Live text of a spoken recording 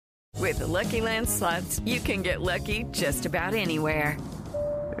With the Lucky Land Slots, you can get lucky just about anywhere.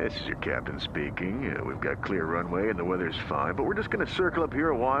 This is your captain speaking. We've got clear runway and the weather's fine, but we're just going to circle up here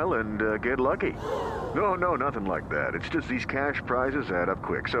a while and get lucky. No, nothing like that. It's just these cash prizes add up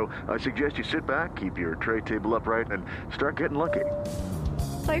quick. So I suggest you sit back, keep your tray table upright, and start getting lucky.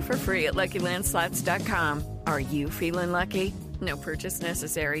 Play for free at LuckyLandSlots.com. Are you feeling lucky? No purchase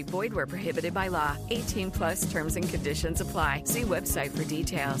necessary. Void where prohibited by law. 18 plus terms and conditions apply. See website for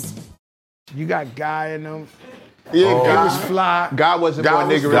details. You got Guy in them. Yeah, Guy was fly. Guy wasn't more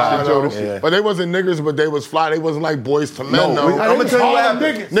niggerish than Jodeci. Yeah. But they wasn't niggers, but they was fly. They wasn't like boys to men, No, I'm gonna tell you what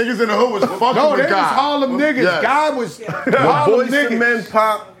happened. Niggas in the hood was fucking No, with they was Guy. Harlem niggas. Yes. Guy was When Harlem Boys to niggas. Men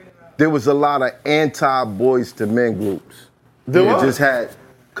pop, there was a lot of anti-Boys to Men groups. There They was? just had,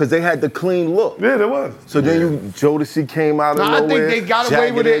 because they had the clean look. Yeah, there was. So then Jodeci came out of No, I nowhere. think they got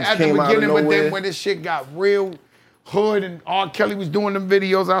away with it Jagged Edge at the came out of beginning, but nowhere. then when this shit got real hood and R. Kelly was doing them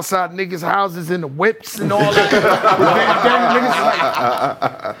videos outside niggas' houses in the whips and all that. Niggas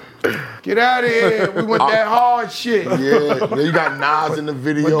like, get out of here. We want that hard shit. Yeah, then you got Nas in the But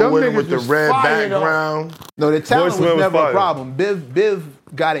video them with him niggas with the was red fire, though. background. No, the talent Boyz II was Men was never a fire. problem. Biv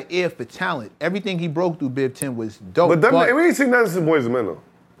got an ear for talent. Everything he broke through Biv 10 was dope. But them, we ain't seen nothing since Boys and Men, though.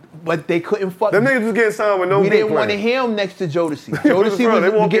 but they couldn't fuck. Them niggas was getting signed with no we beat didn't want to playing. hear him next to Jodeci. They Jodeci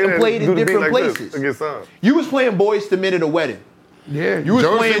was walk in getting and played do in the beat different like this places. and get signed. You was playing Boys to Men at a wedding. Yeah. You was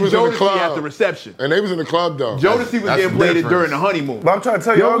Jodeci playing was in the Jodeci club. at the reception. And they was in the club, though. Jodeci was That's getting played different. during the honeymoon. But I'm trying to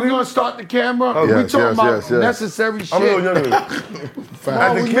tell Yo, y'all, we gonna start the camera? We yes, talking about yes. necessary shit. I'm a little younger than you. Come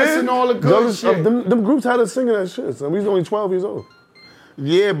on, As a we kid, missing all the good those, shit. them groups had us singing that shit. So we was only 12 years old.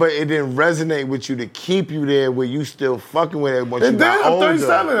 Yeah, but it didn't resonate with you to keep you there where you still fucking with it once you And then got I'm older.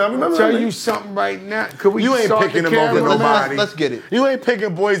 37. I remember Tell that. you something right now. Could we You ain't start picking the them over camera, man? nobody. Let's get it. You ain't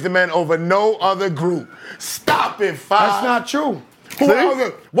picking Boys to Men over no other group. Stop it, Five. That's not true.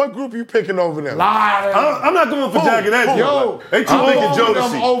 What group you picking over them? I'm not going for Jagged Edge. Yo, they too I'm big in over them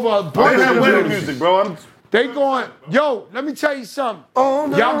Jodeci. over a They bunch have of wedding niggas. music, bro. They going, yo, let me tell you something. Y'all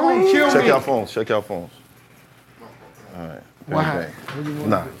gonna kill Check me. your phones. Check your phones. All right. What Bang, bang.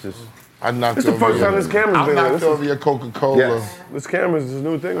 Nah, just. I knocked It's the over first your- time this camera's I been there. knocked over your Coca-Cola. Yes. This camera's this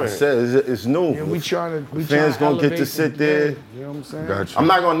new thing I right here. said it's new. Yeah, we trying to. Fans gonna get to sit there. You know what I'm saying? Got you. I'm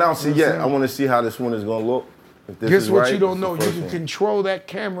not gonna announce it yet. I want to see how this one is gonna look. If this Guess is what right, you don't it's know? the You first can one. control that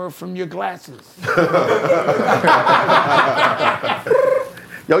camera from your glasses.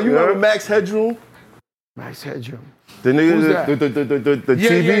 Yo, you remember Max Headroom? Max Headroom. The Who's nigga, that? the Yeah,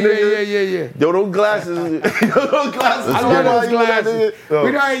 TV yeah, nigga. yeah. Yo, those glasses. Yo, those glasses. I love those glasses. Yo.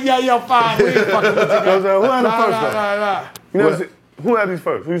 We don't, yeah, fine. We ain't fucking with you guys. Who had the Nah, first one? nah. You never see, who had these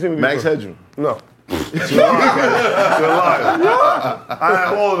first? Who you seen these Max first? Headroom. No. You're a liar. I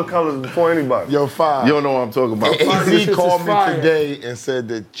had all the colors before anybody. Yo, Five. You don't know what I'm talking about. This AZ is called me fire. today and said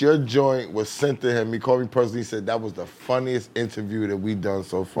that your joint was sent to him. He called me personally. He said that was the funniest interview that we done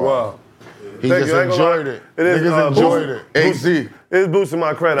so far. Wow. He Thank just you. I ain't gonna enjoyed lie. it. It is, Niggas enjoyed it. boost- AZ. It's boosting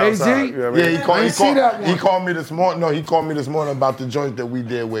my credit AZ? outside. You know what I Yeah, mean? he called, I he, ain't see called, that one. he called me this morning. No, he called me this morning about the joint that we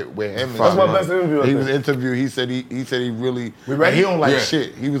did with him. and That's my shit. best interview, I He think. was interviewed. He said he really. And he don't like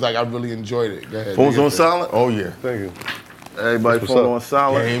shit. He was like, I really enjoyed it. Go ahead. Phones nigga on said- silent? Oh yeah. Thank you. Everybody What's phone up? on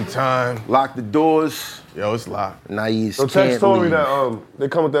silent. Game time. Lock the doors. Yo, it's locked. Naive So can't Tex told me leave. that they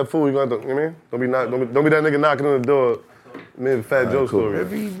come with that food. You gonna have to, you know what I mean? Don't be that nigga knocking on the door. Me and Fat Joe story.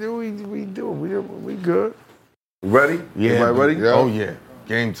 If we do. We good. Ready? Yeah. Everybody ready? Yeah. Oh yeah.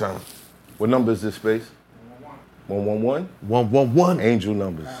 Game time. What number is this, Space? 111? 111. Angel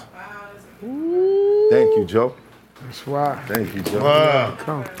numbers. Thank you, Joe. That's why. Thank you, Joe.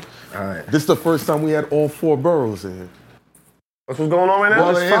 Come. All right. This is the first time we had all 4 boroughs in here. That's what's going on right now?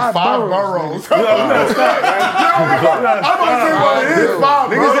 Well, it is 5 boroughs.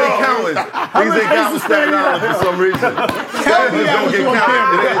 Niggas ain't counting. Niggas ain't counting Staten Island for some reason. Niggas just don't get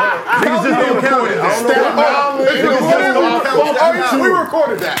counted. Niggas just don't count it. I don't know. We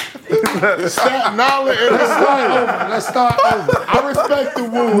recorded that. Staten Island and Let's start over. I respect the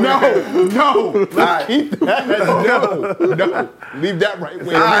woo. No. Alright. Keep that. No. Leave that right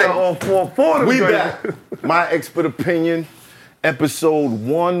where All it right. is. All four of We them. back. My expert opinion, episode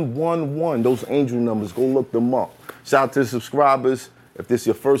 111. Those angel numbers, go look them up. Shout out to the subscribers. If this is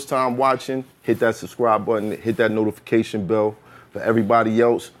your first time watching, hit that subscribe button, hit that notification bell. For everybody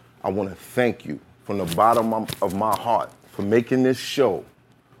else, I want to thank you from the bottom of my heart for making this show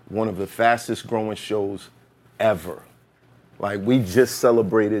one of the fastest growing shows ever. Like, we just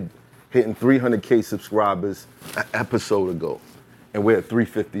celebrated hitting 300K subscribers an episode ago, and we're at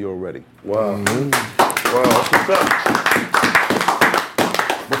 350 already. Wow. Wow, that's what's up.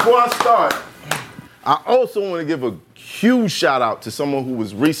 Before I start, I also want to give a huge shout out to someone who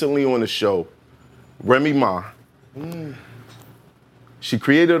was recently on the show, Remy Ma. She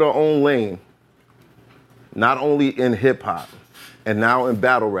created her own lane, not only in hip hop and now in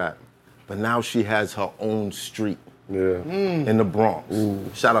battle rap, but now she has her own street in the Bronx.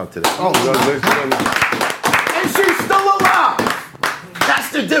 Shout out to that. And she's still alive.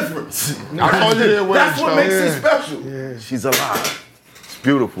 That's the difference. That's what makes it special. Yeah. She's alive. It's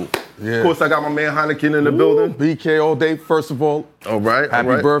beautiful. Yeah. Of course, I got my man Heineken in the building. BK all day, first of all. All right.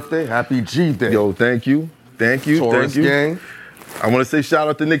 Happy birthday. Happy G Day. Yo, thank you. Thank you. Taurus thank you. gang. I want to say shout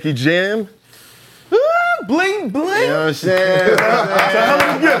out to Nicky Jam. Bling, bling. You know what I'm saying?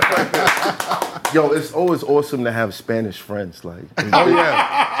 Yo, it's always awesome to have Spanish friends. Like,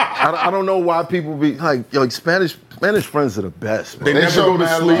 I don't know why people be like, yo, like Spanish friends are the best. Man. They never go to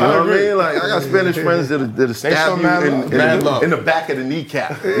sleep. You know what I mean? Like, I got Spanish friends that'll stab you in the back of the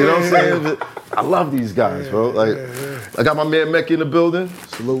kneecap. You know what I'm saying? I love these guys, bro. Like, I got my man Mecca in the building.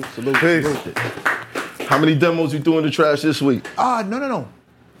 Salute. Peace. How many demos you threw in the trash this week? No.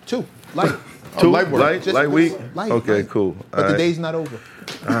 2. Light. Two? Light work. Light week? Light. Okay, cool. But the day's not over.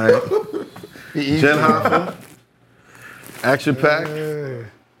 All right. Jen Hoffman, Action Pack,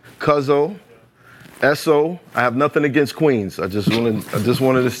 Cuzzo, SO. I have nothing against Queens. I just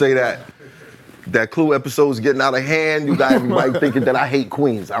wanted to say that. That Clue episode's getting out of hand. You got everybody thinking that I hate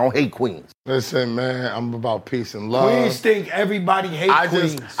Queens. I don't hate Queens. Listen, man, I'm about peace and love. Queens think everybody hates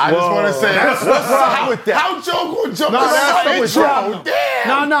Queens. I just want to say, what's wrong with that? How Joe gonna jump No, on that that's intro?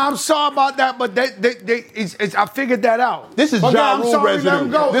 Damn. No, I'm sorry about that, but I figured that out. This is Okay, Ja I'm Rule sorry, resident. let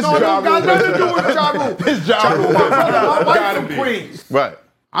him go. This No, is Ja it got Rule nothing to do with Ja Rule. This Ja Rule. My wife from Queens. Right.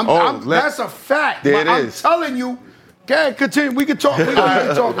 That's a fact. There but it I'm is. telling you. Okay, continue. We can talk. We can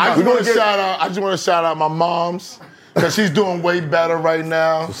talk I about just want to shout out my moms, because she's doing way better right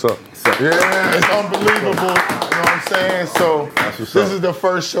now. What's up? Yeah, it's unbelievable. You know what I'm saying? So this is the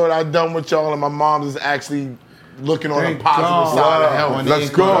first show that I've done with y'all, and my mom is actually looking on the positive side of health. Let's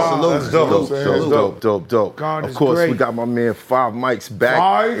go. That's dope. Dope. God of is course, great. we got my man Five Mics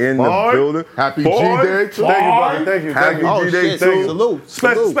back in the building. Happy G Day. Thank you, brother. Thank you. Happy Thank you. G-Day too. Salute.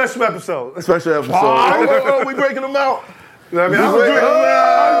 Special episode. Special episode. Oh, we breaking them out. You know what I mean? I'm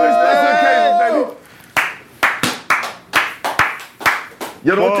doing special occasion, baby.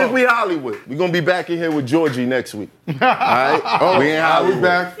 Yo, don't think we Hollywood. We're going to be back in here with Georgie next week. All right? We ain't Hollywood. We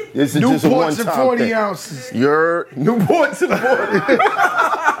back. This is just a Newports and one-time 40 thing. ounces. You're Newports and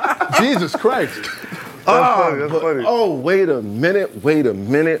 40. Jesus Christ. That's funny. Oh, wait a minute.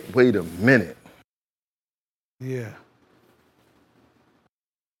 Yeah.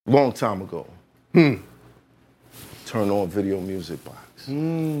 Long time ago. Turn on Video Music Box.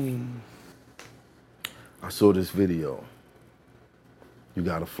 I saw this video. You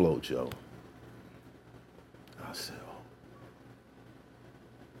got a flow, Joe. I said, oh,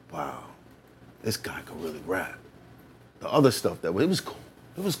 wow, this guy could really rap. The other stuff it was cool.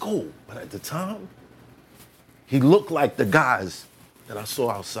 It was cool. But at the time, he looked like the guys that I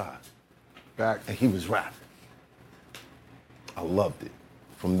saw outside. And he was rapping. I loved it.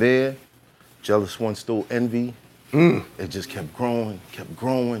 From there, Jealous One Stole Envy. It just kept growing.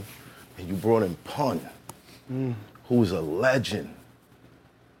 And you brought in Pun, who was a legend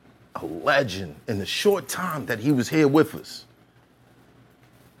in the short time that he was here with us.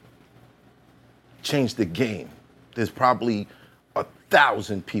 Changed the game. There's probably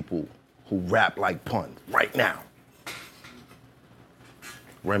 1,000 people who rap like Pun right now.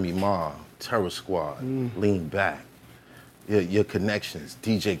 Remy Ma, Terror Squad, Lean Back, your connections,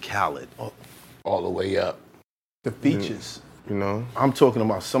 DJ Khaled, All the way up. The features. You know? I'm talking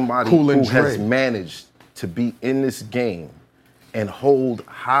about somebody Cool who and has Dre. managed to be in this game and hold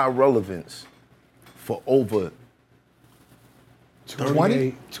high relevance for over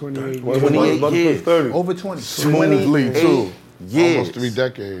 28 years. 30. Over 20. Smoothly, too. Years. Almost 3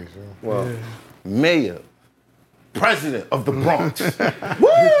 decades. Wow. Mayor, president of the Bronx.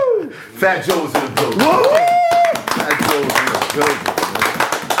 Woo! Fat Joe's in the building. Fat Joe's in the building.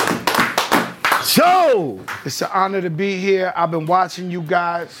 Joe! It's an honor to be here. I've been watching you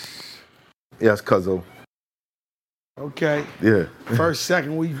guys. Yes, Cuzzo. Okay. Yeah. First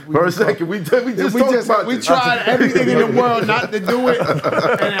second, we First second, we just talked about we this. tried everything in the world not to do it, and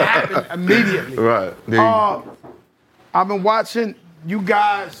it happened immediately. Right. I've been watching you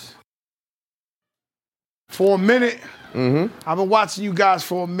guys for a minute. I've been watching you guys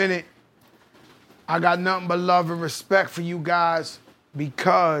for a minute. I got nothing but love and respect for you guys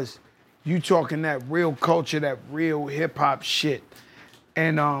because you talking that real culture, that real hip hop shit.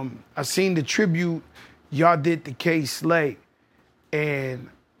 And I seen the tribute y'all did to K Slay, and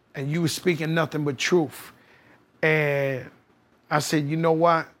you was speaking nothing but truth. And I said, you know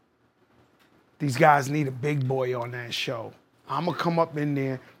what? These guys need a big boy on that show. I'm going to come up in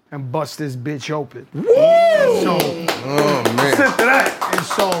there and bust this bitch open. Woo! So, Oh, man. Sit to that. and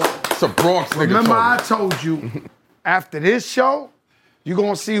so, It's a Bronx nigga. remember I talking. told you, after this show, you're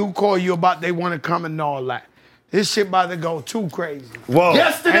going to see who call you about they want to come and all that. This shit about to go too crazy. Whoa.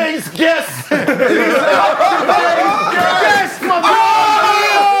 Yesterday's guest. Yes, motherfucker!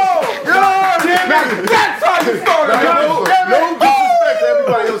 That's how you started, No disrespect to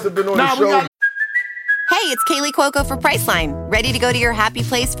everybody else that been on Nah, the we show. got- Hey, it's Kaylee Cuoco for Priceline. Ready to go to your happy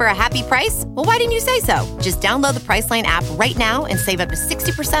place for a happy price? Well, why didn't you say so? Just download the Priceline app right now and save up to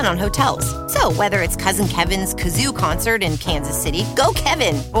 60% on hotels. So whether it's Cousin Kevin's Kazoo Concert in Kansas City, go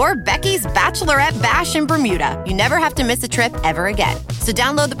Kevin, or Becky's Bachelorette Bash in Bermuda, you never have to miss a trip ever again. So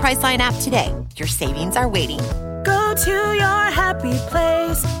download the Priceline app today. Your savings are waiting. Go to your happy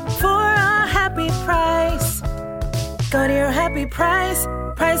place for a happy price. Go to your happy price,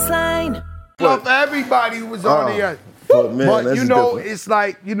 Priceline. Love everybody who was on the But man, But that's you know, different. it's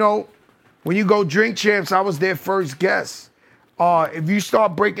like, you know, when you go Drink Champs, I was their first guest. If you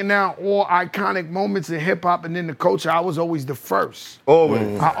start breaking down all iconic moments in hip hop and in the culture, I was always the first.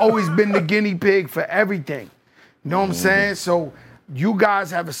 Always. I always been the guinea pig for everything. You know what I'm saying? So you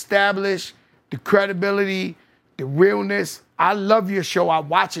guys have established the credibility, the realness. I love your show. I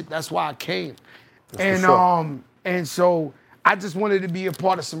watch it. That's why I came. And so I just wanted to be a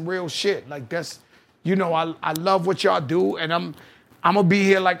part of some real shit. Like that's, you know, I love what y'all do, and I'm gonna be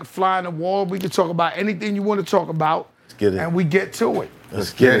here like a fly on the wall. We can talk about anything you want to talk about. Let's get it. And we get to it.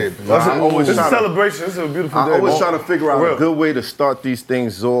 Let's get it. This is a celebration. This is a beautiful I day. always Mo. try to figure out For a real. good way to start these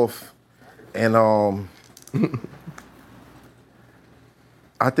things off. And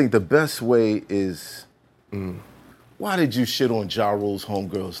I think the best way is, why did you shit on Ja Rule's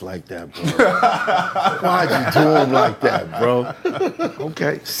homegirls like that, bro? Why'd you do him like that, bro?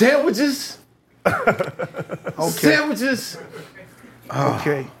 Okay. Sandwiches? Okay. Sandwiches?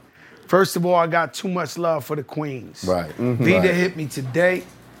 Okay. First of all, I got too much love for the Queens. Right. Vita Right. hit me today.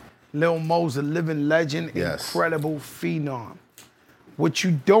 Lil Mo's a living legend, Yes. incredible phenom. What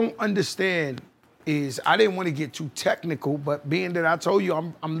you don't understand is, I didn't want to get too technical, but being that I told you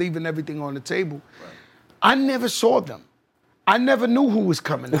I'm leaving everything on the table, I never saw them. I never knew who was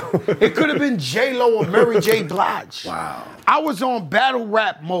coming out. It could have been J-Lo or Mary J. Blige. Wow. I was on battle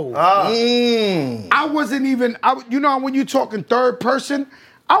rap mode. Mm. I wasn't even, you know, when you're talking third person,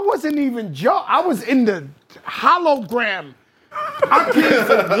 I wasn't even Joe. I was in the hologram. I came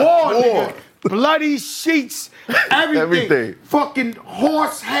for war, nigga. Bloody sheets, everything. Fucking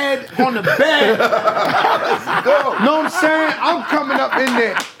horse head on the bed. Know what I'm saying? I'm coming up in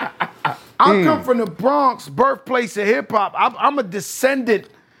there. I come from the Bronx, birthplace of hip hop. I'm a descendant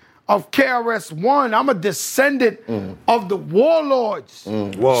of KRS-One. I'm a descendant of the Warlords.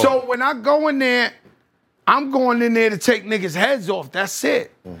 Whoa. So when I go in there, I'm going in there to take niggas' heads off. That's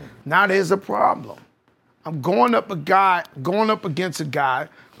it. Now there's a problem. I'm going up against a guy,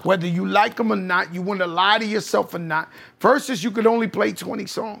 whether you like him or not, you want to lie to yourself or not. First is you could only play 20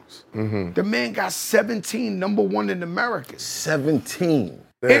 songs. The man got 17, number one in America. 17.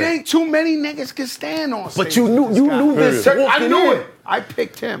 It ain't too many niggas can stand on stage. But you knew this. I knew it. I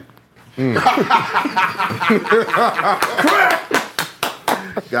picked him.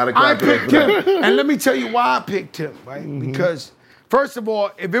 Gotta I clap it up picked for that. him. And let me tell you why I picked him, right? Because, first of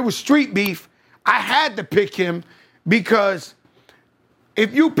all, if it was street beef, I had to pick him because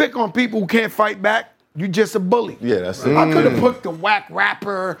if you pick on people who can't fight back, you just a bully. Yeah, that's it. I could have put the whack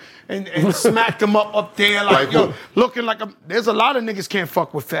rapper and smacked him up there like yo, looking like a. There's a lot of niggas can't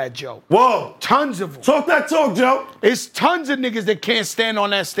fuck with Fat Joe. Whoa. Tons of them. Talk that talk, Joe. It's tons of niggas that can't stand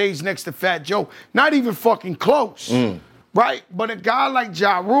on that stage next to Fat Joe. Not even fucking close. Right? But a guy like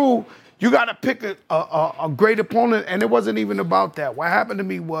Ja Rule, you got to pick a great opponent, and it wasn't even about that. What happened to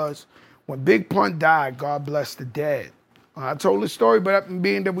me was when Big Pun died, God bless the dead. I told the story, but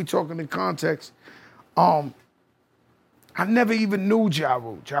being that we talking in context, I never even knew Ja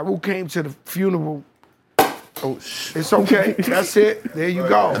Rule. Ja Rule came to the funeral. Oh, it's okay. That's it. There you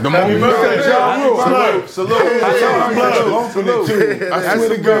go. The moment you said Ja Rule. Salute. That's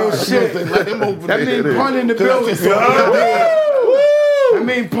the girl shit. That mean Pun in the building. That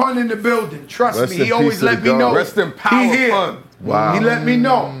mean Pun in the building. Trust Rest me. in He always peace let to me the know. God. Rest in power, He here. Pun. Wow. He let me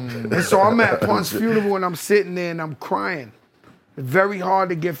know. And so I'm at Pun's funeral and I'm sitting there and I'm crying. It's very hard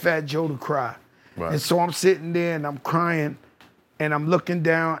to get Fat Joe to cry. Right. And so I'm sitting there and I'm crying and I'm looking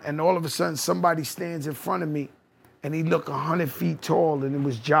down and all of a sudden somebody stands in front of me and he looked 100 feet tall and it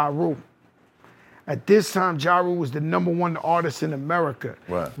was Ja Rule. At this time, Ja Rule was the #1 artist in America.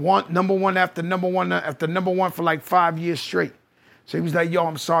 Right. Number one after number one for like 5 years straight. So he was like, yo,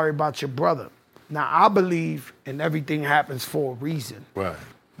 I'm sorry about your brother. Now, I believe in everything happens for a reason. Right.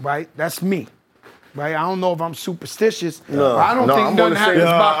 Right? That's me. Right? I don't know if I'm superstitious. No. But I don't No, think I'm on nothing the same- happens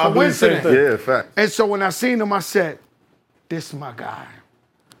Yeah, by I believe the same coincidence. thing. Yeah, fact. And so when I seen him, I said, this is my guy.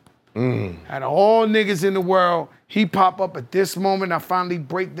 Out of all niggas in the world, he pop up at this moment. I finally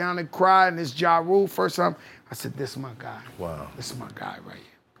break down and cry, and it's Ja Rule. First time, I said, this is my guy. Wow. This is my guy right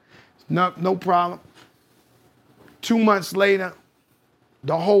here. No problem. 2 months later,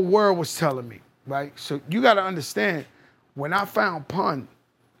 the whole world was telling me, right? So you got to understand, when I found Pun,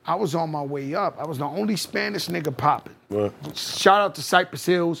 I was on my way up. I was the only Spanish nigga popping. Right. Shout out to Cypress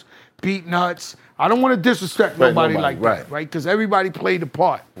Hills, Beat Nuts. I don't want to disrespect nobody like that, right? Because everybody played a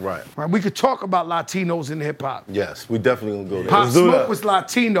part. Right. We could talk about Latinos in hip hop. Yes, we definitely gonna go there. Pop Smoke was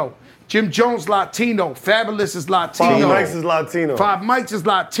Latino. Jim Jones Latino. Fabulous is Latino. Five Mics is Latino. Five Mics is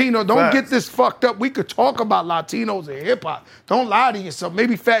Latino. Don't Facts. get this fucked up. We could talk about Latinos in hip hop. Don't lie to yourself.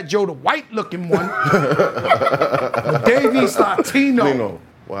 Maybe Fat Joe, the white looking one. But Davies Latino.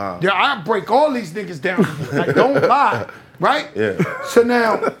 Wow. Yeah, I break all these niggas down. Like, don't lie, right? Yeah. So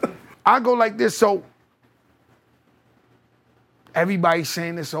now, I go like this. So everybody's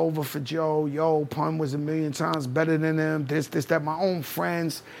saying it's over for Joe. Yo, Pun was 1,000,000 times better than him. This, that. My own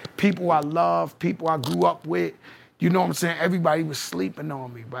friends, people I love, people I grew up with. You know what I'm saying? Everybody was sleeping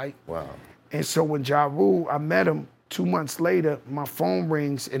on me, right? Wow. And so when Ja Rule, I met him 2 months later, my phone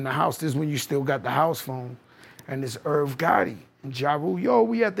rings in the house. This is when you still got the house phone. And it's Irv Gotti. And Ja Rule, yo,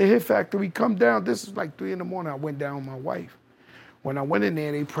 we at the Hit Factory, come down. This is like 3 a.m. I went down with my wife. When I went in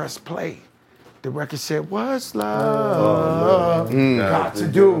there, they pressed play. The record said, what's love got to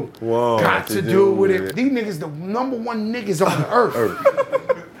do? Got to do with it. These niggas the #1 niggas on the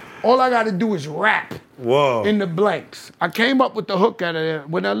earth. All I got to do is rap in the blanks. I came up with the hook out of there.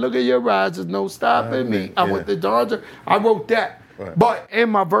 When I look at your eyes, there's no stopping me. I went to Georgia. I wrote that. Right. But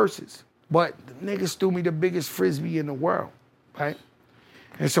in my verses. But the niggas threw me the biggest frisbee in the world, right?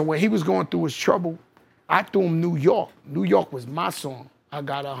 And so when he was going through his trouble, I threw him New York. New York was my song. I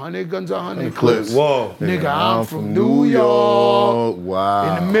got 100 guns, 100 clips. Whoa. Nigga, I'm from New York.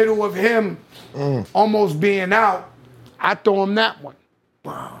 Wow. In the middle of him almost being out, I throw him that one.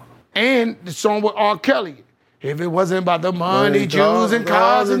 Wow. And the song with R. Kelly. If it wasn't about the money, Jews and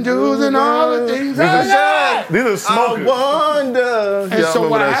cars and Jews and all the things I got. These are smokers. I wonder. And so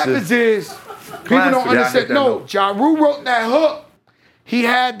what happens is, people don't understand. No, Ja Rule wrote that hook. He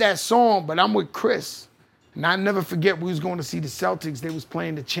had that song, but I'm with Chris. And I never forget, we was going to see the Celtics. They was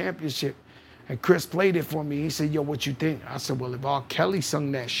playing the championship. And Chris played it for me. He said, yo, what you think? I said, well, if R. Kelly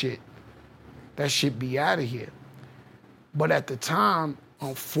sung that shit be out of here. But at the time,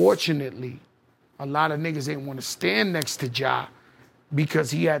 unfortunately, a lot of niggas didn't want to stand next to Ja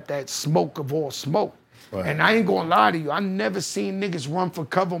because he had that smoke of all smoke. Right. And I ain't gonna lie to you, I never seen niggas run for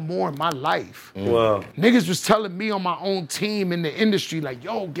cover more in my life. Wow. Niggas was telling me on my own team in the industry, like,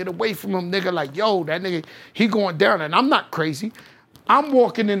 yo, get away from him, nigga. Like, yo, that nigga, he going down. And I'm not crazy. I'm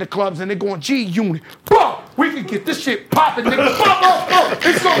walking in the clubs and they're going, G-Unit, bro, we can get this shit popping, nigga.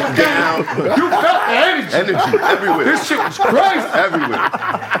 It's going down. You felt the energy. Energy everywhere. This shit was crazy.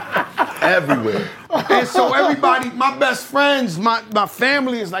 Everywhere. And so everybody, my best friends, my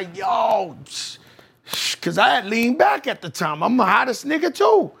family is like, yo, because I had leaned back at the time. I'm the hottest nigga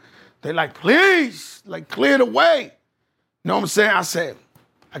too. They like, please, like clear the way. You know what I'm saying? I said,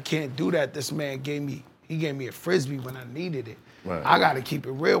 I can't do that. This man gave me a Frisbee when I needed it. Right. I got to keep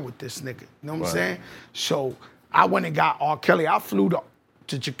it real with this nigga. You know what I'm saying? So I went and got R. Kelly. I flew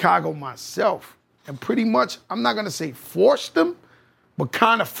to Chicago myself. And pretty much, I'm not going to say forced him, but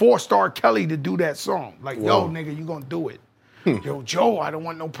kind of forced R. Kelly to do that song. Like, yo, nigga, you going to do it. Yo, Joe, I don't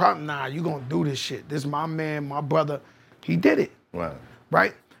want no problem. Nah, you gonna do this shit. This is my man, my brother. He did it.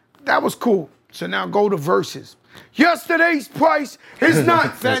 Right? That was cool. So now go to verses. Yesterday's price is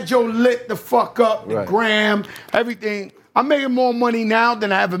not Fat Joe lit the fuck up, the gram, everything. I'm making more money now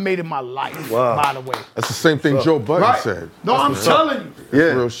than I ever made in my life, by the way. That's the same thing Joe Budden said. No, I'm telling you.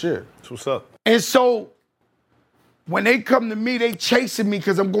 That's real shit. That's what's up. And so when they come to me, they chasing me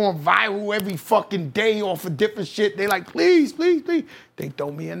because I'm going viral every fucking day off of different shit. They like, please, please, please. They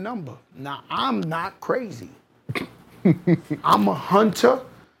throw me a number. Now, I'm not crazy. I'm a hunter.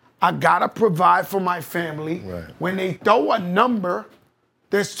 I gotta provide for my family. When they throw a number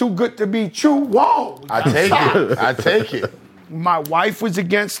that's too good to be true, whoa. I take it. I take it. My wife was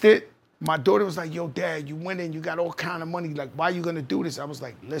against it. My daughter was like, yo, Dad, you went in, you got all kind of money. Like, why are you gonna do this? I was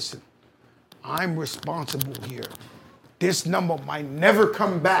like, listen, I'm responsible here. this number might never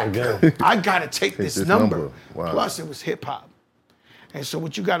come back. Again. I gotta take this number. Wow. Plus, it was hip hop. And so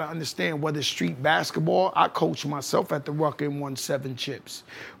what you gotta understand, whether it's street basketball, I coached myself at the Rucker and won 7 chips.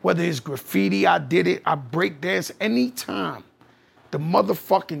 Whether it's graffiti, I did it. I break dance anytime. The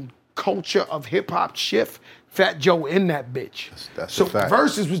motherfucking culture of hip hop shift, Fat Joe in that bitch. That's so a fact.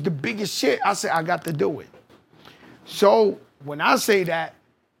 Versus was the biggest shit. I said, I got to do it. So when I say that,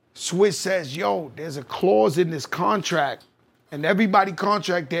 Swizz says, yo, there's a clause in this contract, and everybody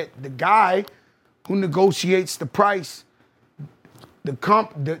contract that the guy who negotiates the price, the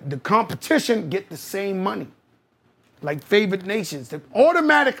competition get the same money. Like favored nations. That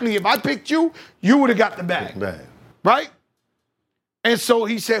automatically, if I picked you, you would have got the bag. Right? And so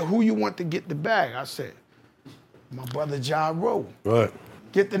he said, who you want to get the bag? I said, my brother Ja Rule. Right.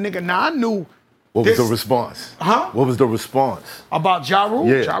 Get the nigga. Now I knew. What was the response? Huh? What was the response? About Ja Rule?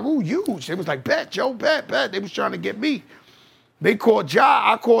 Yeah. Ja Rule huge. They was like, bet, Joe, bet. They was trying to get me. They called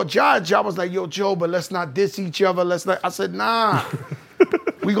Ja. I called Ja. Ja was like, yo, Joe, but let's not diss each other. Let's not. I said, nah.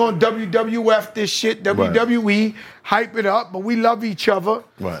 We gonna WWF this shit, WWE, hype it up, but we love each other.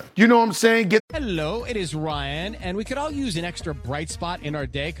 Right. You know what I'm saying? Hello, it is Ryan, and we could all use an extra bright spot in our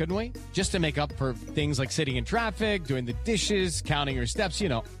day, couldn't we? Just to make up for things like sitting in traffic, doing the dishes, counting your steps, you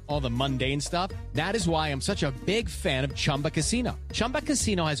know, all the mundane stuff. That is why I'm such a big fan of Chumba Casino. Chumba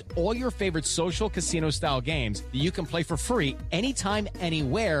Casino has all your favorite social casino-style games that you can play for free anytime,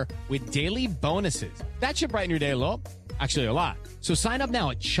 anywhere with daily bonuses. That should brighten your day a little. Actually, a lot. So sign up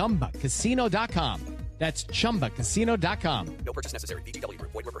now at ChumbaCasino.com. That's ChumbaCasino.com. No purchase necessary. VGW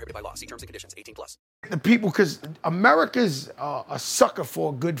Group. Void where prohibited by law. See terms and conditions. 18+. The people, because America's a sucker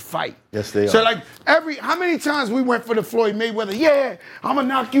for a good fight. Yes, they are. So like how many times we went for the Floyd Mayweather? Yeah, I'm gonna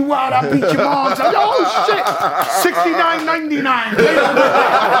knock you out. I beat your mom. So, oh shit, $69.99.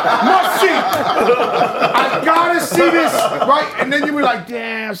 Must see. I gotta see this, right? And then you be like,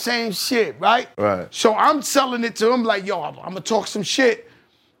 damn, same shit, right? Right. So I'm selling it to him like, yo, I'm gonna talk some shit.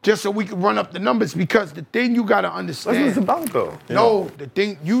 Just so we can run up the numbers, because the thing you gotta understand. That's what it's about, though. No, the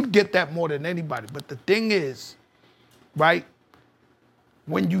thing, you get that more than anybody. But the thing is, right,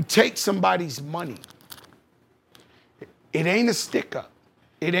 when you take somebody's money, it ain't a stick up.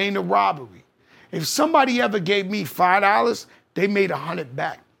 It ain't a robbery. If somebody ever gave me $5, they made 100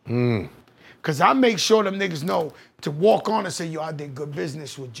 back. Because I make sure them niggas know to walk on and say, yo, I did good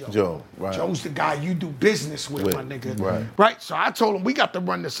business with Joe. Joe, right. Joe's the guy you do business with, my nigga. Right. Right? So I told him, we got to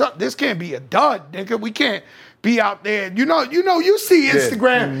run this up. This can't be a dud, nigga. We can't be out there. You see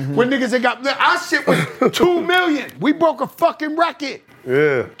Instagram when niggas that got, our shit was 2 million. We broke a fucking record.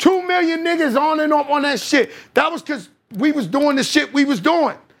 Yeah. 2 million niggas on and off on that shit. That was because we was doing the shit we was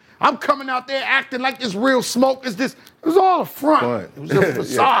doing. I'm coming out there acting like this real smoke is this. It was all a front. Right. It was a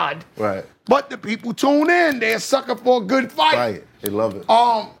facade. Yeah. Right. But the people tune in. They're a sucker for a good fight. Right. They love it.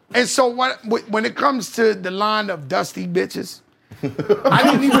 And so when it comes to the line of dusty bitches, I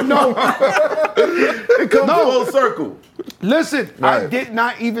didn't even know. It comes full circle. Listen, Right. I did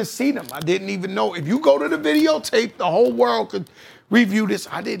not even see them. I didn't even know. If you go to the videotape, the whole world could review this.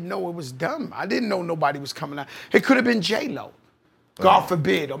 I didn't know it was dumb. I didn't know nobody was coming out. It could have been J-Lo. God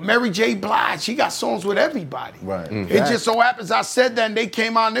forbid. Or Mary J. Blige. She got songs with everybody. Right. It just so happens I said that and they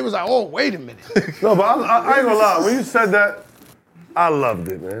came out and they was like, oh, wait a minute. No, but I ain't gonna lie. When you said that, I loved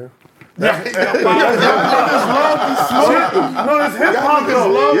it, man. No, it's hip hop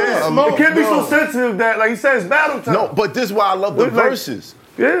though. It can't be so sensitive that, like you said, it's battle time. No, but this is why I love the verses.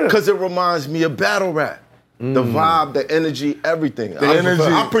 Yeah. Because it reminds me of battle rap. The vibe, the energy, everything. energy.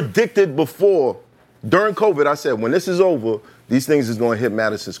 I predicted before, during COVID, I said, when this is over, these things is going to hit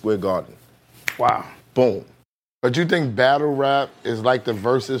Madison Square Garden. Wow. Boom. But you think battle rap is like the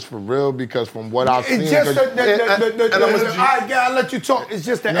verses for real? Because from what I've seen, It's just I'll let you talk. It's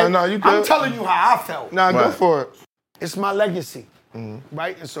just that No, you I'm good. telling you how I felt. Nah, go for it. It's my legacy,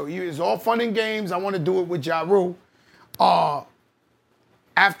 right? And so it's all fun and games. I want to do it with Ja Rule.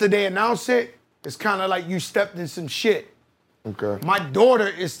 After they announce it, it's kind of like you stepped in some shit. Okay. My daughter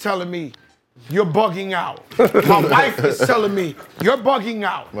is telling me, you're bugging out. My wife is telling me, you're bugging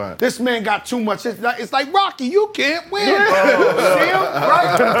out. Right. This man got too much. It's like Rocky, you can't win. See him?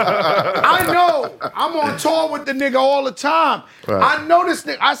 Right? I know. I'm on tour with the nigga all the time. Right. I noticed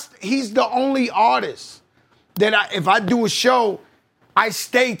that he's the only artist that if I do a show, I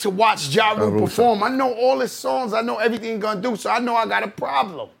stay to watch Ja Rule perform. I know all his songs. I know everything he's gonna do, so I know I got a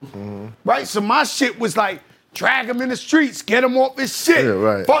problem. Right? So my shit was like, drag him in the streets, get him off his shit. Yeah,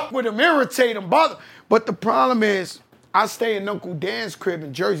 right. Fuck with him, irritate him, bother. But the problem is, I stay in Uncle Dan's crib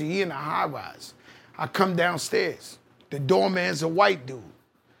in Jersey. He in a high rise. I come downstairs. The doorman's a white dude.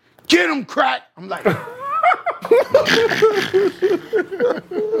 Get him, crack. I'm like,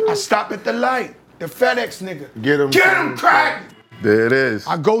 I stop at the light. The FedEx nigga. Get him. Get him, Crack. There it is.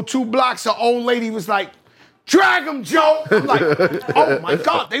 I go 2 blocks, an old lady was like, drag him, Joe. I'm like, oh my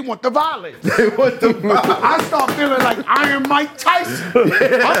God, they want the violence. I start feeling like Iron Mike Tyson.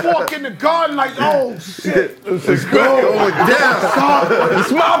 I'm walking the garden like, oh shit. It's going down.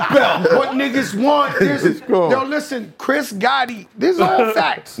 It's my belt. What niggas want is, yo, listen, Chris Gotti, this is all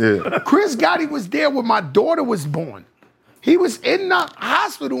facts. Yeah. Chris Gotti was there when my daughter was born. He was in the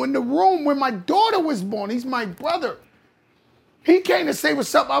hospital, in the room when my daughter was born. He's my brother. He came to say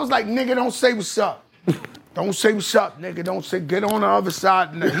what's up. I was like, nigga, don't say what's up. Don't say what's up, nigga. Don't say, get on the other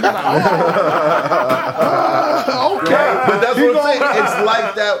side. He was like, oh. Okay. But that's what I'm saying. It's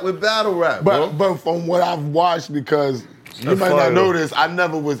like that with battle rap, bro. But from what I've watched, because you might not know this, I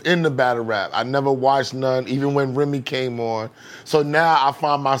never was into battle rap. I never watched none, even when Remy came on. So now I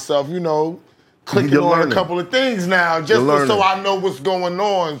find myself, clicking on a couple of things now, just so I know what's going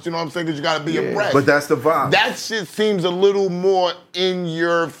on. You know what I'm saying? Because you got to be abreast. But that's the vibe. That shit seems a little more in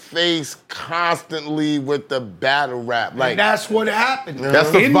your face constantly with the battle rap. Like, and that's what happened.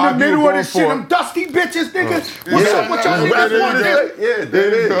 That's the in vibe the middle of you're the shit, going them dusty bitches, niggas. What's up with y'all niggas want this? Yeah, there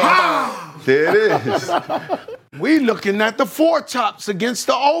it is. There it is. We looking at the 4 Tops against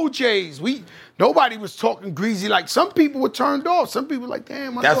the OJs. Nobody was talking greasy. Like, some people were turned off. Some people were like,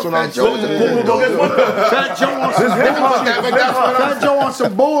 damn, I that's thought what I'm Fat Joe was a saying. Fat Joe on some bullshit. Fat Joe on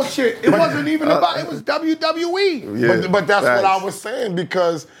some bullshit. It wasn't even about, it was WWE. Yeah, but that's what I was saying,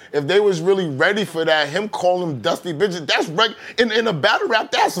 because if they was really ready for that, him calling them dusty bitches, that's in a battle rap,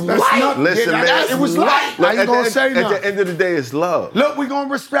 that's light. Listen, man. It was light. I ain't gonna say nothing. At the end of the day, it's love. Look, we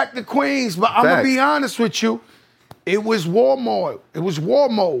gonna respect the queens, but I'm gonna be honest with you. It was war mode. It was war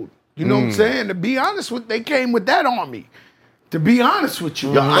mode. You know what I'm saying? To be honest with, they came with that army. To be honest with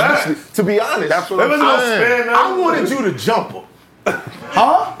you. Yo, honestly, to be honest, that's what I'm saying. I wanted you to jump him.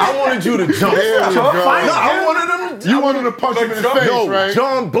 Huh? I wanted you to jump him. I wanted him. You wanted to punch him in the face, right?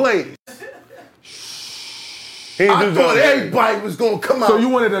 John Blaze. I thought everybody was gonna come out. So you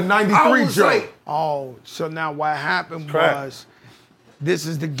wanted a 93 jump. Like, oh, so now what happened was, this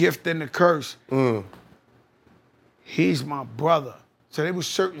is the gift and the curse. He's my brother. So there was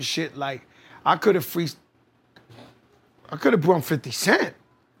certain shit like, I could have brought 50 Cent.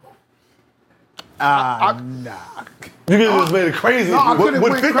 Nah. You could have just made it crazy. No, I could have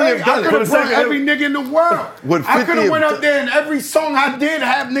went crazy. I could have brought every nigga in the world. I could have went up there and every song I did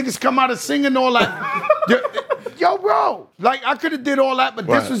have niggas come out and singing all that. Yo, bro. Like, I could have did all that, but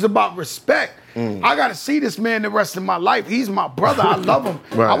this was about respect. I got to see this man the rest of my life. He's my brother. I love him.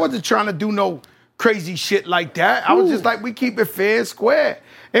 I wasn't trying to do no crazy shit like that. I was just like, we keep it fair and square.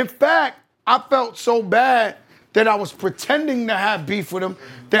 In fact, I felt so bad that I was pretending to have beef with him,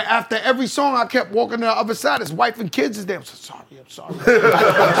 that after every song I kept walking to the other side. His wife and kids is there. I'm so sorry, I'm sorry. No,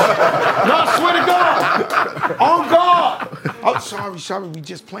 I swear to God. On God. I'm sorry, we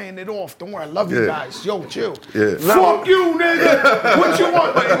just playing it off. Don't worry, I love you guys. Yo, chill. Yeah. Fuck you, nigga. What you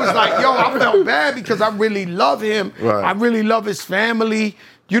want? But it was like, yo, I felt bad because I really love him. Right. I really love his family.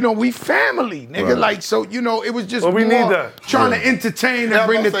 We family, nigga. Right. Like, so, it was just we need that. Trying to entertain and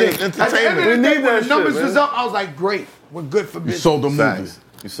bring the thing. At the end of the day, when the numbers was up, I was like, great, we're good for business. You sold the movie.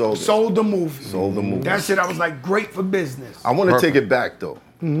 You sold it. Sold the movie. Sold the movie. That shit, I was like, great for business. I want to take it back, though,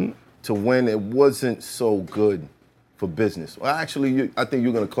 to when it wasn't so good for business. Well, actually, I think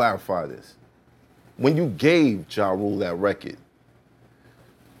you're going to clarify this. When you gave Ja Rule that record,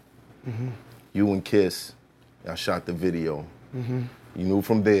 you and Kiss, y'all shot the video. You knew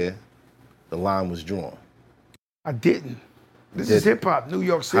from there the line was drawn. I didn't. This is hip hop, New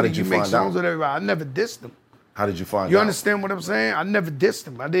York City. How did you make find songs out? with everybody. I never dissed them. How did you find out? You understand what I'm saying? I never dissed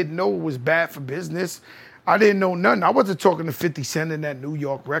them. I didn't know it was bad for business. I didn't know nothing. I wasn't talking to 50 Cent in that New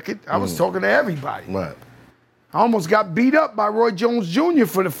York record. I was talking to everybody. Right. I almost got beat up by Roy Jones Jr.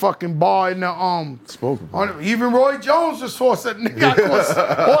 for the fucking bar in the even Roy Jones just saw that nigga. I caused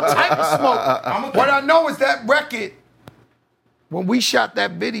all type of smoke. What I know is that record. When we shot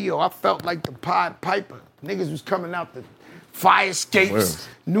that video, I felt like the Pied Piper. Niggas was coming out the fire escapes.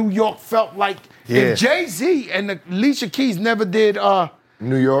 New York felt like if Jay-Z and Alicia Keys never did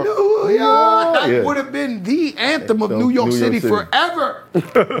New York. That would have been the anthem of New York City forever.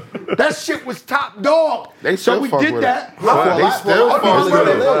 That shit was top dog. So we did that. They still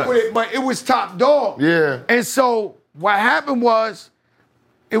fuck with it. But it was top dog. Yeah. And so what happened was,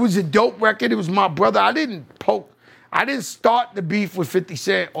 it was a dope record. It was my brother. I didn't start the beef with 50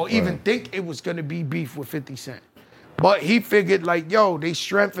 Cent or even think it was going to be beef with 50 Cent. But he figured like, yo, they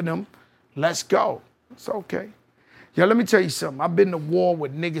strengthened him. Let's go. It's okay. Yo, let me tell you something. I've been to war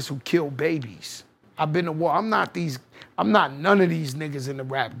with niggas who kill babies. I've been to war. I'm not none of these niggas in the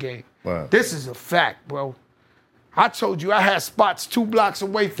rap game. Right. This is a fact, bro. I told you I had spots 2 blocks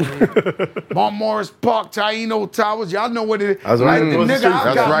away from here. Mount Morris Park, Taino Towers. Y'all know what it is. That's right. Like, the nigga,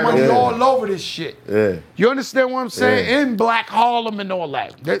 I got money all over this shit. Yeah. You understand what I'm saying? Yeah. In Black Harlem and all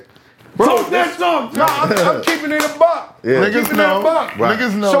that. Bro, that's something. No, I'm keeping it a buck. Yeah. I'm keeping it a buck. Right.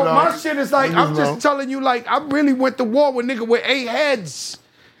 Niggas know, So dog. my shit is like, I'm just telling you, like, I really went to war with nigga with 8 heads.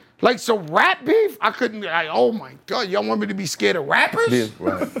 Like, so rap beef, I couldn't, like, oh my God, y'all want me to be scared of rappers? Yeah,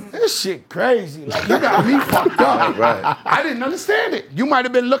 right. This shit crazy. Like, you got me fucked up. Right. I didn't understand it. You might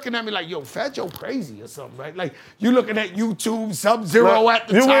have been looking at me like, yo, Fat Joe crazy or something, right? Like, you looking at YouTube, Sub-Zero at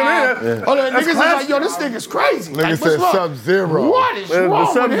the You time. went in. All that That's niggas is like, classic. yo, this nigga's crazy. Nigga Like, said what's wrong? Sub-Zero. What is The wrong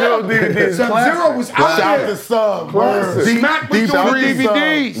with Sub-Zero him? DVD is Sub-Zero was out Shout out there. to Sub. Word. Smack was Deep doing out the to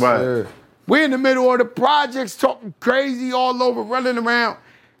DVDs. Sub. Right. We're in the middle of the projects, talking crazy all over, running around.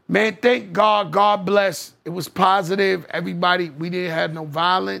 Man, thank God. God bless. It was positive. Everybody, we didn't have no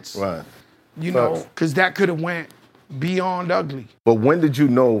violence. Right. You know, because that could have went beyond ugly. But when did you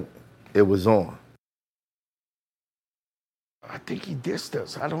know it was on? I think he dissed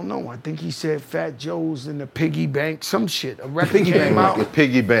us. I don't know. I think he said Fat Joe's in the piggy bank, some shit. A record came out. Like a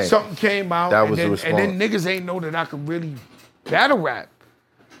piggy bank. Something came out. That and was the then, response. And then niggas ain't know that I could really battle rap.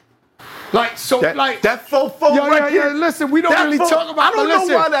 Like, so, That like. Fofo record. Yeah, listen, we don't really talk about I don't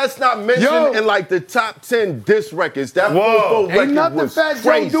know why that's not mentioned in like the top 10 diss records. That Fofo record Ain't nothing was Fat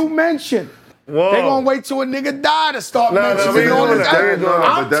crazy. Joe do mention. Whoa. They gonna wait till a nigga die to start we mentioning ain't all doing this. that. We ain't doing that,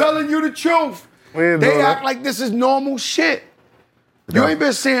 I'm but that- telling you the truth. We ain't They doing act that. like this is normal shit. You ain't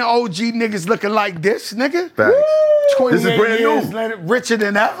been seeing OG niggas looking like this, nigga. Facts. 28 This is brand years new. later, richer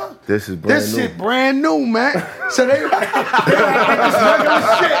than ever. This is brand This new. shit brand new, man. So they act like this regular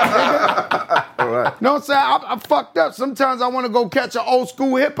shit, nigga. All right. You know what I'm saying? I'm fucked up. Sometimes I want to go catch an old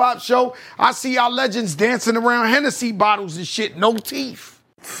school hip hop show. I see our legends dancing around Hennessy bottles and shit, no teeth.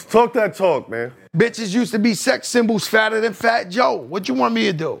 Talk that talk, man. Bitches used to be sex symbols fatter than Fat Joe. What you want me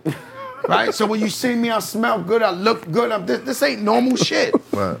to do? Right? So when you see me, I smell good, I look good. This ain't normal shit.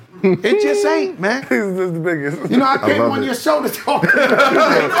 Right. It just ain't, man. This is the biggest. You know, I came love on it. your show to talk. Talking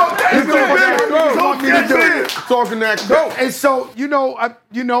that dope. And so,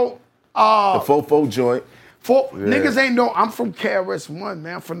 The Fofo joint. Niggas ain't know I'm from KRS-One,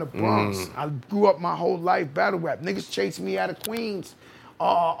 man. I'm from the Bronx. I grew up my whole life battle rap. Niggas chased me out of Queens.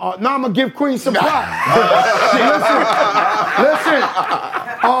 Now I'm gonna give Queens some props. Listen.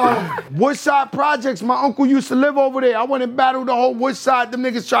 Woodside Projects, my uncle used to live over there. I went and battled the whole Woodside. Them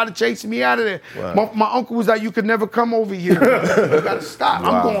niggas tried to chase me out of there. Wow. My uncle was like, you could never come over here. You gotta stop.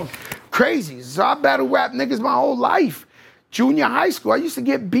 I'm going crazy. So I battled rap niggas my whole life. Junior high school, I used to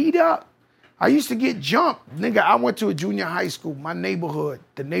get beat up. I used to get jumped. Nigga, I went to a junior high school. My neighborhood,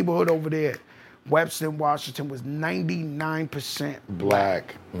 the neighborhood over there, Webster, Washington, was 99%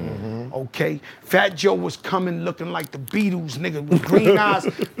 black. Okay? Fat Joe was coming looking like the Beatles, nigga, with green eyes,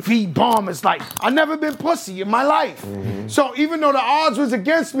 V-bombers. Like, I never been pussy in my life. So even though the odds was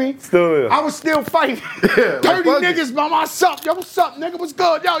against me, I was still fighting. 30 niggas by myself. Yo, what's up, nigga? What's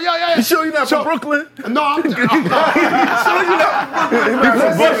good? Yo. You sure you're not from Brooklyn? No, I'm You sure you're not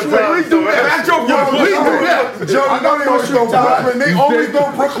from Brooklyn? We do that. We do that. Joe, I know they always go Brooklyn. They always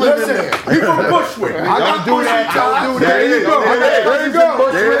go Brooklyn in there. He from Bushwick. I got do that. Don't do that. There you go. There you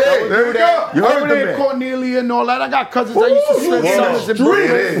go. There we go. You heard the man. Cornelia and all that. I got cousins I used to spend summers in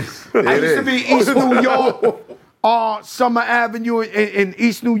Brooklyn. I used to be East New York, Summer Avenue in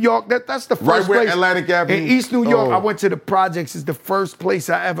East New York. That's the first Right where place. Atlantic Avenue. In East New York, Oh. I went to the projects. It's the first place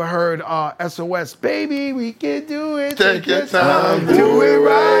I ever heard SOS. Baby, we can do it. Take your time. Do it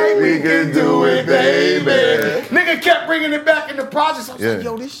right. We can can do it, baby. baby. Nigga kept bringing it back in the projects. I was like,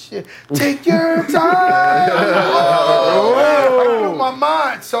 yo, this shit. Take your time. I blew my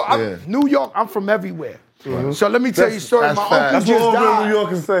mind. So New York, I'm from everywhere. So let me tell you a story. That's My fast. uncle That's just all died. New York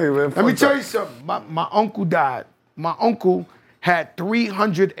can say, man. Let me tell you something. My uncle died. My uncle had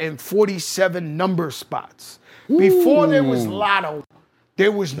 347 number spots. Before there was lotto,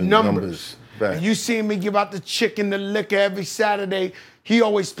 there was numbers. Right. And you see me give out the chicken, the liquor every Saturday. He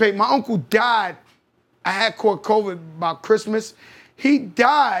always paid. My uncle died. I had caught COVID about Christmas. He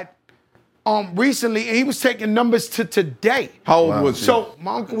died recently, and he was taking numbers to today. How old was he? So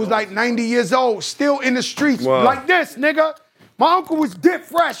my uncle was like 90 years old, still in the streets Wow. like this, nigga. My uncle was dip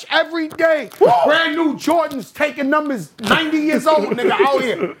fresh every day. Brand new Jordans, taking numbers, 90 years old, nigga, out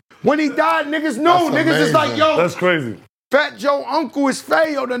here. When he died, niggas know. That's Niggas is like, amazing. yo, That's crazy. Fat Joe uncle is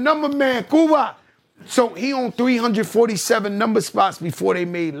Feo, the number man, Cuba. So he owned 347 number spots before they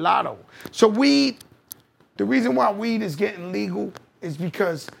made lotto. So weed, the reason why weed is getting legal is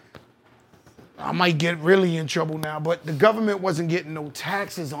because I might get really in trouble now, but the government wasn't getting no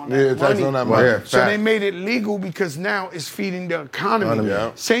taxes on that money. taxes on that money. Yeah, so fact. they made it legal because now it's feeding the economy.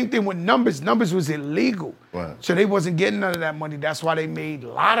 Yeah. Same thing with numbers. Numbers was illegal. Right. So they wasn't getting none of that money. That's why they made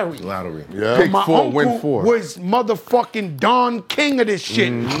lottery. Yeah. But my uncle was motherfucking Don King of this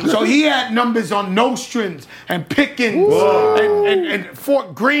shit. So he had numbers on Nostrins and Pickens and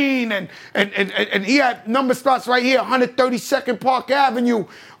Fort Greene and he had number spots right here, 132nd Park Avenue,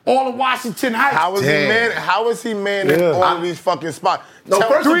 all of Washington Heights. How is he manning all of these fucking spots? No,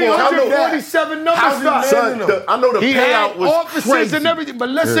 first of all, 347 number spots. Son, I know the He payout had was offices crazy. and everything. But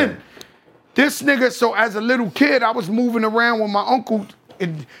listen, this nigga, so as a little kid, I was moving around with my uncle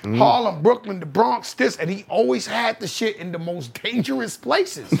in Harlem, Brooklyn, the Bronx, and he always had the shit in the most dangerous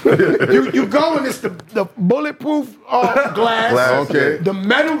places. you go and it's the bulletproof glass, the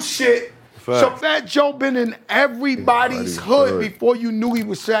metal shit. So Fat Joe been in everybody's hood before you knew he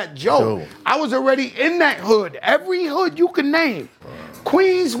was Fat Joe. I was already in that hood. Every hood you can name.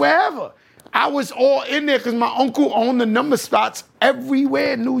 Queens, wherever. I was all in there because my uncle owned the number spots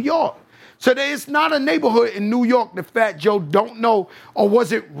everywhere in New York. So there's not a neighborhood in New York that Fat Joe don't know or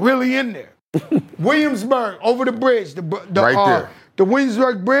was it really in there. Williamsburg, over the bridge, the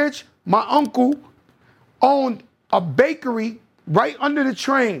Williamsburg Bridge, my uncle owned a bakery right under the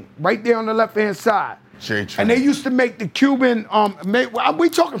train, right there on the left-hand side. And they used to make the Cuban, we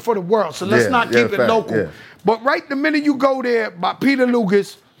talking for the world, so let's not keep it local. Yeah. But right the minute you go there by Peter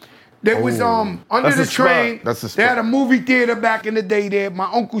Luger's, there was under the train. They had a movie theater back in the day there.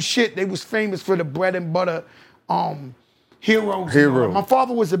 My uncle shit, they was famous for the bread and butter heroes. My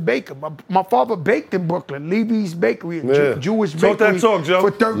father was a baker. My father baked in Brooklyn, Levy's Bakery, a Jewish bakery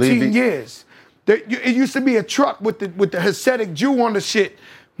for 13 years. It used to be a truck with the Hasidic Jew on the shit.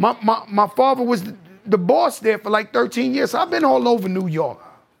 My father was the boss there for like 13 years. So I've been all over New York.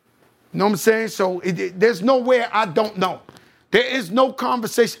 You know what I'm saying? So there's nowhere I don't know. There is no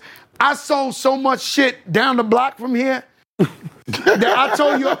conversation. I sold so much shit down the block from here that I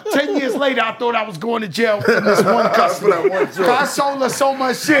told you 10 years later I thought I was going to jail for this one customer. I sold her so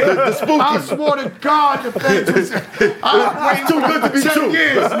much shit. I swore to God the feds was too good to be 10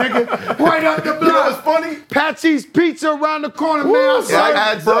 years, nigga. Right up the block. You know what's funny? Patsy's Pizza around the corner, man.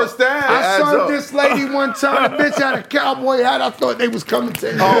 I served this lady one time. The bitch had a cowboy hat. I thought they was coming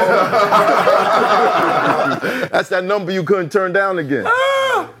to me. That's that number you couldn't turn down again.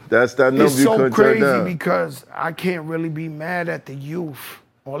 That's that number you couldn't turn down. It's so crazy because I can't really be mad at the youth.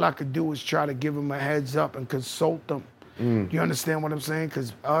 All I could do is try to give them a heads up and consult them. You understand what I'm saying?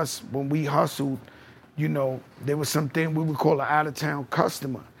 Because us, when we hustled, you know, there was something we would call an out-of-town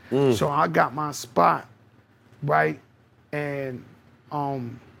customer. So I got my spot, right? And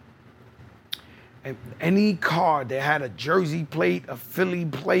any car that had a Jersey plate, a Philly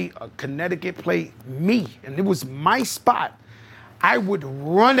plate, a Connecticut plate, me, and it was my spot, I would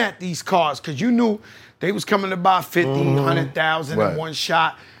run at these cars because you knew they was coming to buy 50, 100,000 in one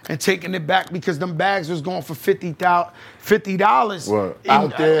shot and taking it back because them bags was going for $50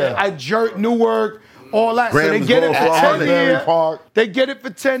 out there. At Jerk, Newark, all that. Grams so they get it for 10 here. Park. They get it for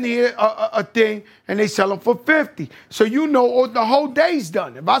 10 here, a thing, and they sell them for 50. So you know the whole day's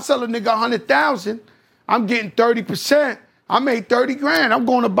done. If I sell a nigga 100,000, I'm getting 30%. I made 30 grand. I'm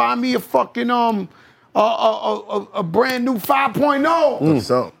going to buy me a fucking a brand new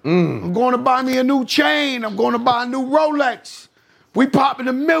 5.0. I'm going to buy me a new chain. I'm going to buy a new Rolex. We popping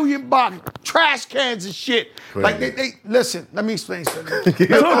 $1 million trash cans and shit. Crazy. Like they listen. Let me explain something.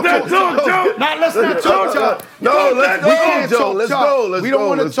 Talk that talk, Joe. Now let's not talk tough. No, let's go, Joe. Let's go. We don't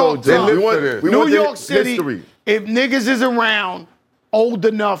want to talk tough. New York City. History. If niggas is around, old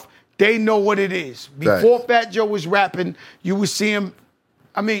enough, they know what it is. Before Fat Joe was rapping, you would see him.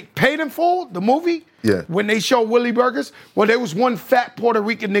 I mean, Paid in Full, the movie. Yeah. When they show Willie Burgers, well, there was one fat Puerto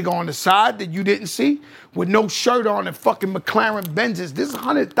Rican nigga on the side that you didn't see with no shirt on and fucking McLaren Benzes. This is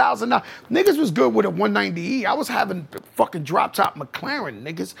 $100,000. Niggas was good with a 190E. I was having fucking drop top McLaren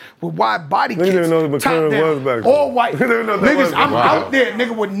niggas with wide body kits. Didn't know the McLaren was back then. All white. Niggas, I'm out there,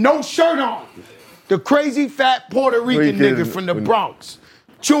 nigga, with no shirt on. The crazy fat Puerto Rican nigga from the Bronx.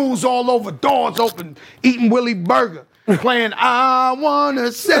 Jewels all over, doors open, eating Willie Burger. Playing I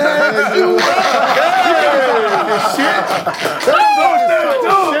Wanna Set You Up.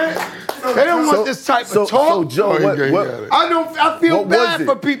 They don't want this type of talk. So Joe, I feel bad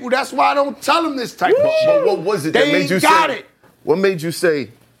for people. That's why I don't tell them this type of shit. But what was it that made you say it? What made you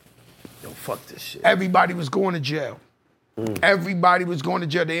say, yo, fuck this shit? Everybody was going to jail. Everybody was going to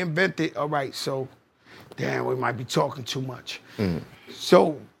jail. They invented, all right, so, damn, we might be talking too much.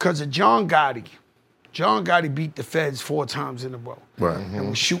 So, because of John Gotti, John Gotti beat the feds 4 times in a row. Right. And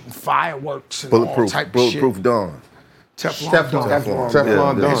was shooting fireworks and all type of shit. Bulletproof Dawn. Teflon Don.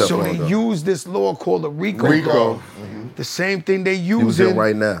 Teflon Don. So they use this law called the RICO. The same thing they use Using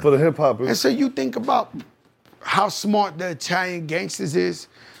right now. For the hip hop. And so you think about how smart the Italian gangsters is.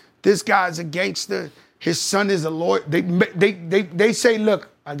 This guy's a gangster. His son is a lawyer. They say, look,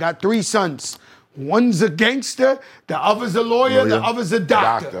 I got 3 sons. One's a gangster, the other's a lawyer, the other's a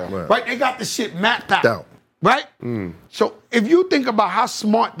doctor. Right? They got the shit mapped out. Right? So if you think about how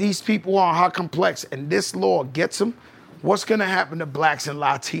smart these people are, how complex, and this law gets them, what's gonna happen to blacks and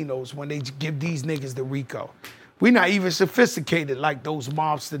Latinos when they give these niggas the RICO? We're not even sophisticated like those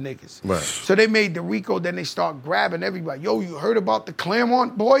mobster niggas. Right. So they made the RICO, then they start grabbing everybody. Yo, you heard about the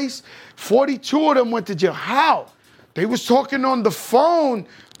Claremont boys? 42 of them went to jail. How? They was talking on the phone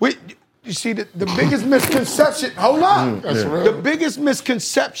with, you see, the biggest misconception, hold on. That's real. The biggest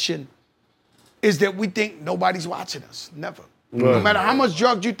misconception is that we think nobody's watching us. Never. No matter how much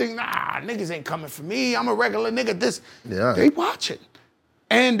drugs you think, nah, niggas ain't coming for me. I'm a regular nigga. They watching.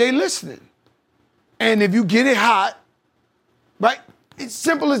 And they listening. And if you get it hot, right? It's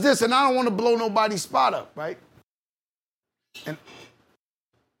simple as this, and I don't want to blow nobody's spot up, right? And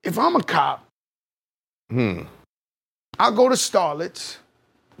if I'm a cop, I'll go to Starlets,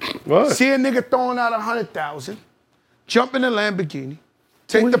 see a nigga throwing out 100,000, jump in a Lamborghini,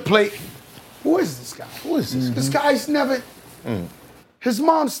 take the plate. Who is this guy? Who is this? This guy's never. His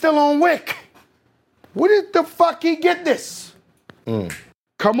mom's still on WIC. Where did the fuck he get this?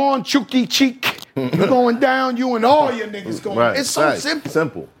 Come on, Chucky Cheek. You going down, you and all your niggas going. Right. It's so Right.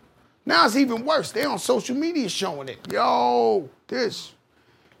 simple. Now it's even worse. They on social media showing it. Yo, this.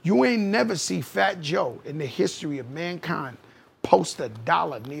 You ain't never see Fat Joe in the history of mankind post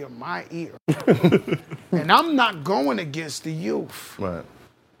 $1 near my ear. And I'm not going against the youth. Right.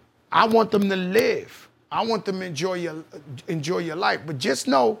 I want them to live. I want them to enjoy your life. But just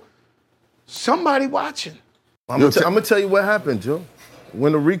know, somebody watching. I'm gonna tell you what happened, Joe.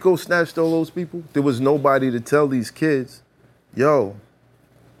 When the RICO snatched all those people, there was nobody to tell these kids, yo,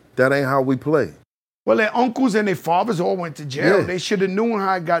 that ain't how we play. Well, their uncles and their fathers all went to jail. Yeah. They should have known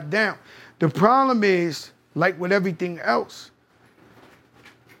how it got down. The problem is, like with everything else,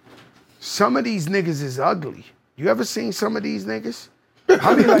 some of these niggas is ugly. You ever seen some of these niggas?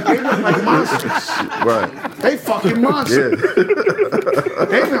 I mean, like, they look like monsters. Right. They fucking monsters.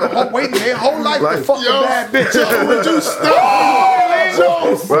 They've been waiting their whole life to fuck a bad bitch. Yo, would you stop?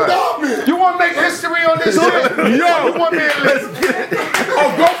 Joe, stop it. You want to make history on this shit? Yo, you want me to Oh,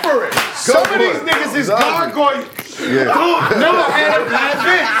 go for it. Some of these niggas is gargoyle. Never had a bad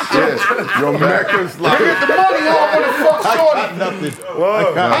bitch. Yo, Americans They get the money all on the fuck shorty.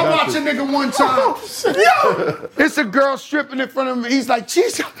 Whoa. I watched a nigga one time. Yo, it's a girl stripping in front of him. He's like,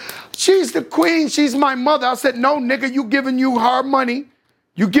 she's the queen. She's my mother. I said, no, nigga, you giving you her money.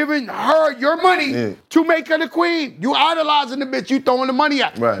 You giving her your money to make her the queen. You idolizing the bitch. You throwing the money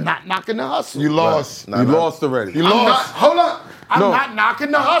at. Right. Not knocking the hustle. You lost. Right. You lost already. You I'm lost. not, hold up. I'm not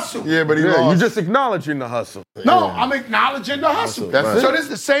knocking the hustle. Yeah, but he Yeah, lost. you just acknowledging the hustle. No, I'm acknowledging the hustle. That's it. So this is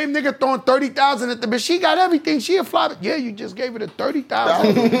the same nigga throwing 30,000 at the bitch. She got everything. She a fly. Yeah, you just gave her the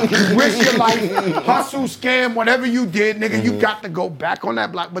 30,000. Risk your life, hustle, scam, whatever you did, nigga. You got to go back on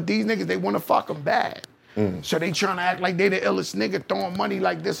that block. But these niggas, they want to fuck them bad. So they trying to act like they the illest nigga throwing money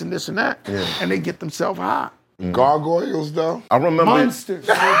like this and this and that. And they get themselves high. Gargoyles, though. I remember. Monsters.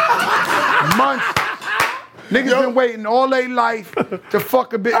 Monsters. Niggas been waiting all their life to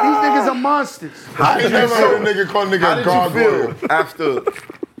fuck a bitch. These niggas are monsters. I ain't never heard a nigga call a nigga a gargoyle. After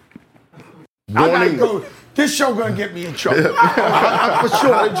I gotta warning, go. This show gonna get me in trouble. For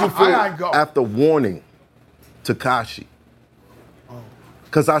sure. how did you feel I gotta go. after warning Tekashi?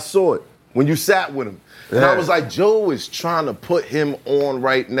 Because I saw it when you sat with him. And I was like, Joe is trying to put him on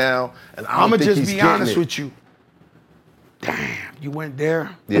right now, and I I'm don't gonna think just he's be getting honest it. with you. Damn, you went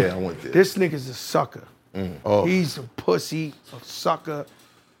there? Yeah, I went there. This nigga's a sucker. He's a pussy, a sucker,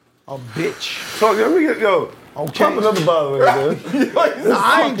 a bitch. Talk, let me get, yo, Okay. pop another bottle right there. No,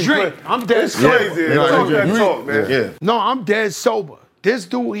 I ain't drink. I'm dead It's sober. crazy. Talk that talk, man. Yeah. No, I'm dead sober. This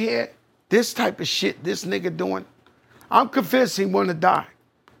dude here, this type of shit this nigga doing, I'm convinced he wanna die.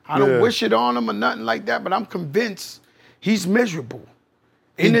 I don't wish it on him or nothing like that, but I'm convinced he's miserable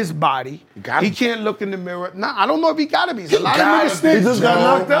in his body. He can't look in the mirror. Nah, I don't know if he gotta be. There's a lot of niggas snitch. He just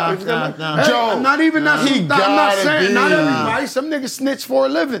got knocked out. Hey, Joe, I'm not even not, he I'm not gotta saying be. not everybody. Some niggas snitch for a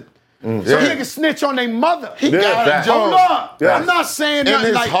living. Some niggas snitch on their mother. He got it, Joe. Hold up. Yeah. I'm not saying In nothing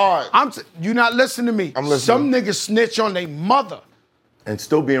his like heart. you not listening to me. I'm listening. Some niggas snitch on their mother. And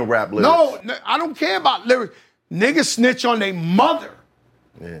still being rap lyrics. No, I don't care about lyrics. Niggas snitch on their mother.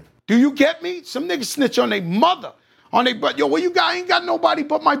 Yeah. Do you get me? Some niggas snitch on their mother, on their brother. Yo, what you got? I ain't got nobody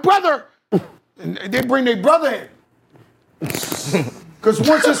but my brother. And they bring their brother in. Because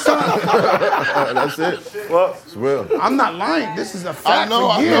once it's time. That's it. Well, it's real. I'm not lying. This is a fact. I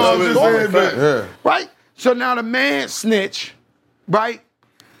know. For years. I'm just saying. Right? So now the man snitch, right?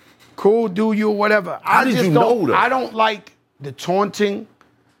 Cool, do you, whatever. How did you know that? I don't like the taunting.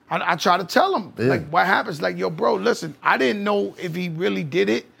 I try to tell him, like, what happens? Like, yo, bro, listen, I didn't know if he really did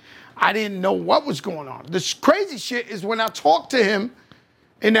it. I didn't know what was going on. The crazy shit is when I talked to him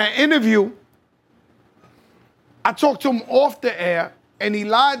in that interview, I talked to him off the air, and he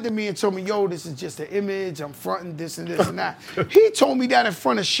lied to me and told me, yo, this is just an image. I'm fronting this and this and that. He told me that in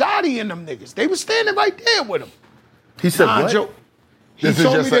front of Shotty and them niggas. They were standing right there with him. He said, what? Joe. He This is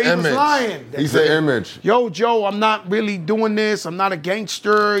told me just that an he image. was lying. He's an image. Yo, Joe, I'm not really doing this. I'm not a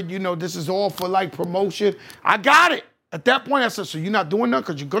gangster. You know, this is all for like promotion. I got it. At that point, I said, so you're not doing nothing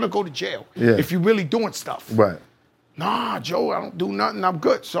because you're going to go to jail if you're really doing stuff. Right. Nah, Joe, I don't do nothing. I'm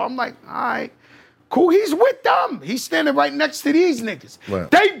good. So I'm like, all right, cool. He's with them. He's standing right next to these niggas.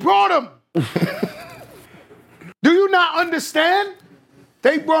 Right. They brought him. Do you not understand?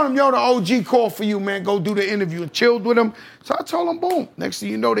 They brought him, yo, the OG called for you, man. Go do the interview and chilled with him. So I told him, boom. Next thing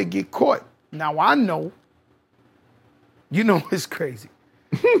you know, they get caught. Now I know. You know it's crazy.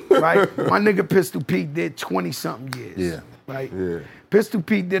 Right? My nigga Pistol Pete did 20-something years. Yeah. Right? Yeah. Pistol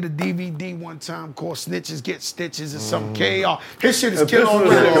Pete did a DVD one time called Snitches Get Stitches or something. KR. His shit is killing all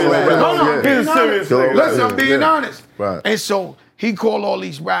Yeah. being honest. Listen, I'm being honest. Right. And so he called all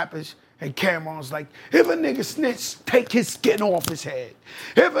these rappers, and Cameron's like, if a nigga snitch, take his skin off his head.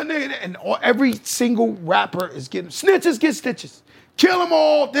 If a nigga, and every single rapper is getting, snitches get stitches. Kill them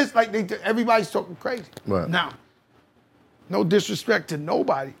all. This, like, everybody's talking crazy. Right. Now, no disrespect to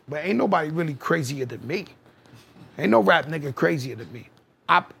nobody, but ain't nobody really crazier than me. Ain't no rap nigga crazier than me.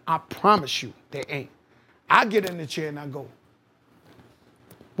 I promise you, they ain't. I get in the chair and I go,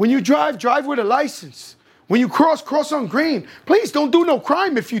 when you drive with a license. When you cross on green. Please don't do no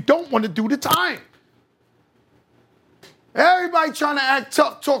crime if you don't want to do the time. Everybody trying to act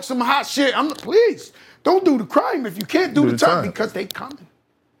tough, talk some hot shit. Please, don't do the crime if you can't do the time because they coming.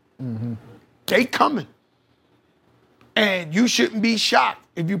 Mm-hmm. They coming. And you shouldn't be shocked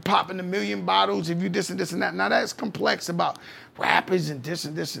if you popping a million bottles, if you this and this and that. Now that's complex about rappers and this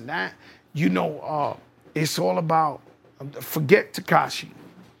and that. You know, it's all about, forget Tekashi.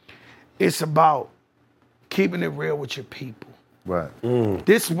 It's about keeping it real with your people. Right.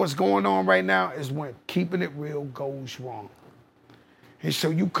 This what's going on right now is when keeping it real goes wrong. And so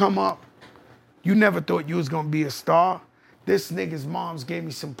you come up, you never thought you was gonna be a star. This nigga's moms gave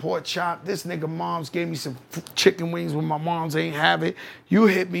me some pork chop. This nigga moms gave me some chicken wings when my moms ain't have it. You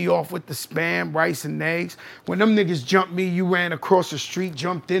hit me off with the Spam, rice, and eggs. When them niggas jumped me, you ran across the street,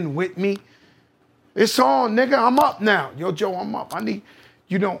 jumped in with me. It's on, nigga. I'm up now. Yo, Joe, I'm up. I need,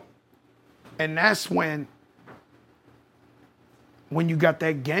 you know, and that's when you got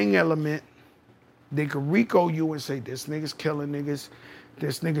that gang element, they could RICO you and say, this nigga's killing niggas,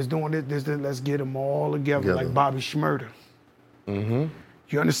 this nigga's doing this, let's get them all together like Bobby Shmurda. Mm-hmm.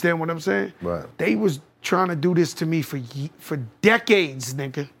 You understand what I'm saying? Right. They was trying to do this to me for decades,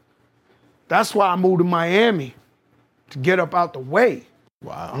 nigga. That's why I moved to Miami, to get up out the way.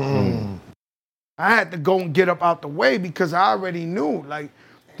 Wow. I had to go and get up out the way because I already knew, like,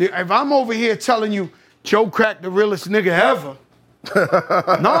 if I'm over here telling you Joe Crack the realest nigga ever,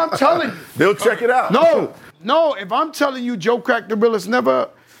 no, I'm telling you. They'll check it out. No, if I'm telling you Joe Crack the realest never,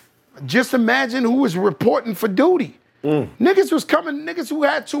 just imagine who was reporting for duty. Niggas was coming, niggas who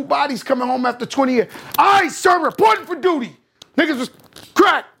had 2 bodies coming home after 20 years. All right, sir, reporting for duty. Niggas was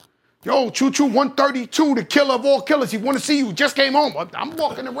Crack. Yo, Choo Choo 132, the killer of all killers. He want to see you, just came home. I'm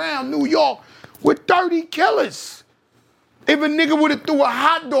walking around New York with 30 killers. If a nigga would have threw a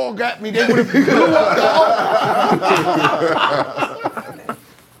hot dog at me, they would have blew up the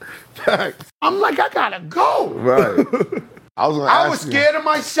whole. I'm like, I gotta go. Right. I was scared of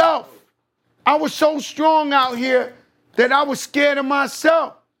myself. I was so strong out here that I was scared of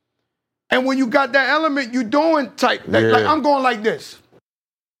myself. And when you got that element, you doing type. Like I'm going like this.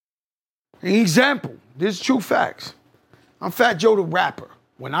 An example, this is true facts. I'm Fat Joe the rapper.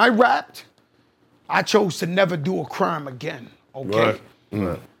 When I rapped, I chose to never do a crime again, okay?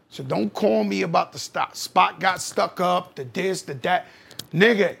 Right. So don't call me about the spot got stuck up, the this, the that.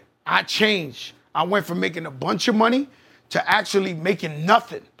 Nigga, I changed. I went from making a bunch of money to actually making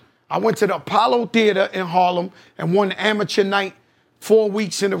nothing. I went to the Apollo Theater in Harlem and won the amateur night 4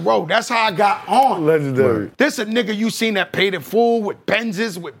 weeks in a row. That's how I got on. Legendary. This a nigga you seen that paid in full with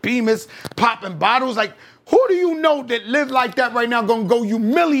Benzes, with Beamers, popping bottles. Like, Who do you know that live like that right now gonna go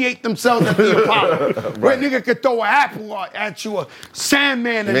humiliate themselves at the Apollo? Where nigga could throw an apple at you, a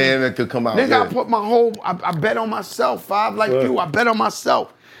Sandman. Man, that could come out. Nigga, I put my whole, I bet on myself, Five like you, I bet on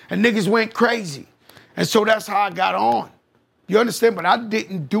myself. And niggas went crazy. And so that's how I got on. You understand? But I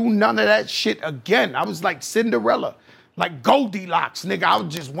didn't do none of that shit again. I was like Cinderella, like Goldilocks, nigga. I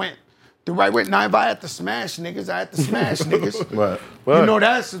just went the right way. Now, if I had to smash niggas, I had to smash niggas. Right. You know,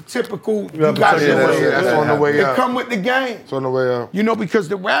 that's a typical, you got that's on the way up. It come with the game. It's on the way up. You know, because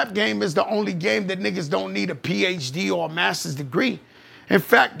the rap game is the only game that niggas don't need a PhD or a master's degree. In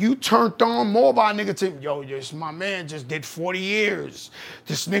fact, you turned on more by a nigga to, yo, this my man just did 40 years.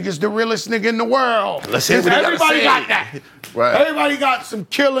 This nigga's the realest nigga in the world. Let's hear what he everybody gotta say. got that. Right. Everybody got some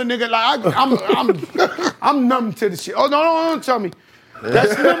killer nigga. Like I'm numb to the shit. Oh no, don't tell me.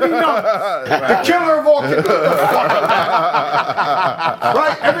 That's numb. The killer of all killers.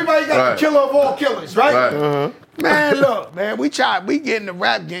 Right? Everybody got the killer of all killers, right? Man, look, man, we get in the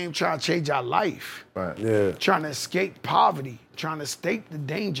rap game trying to change our life. Right. Yeah. Trying to escape poverty, trying to escape the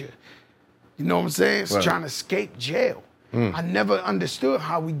danger. You know what I'm saying? It's trying to escape jail. I never understood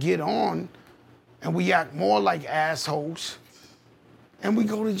how we get on and we act more like assholes and we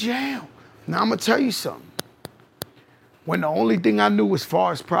go to jail. Now I'm gonna tell you something. When the only thing I knew as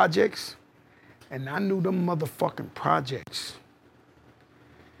far as projects, and I knew them motherfucking projects,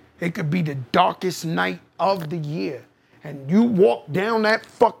 it could be the darkest night of the year. And you walk down that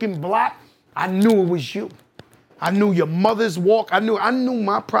fucking block, I knew it was you. I knew your mother's walk. I knew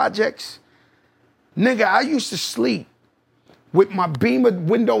my projects. Nigga, I used to sleep with my beamer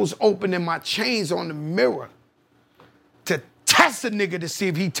windows open and my chains on the mirror to test a nigga to see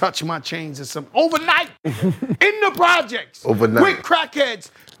if he touched my chains or something. Overnight, in the projects. Overnight. With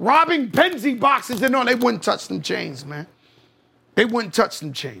crackheads, robbing Benzie boxes and all. They wouldn't touch them chains, man. They wouldn't touch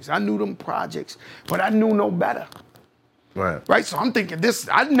them chains. I knew them projects, but I knew no better. Right, so I'm thinking this,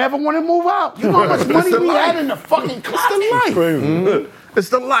 I never want to move out. You know how much money we had in the fucking closet? It's the life. It's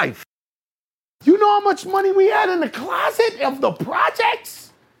the life. You know how much money we had in the closet of the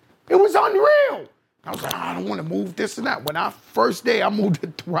projects? It was unreal. I was like, I don't want to move this and that. When I first day I moved to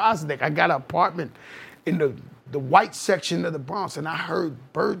Throsnick, I got an apartment in the white section of the Bronx, and I heard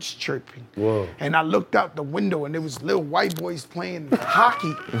birds chirping. Whoa. And I looked out the window, and there was little white boys playing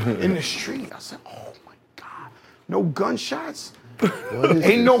hockey in the street. I said, oh my God, no gunshots?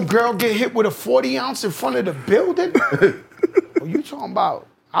 Ain't no girl get hit with a 40 ounce in front of the building? What you talking about?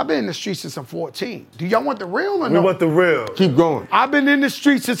 I've been in the streets since I'm 14. Do y'all want the real or no? We want the real. Keep going. I've been in the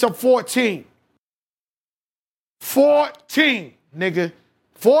streets since I'm 14. 14, nigga.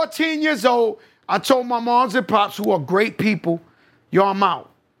 14 years old. I told my moms and pops, who are great people, yo, I'm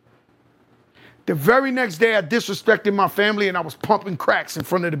out. The very next day, I disrespected my family and I was pumping cracks in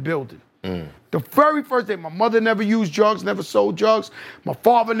front of the building. The very first day, my mother never used drugs, never sold drugs. My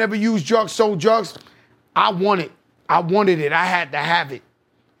father never used drugs, sold drugs. I wanted it. I had to have it.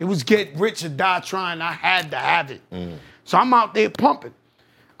 It was get rich or die trying. I had to have it. So I'm out there pumping.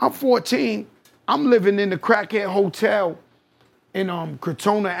 I'm 14. I'm living in the crackhead hotel in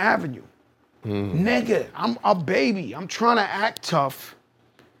Crotona Avenue. Nigga, I'm a baby. I'm trying to act tough.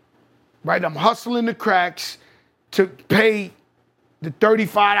 Right? I'm hustling the cracks to pay the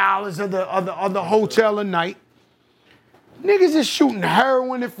 $35 of the hotel a night. Niggas is shooting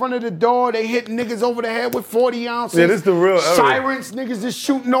heroin in front of the door. They hit niggas over the head with 40 ounces. Yeah, this the real era. Sirens, niggas is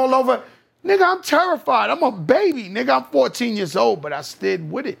shooting all over. Nigga, I'm terrified. I'm a baby. Nigga, I'm 14 years old, but I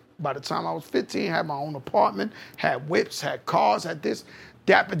stayed with it. By the time I was 15, had my own apartment, had whips, had cars, had this.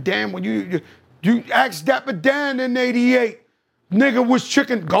 Dapper Dan, when you ask Dapper Dan in 88, nigga was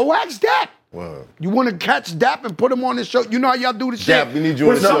chicken. Go ask Dap. Wow. You want to catch Dap and put him on the show? You know how y'all do the shit? Dap, we need you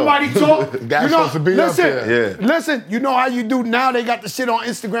on when the show. somebody talk, That's supposed to be listen, up there. Yeah. Listen, you know how you do now? They got the shit on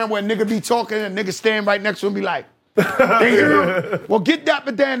Instagram where a nigga be talking and a nigga stand right next to him be like, they hear him. Well, get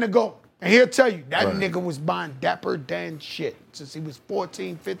Dapper Dan to go. And he'll tell you, that nigga was buying Dapper Dan shit since he was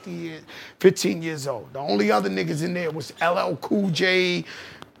 15 years old. The only other niggas in there was LL Cool J,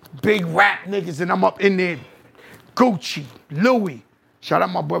 big rap niggas, and I'm up in there. Gucci, Louis. Shout out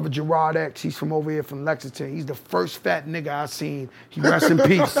my brother Gerard X. He's from over here from Lexington. He's the first fat nigga I seen. He rest in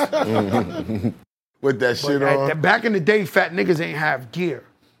peace. With that shit on. Back in the day, fat niggas ain't have gear.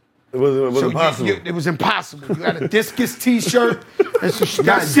 It was impossible. It was impossible. You got a discus t-shirt.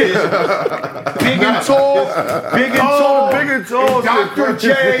 That's it. Big and tall. Big and tall. Dr.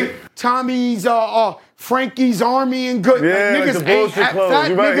 J. Tommy's, Frankie's Army and good. Yeah, like, niggas like the ain't have clothes. fat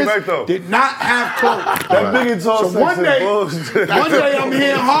You right, niggas though. did not have clothes. That big and tall So one section, day I'm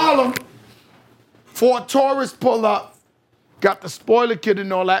here in Harlem. Ford Taurus pull up. Got the spoiler kit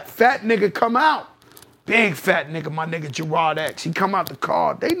and all that. Fat nigga come out. big fat nigga, my nigga Gerard X. He come out the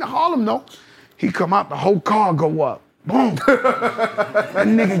car. They in Harlem though. He come out, the whole car go up. Boom. That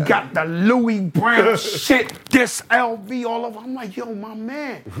nigga got the Louis Brown shit, this LV all over. I'm like, yo, my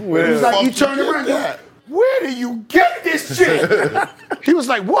man. He was like, he turned around. That? Where do you get this shit? He was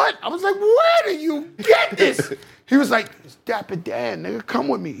like, what? I was like, where do you get this? He was like, it's Dapper Dan, nigga, come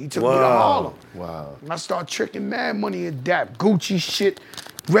with me. He took me to Harlem. Wow. And I started tricking mad money in Dap. Gucci shit,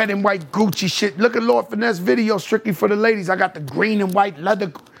 red and white Gucci shit. Look at Lord Finesse video, strictly for the ladies. I got the green and white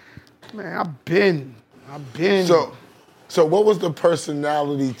leather. Man, I've been. So what was the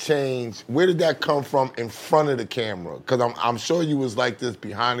personality change? Where did that come from in front of the camera? Because I'm sure you was like this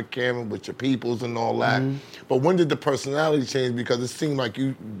behind the camera with your peoples and all that. But when did the personality change? Because it seemed like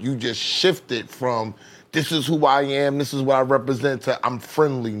you just shifted from this is who I am, this is what I represent, to I'm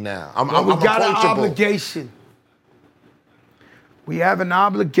friendly now. I'm we got an approachable. obligation. We have an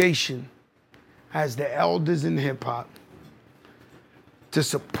obligation as the elders in hip hop to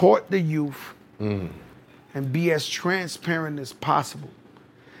support the youth and be as transparent as possible.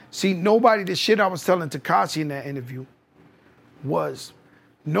 See, the shit I was telling Tekashi in that interview was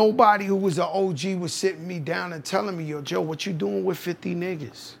nobody who was an OG was sitting me down and telling me, yo, Joe, what you doing with 50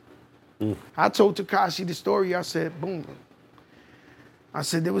 niggas? I told Tekashi the story. I said, boom. I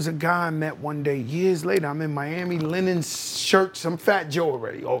said, there was a guy I met one day, years later. I'm in Miami, linen shirts. I'm Fat Joe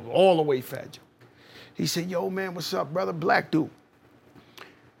already, all the way Fat Joe. He said, yo, man, what's up, brother? Black dude.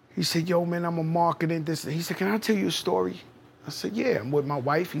 He said, yo, man, I'm a marketing this. He said, can I tell you a story? I said, yeah, I'm with my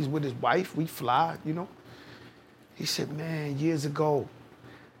wife. He's with his wife. We fly, you know. He said, man, years ago,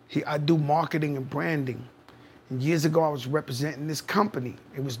 I do marketing and branding. And years ago, I was representing this company.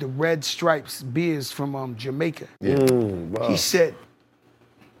 It was the Red Stripes beers from Jamaica. Wow. He said,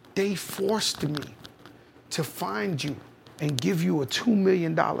 they forced me to find you and give you a $2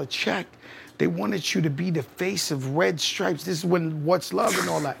 million check. They wanted you to be the face of Red Stripes. This is when What's Love and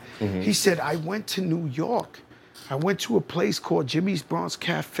all that. He said, I went to New York. I went to a place called Jimmy's Bronx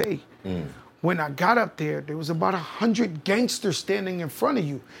Cafe. When I got up there was about 100 gangsters standing in front of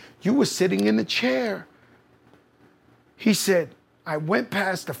you. You were sitting in a chair. He said, I went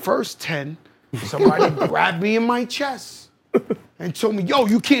past the first 10. Somebody grabbed me in my chest and told me, yo,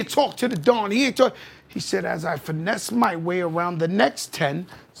 you can't talk to the Don. He ain't talk. He said, as I finessed my way around the next 10,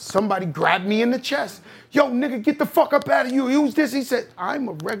 somebody grabbed me in the chest. Yo, nigga, get the fuck up out of you. Who's this? He said, I'm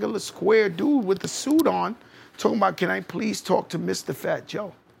a regular square dude with a suit on, talking about, can I please talk to Mr. Fat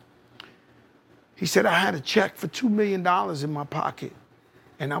Joe? He said, I had a check for $2 million in my pocket,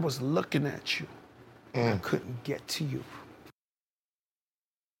 and I was looking at you, and I couldn't get to you.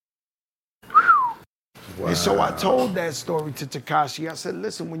 Wow. And so I told that story to Tekashi. I said,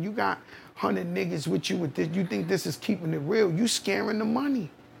 listen, when you got 100 niggas with you with this, you think this is keeping it real, you scaring the money.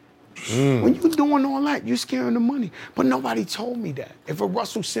 When you doing all that, you scaring the money. But nobody told me that. If a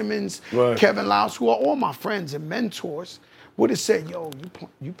Russell Simmons, Kevin Lyles, who are all my friends and mentors, would have said, yo,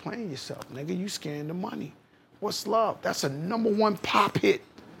 you playing yourself, nigga, you scaring the money. What's Love? That's a #1 pop hit.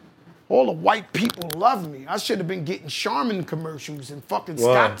 All the white people love me. I should have been getting Charmin commercials and fucking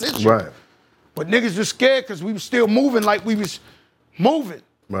Scott Tissue. Right. But niggas was scared because we was still moving like we was moving.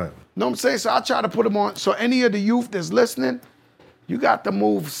 Right. Know what I'm saying? So I try to put them on. So any of the youth that's listening, you got to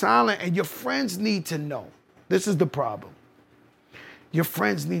move silent, and your friends need to know. This is the problem. Your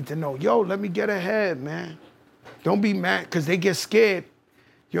friends need to know, yo, let me get ahead, man. Don't be mad because they get scared.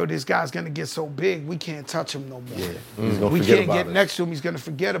 Yo, this guy's going to get so big, we can't touch him no more. Yeah. We can't get next to him, he's going to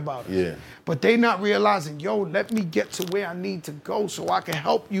forget about it. Yeah. But they not realizing, yo, let me get to where I need to go so I can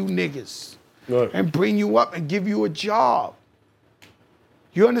help you niggas. And bring you up and give you a job.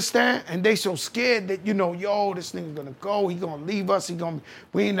 You understand? And they so scared that, you know, yo, this nigga gonna go, he gonna leave us,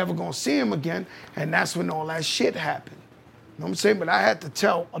 we ain't never gonna see him again. And that's when all that shit happened. You know what I'm saying? But I had to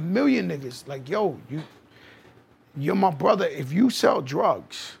tell 1 million niggas, like, yo, you're my brother. If you sell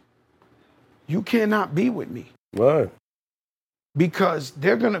drugs, you cannot be with me. Right. Because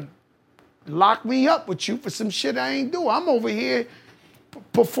they're gonna lock me up with you for some shit I ain't do. I'm over here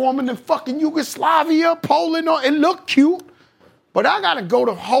performing in fucking Yugoslavia, Poland, it look cute, but I gotta go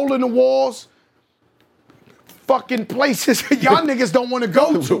to hole in the walls, fucking places y'all niggas don't wanna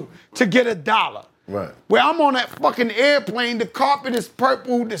go to get $1. Right. Where I'm on that fucking airplane, the carpet is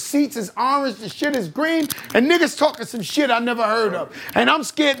purple, the seats is orange, the shit is green, and niggas talking some shit I never heard of. And I'm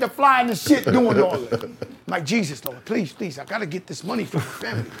scared to fly in the shit doing all that. Like, Jesus, Lord, please, please, I gotta get this money for the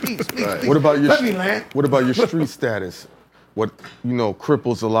family. Please, please, please. What about your, let me land. What about your street status? What, you know,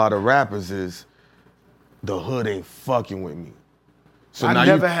 cripples a lot of rappers is the hood ain't fucking with me. So I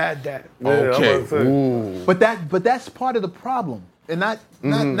never had that. Okay. But that's part of the problem. and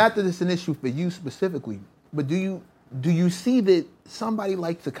not that it's an issue for you specifically, but do you see that somebody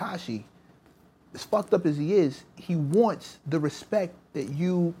like Tekashi, as fucked up as he is, he wants the respect that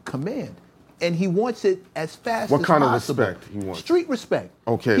you command. And he wants it as fast as possible. What kind of respect he wants? Street respect.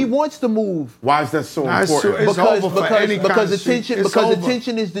 Okay. He wants to move. Why is that so important? Because attention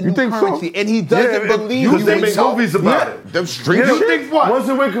is the new currency, so? And he doesn't believe you. They make movies about it. Them street You think what? Once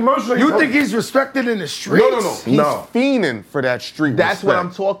it went commercial, you think he's respected in the streets? No. He's fiending for that street That's respect. what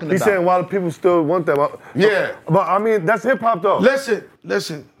I'm talking about. He's saying why do people still want that? Yeah. But I mean, that's hip hop though.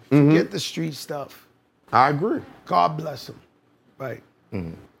 Listen. Forget the street stuff. I agree. God bless him. Right.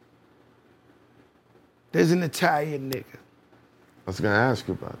 There's an Italian nigga. I was gonna ask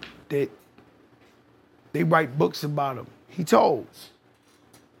you about it. They write books about him. He told.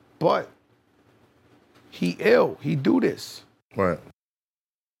 But he ill. He do this. Right.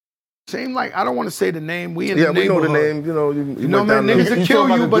 Same like, I don't want to say the name. We in Yeah, the we know neighborhood. the name. You know, You know, man, niggas will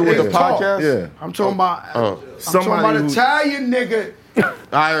kill you, but they talk. Yeah. I'm talking about Italian nigga.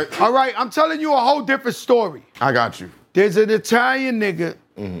 All right, I'm telling you a whole different story. I got you. There's an Italian nigga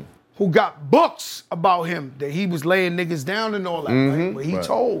who got books about him that he was laying niggas down and all that. Right? But he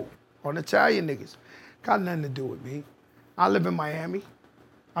told on Italian niggas. Got nothing to do with me. I live in Miami.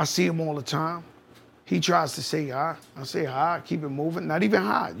 I see him all the time. He tries to say hi. I say hi, keep it moving. Not even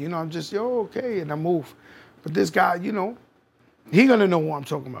hi. You know, I'm just, yo, okay, and I move. But this guy, you know, he gonna know what I'm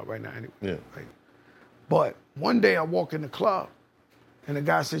talking about right now anyway. Yeah. Right? But one day I walk in the club and the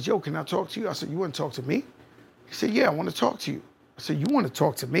guy says, yo, can I talk to you? I said, you want to talk to me? He said, yeah, I want to talk to you. I said, you want to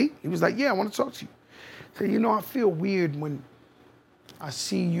talk to me? He was like, yeah, I want to talk to you. I said, you know, I feel weird when I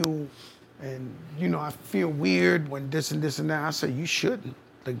see you and, you know, I feel weird when this and this and that. I said, you shouldn't.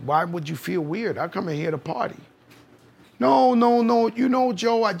 Like, why would you feel weird? I come in here to party. No. You know,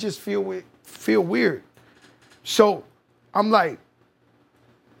 Joe, I just feel weird. So I'm like,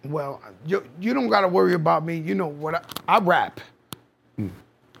 well, you don't got to worry about me. You know what? I rap.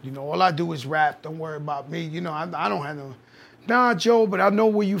 You know, all I do is rap. Don't worry about me. You know, I don't have no. Nah, Joe, but I know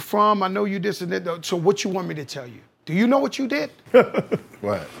where you from. I know you this and that. So what you want me to tell you? Do you know what you did?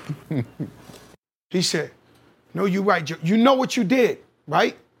 Right. He said, no, you're right, Joe. You know what you did,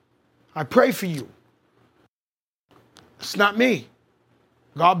 right? I pray for you. It's not me.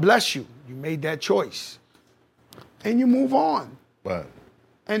 God bless you. You made that choice. And you move on. Right.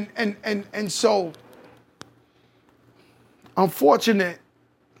 And so, unfortunately,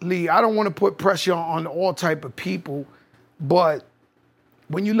 I don't want to put pressure on all type of people, but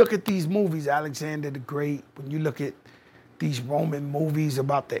when you look at these movies, Alexander the Great, when you look at these Roman movies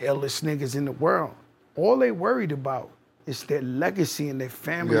about the illest niggas in the world, all they worried about is their legacy and their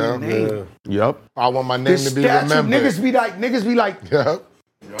family name. Yeah. Yep. I want my name to be remembered. Niggas be like, yep.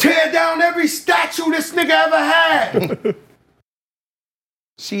 Tear down every statue this nigga ever had.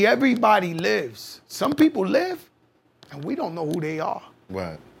 See, everybody lives. Some people live, and we don't know who they are.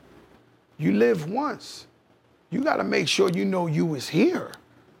 Right. You live once. You got to make sure you know you was here.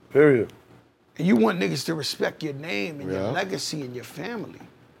 Period. And you want niggas to respect your name and your legacy and your family.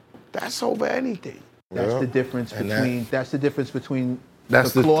 That's over anything. That's the difference between. That's the difference between the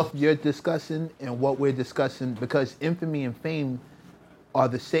cloth you're discussing and what we're discussing. Because infamy and fame are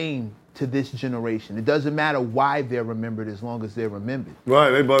the same to this generation. It doesn't matter why they're remembered as long as they're remembered.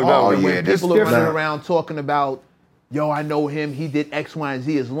 Right. They bugged out. Yeah, People are running around talking about, yo, I know him. He did X, Y, and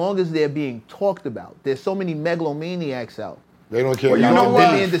Z. As long as they're being talked about, there's so many megalomaniacs out. They don't care. Well, you know what?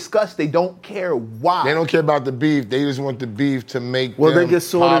 They're being discussed. They don't care why. They don't care about the beef. They just want the beef to make Well, them they get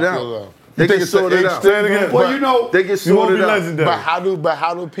sorted popular. out. They get sorted out. Say it again. Well, you know, They get sorted out. But how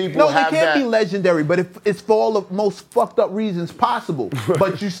do people No, they have can't that? be legendary, but if it's for all the most fucked up reasons possible.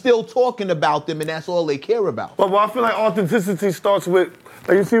 But you're still talking about them, and that's all they care about. But I feel like authenticity starts with,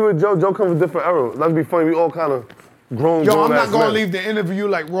 like you see with Joe comes from a different era. That'd be funny. We all kind of grown. yo, I'm grown-ass not gonna men. leave the interview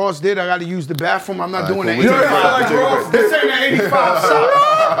like Ross did. I got to use the bathroom. I'm not doing the cool. 85. Like Ross This ain't an 85 shot.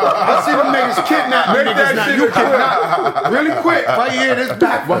 I see them niggas kidnapping niggas now. You kidnap really quick. Right here, this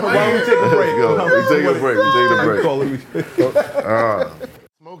back. Why don't we take a break? We take a break.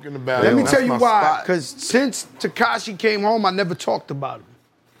 Smoking about Let me it. tell you That's why. my spot. Because since Tekashi came home, I never talked about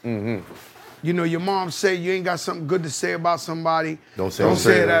him. You know, your mom say you ain't got something good to say about somebody. Don't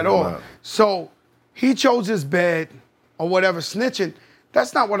say it at all. No. So he chose his bed or whatever, snitching.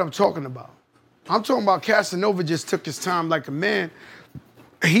 That's not what I'm talking about. I'm talking about Casanova just took his time like a man.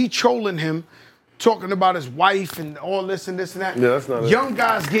 He trolling him, talking about his wife and all this and this and that. Yeah, that's not it. Young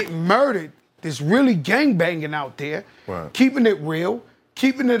guys getting murdered. There's really gangbanging out there. Right. Keeping it real,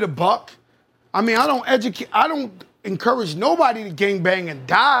 keeping it a buck. I mean, I don't encourage nobody to gangbang and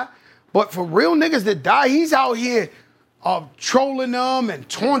die, but for real niggas that die, he's out here of trolling them and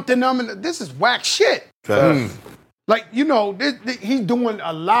taunting them. And this is whack shit. Like, you know, he's doing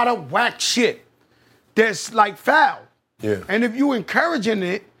a lot of whack shit that's like foul. Yeah. And if you encouraging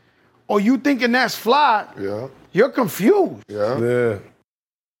it or you thinking that's fly, you're confused. Yeah.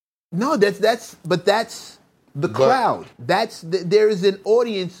 No, that's the crowd. There is an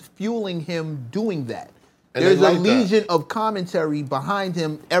audience fueling him doing that. And There's they a like legion of commentary behind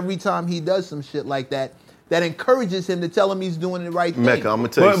him every time he does some shit like that encourages him to tell him he's doing the right thing. Mecca, I'm gonna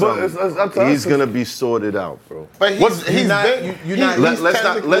tell you something. He's gonna be sorted out, bro. But let's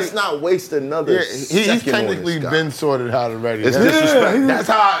not waste another second he's technically on this guy. been sorted out already. It's disrespect.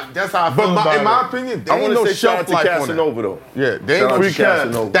 That's how I feel about in my opinion, there I ain't want no to say shout out shelf to life on Casanova that. though. Yeah, they Shout out ain't to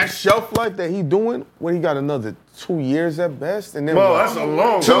Casanova. that shelf life that he doing when he got another 2 years at best, and then Bro, that's a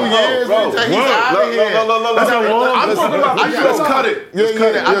long 2 years. Bro, He's out of here. That's a long. Let's cut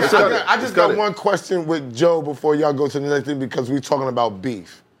it. I just got one question with Joe before y'all go to the next thing because we're talking about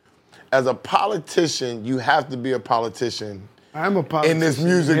beef. As a politician, you have to be a politician. I'm a politician in this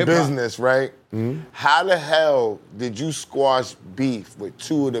music hip-hop. business, right? Mm-hmm. How the hell did you squash beef with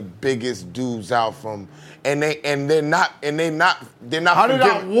two of the biggest dudes out from? They're not. How did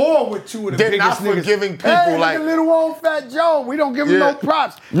I war with two of the they're biggest not forgiving people hey, like little old Fat Joe. We don't give him no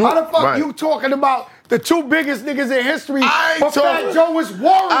props. How the fuck you talking about the two biggest niggas in history? But Fat Joe was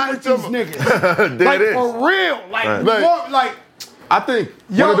warring with these niggas. Like for real. Like I think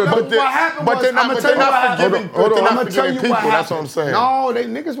what happened was, I'm gonna tell you what happened. I'm gonna tell you what happened. That's what I'm saying. No, they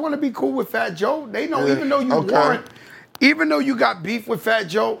niggas want to be cool with Fat Joe. They know even though you weren't, even though you got beef with Fat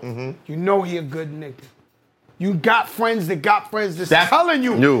Joe, you know he a good nigga. You got friends that's telling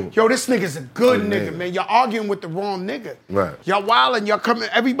you, yo, this nigga's a good nigga, man. You're arguing with the wrong nigga. Right. Y'all wilding, y'all coming,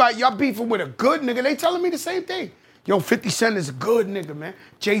 everybody, y'all beefing with a good nigga. They telling me the same thing. Yo, 50 Cent is a good nigga, man.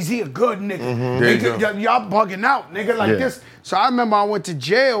 Jay-Z a good nigga. Y'all bugging out, nigga, like this. So I remember I went to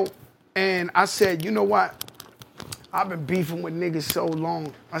jail and I said, you know what? I've been beefing with niggas so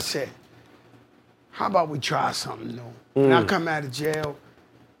long. I said, how about we try something new? When I come out of jail,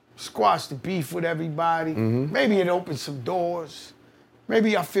 squash the beef with everybody. Maybe it opens some doors.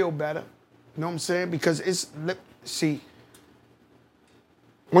 Maybe I feel better. You know what I'm saying? Because it's, see,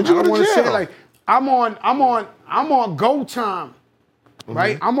 when you go to jail, say, like, I'm on go time,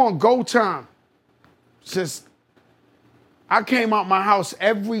 right? I'm on go time since I came out my house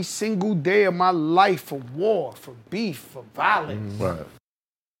every single day of my life for war, for beef, for violence. Right.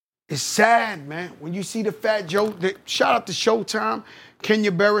 It's sad, man. When you see the Fat Joe, shout out to Showtime,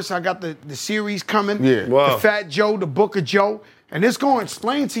 Kenya Barris, I got the series coming. Yeah. The Fat Joe, the Book of Joe. And it's going to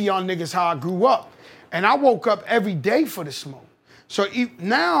explain to y'all niggas how I grew up. And I woke up every day for the smoke. So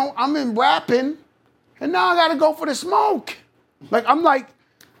now I'm in rapping, and now I got to go for the smoke. Like, I'm like,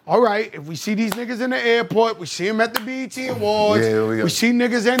 all right, if we see these niggas in the airport, we see them at the BET Awards, we see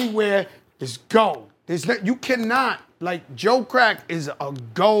niggas anywhere, let's go. You cannot, like, Joe Crack is a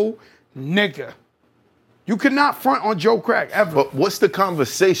go nigga. You cannot front on Joe Crack, ever. But what's the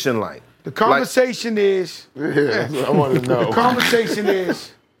conversation like? The conversation is, I want to know. The conversation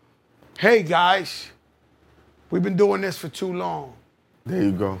is, hey, guys, we've been doing this for too long. There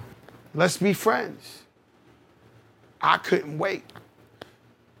you go. Let's be friends. I couldn't wait.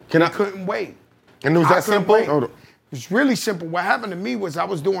 I couldn't wait. And it was that simple? It was really simple. What happened to me was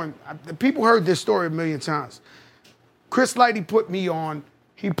people heard this story a million times. Chris Lighty put me on.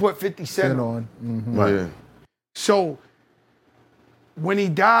 He put 50 Cent on. Right. Yeah. So when he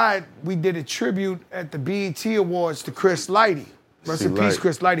died, we did a tribute at the BET Awards to Chris Lighty. Rest in peace,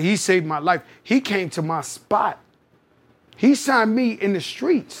 Chris Lighty. He saved my life. He came to my spot. He signed me in the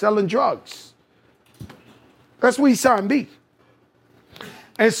street selling drugs. That's where he signed me.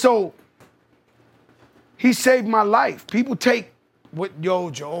 And so he saved my life. People take what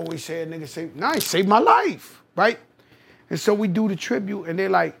Joe always said, nigga saved. Nah, he saved my life, right? And so we do the tribute, and they're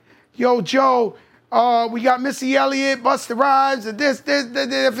like, yo, Joe, we got Missy Elliott, Busta Rhymes, and this,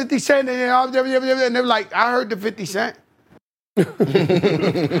 50 Cent, and they're like, I heard the 50 Cent.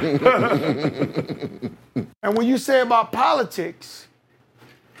 And when you say about politics,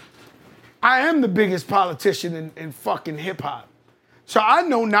 I am the biggest politician in fucking hip hop. So I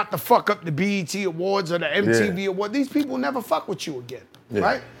know not to fuck up the BET Awards or the MTV Awards. These people never fuck with you again,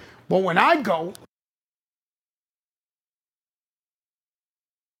 right? But when I go,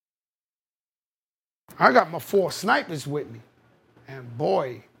 I got my 4 snipers with me. And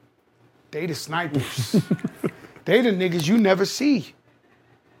boy, they the snipers. They the niggas you never see.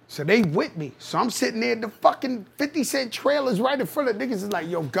 So they with me. So I'm sitting there, the fucking 50 Cent trailers right in front of niggas is like,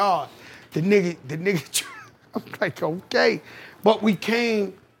 yo, God, the nigga, I'm like, okay. But we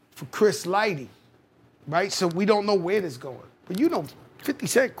came for Chris Lighty. right? So we don't know where this going. But you know, 50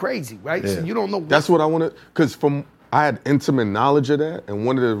 Cent crazy, right? Yeah. So you don't know. That's what I wanted, because I had intimate knowledge of that, and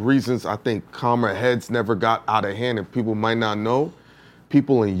one of the reasons I think calmer heads never got out of hand, and people might not know,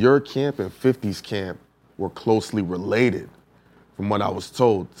 people in your camp and 50's camp were closely related, from what I was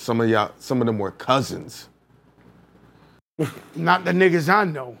told. Some of them were cousins. Not the niggas I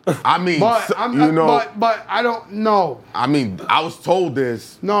know. I mean, but but I don't know. I mean, I was told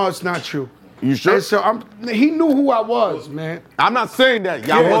this. No, it's not true. You sure? And so he knew who I was, man. I'm not saying that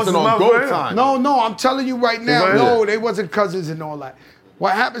y'all wasn't on go time. No, I'm telling you right now, no, they wasn't cousins and all that.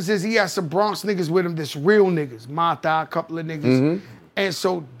 What happens is he has some Bronx niggas with him, this real niggas, Mata, a couple of niggas. Mm-hmm. And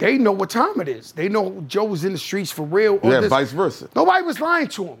so they know what time it is. They know Joe was in the streets for real. Yeah, vice versa. Nobody was lying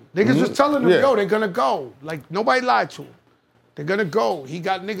to him. Niggas was telling him, yo, they're gonna go. Like, nobody lied to him. They're gonna go. He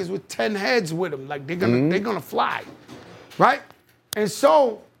got niggas with 10 heads with him. Like, they're gonna fly. Right? And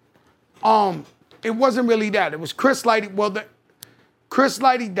so, it wasn't really that. It was Chris Lighty. Well, Chris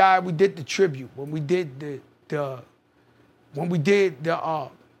Lighty died. We did the tribute. When we did the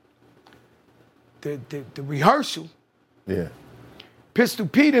rehearsal. Yeah. Pistol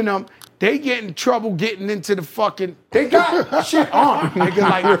Pete and them, they get in trouble getting into the fucking, they got shit on, nigga,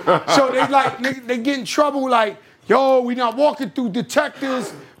 like, so they like, nigga, they get in trouble like, yo, we not walking through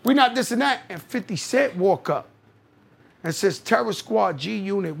detectives, we not this and that, and 50 Cent walk up and says, Terror Squad, G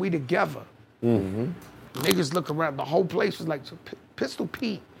Unit, we together. Mm-hmm. Niggas look around, the whole place was like, so Pistol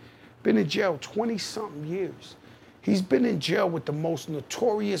Pete, been in jail 20-something years. He's been in jail with the most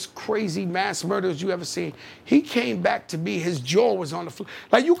notorious, crazy mass murderers you ever seen. He came back to me, his jaw was on the floor.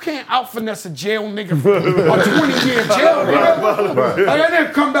 Like, you can't out-finesse a jail nigga for a 20-year jail, nigga. Like, I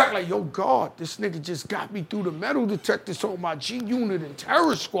didn't come back like, yo, God, this nigga just got me through the metal detectors talking about G-Unit and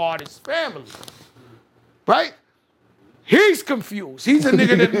Terror Squad, his family. Right? He's confused. He's a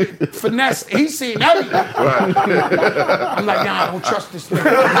nigga that finesse. He's seen everything. Right. I'm like, nah, I don't trust this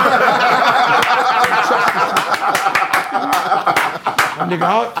nigga.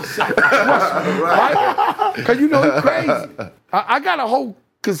 Nigga, trust me, right? Because you know he's crazy. I got a whole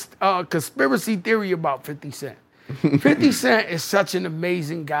conspiracy theory about 50 Cent. 50 Cent is such an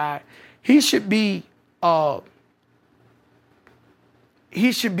amazing guy. He should be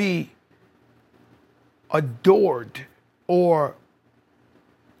adored or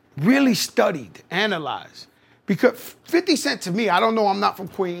really studied, analyzed. Because 50 Cent to me, I don't know, I'm not from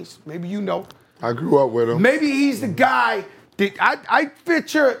Queens. Maybe you know. I grew up with him. Maybe he's the guy that I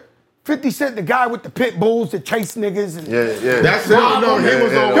picture 50 Cent, the guy with the pit bulls that chase niggas. And That's it. No, he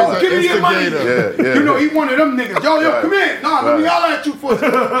was always give me your money. You know, he one of them niggas. Yo, come here. Nah, let me yell at you for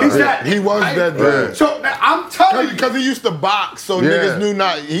He's that. He was that dude. So I'm telling you. Because he used to box, so niggas knew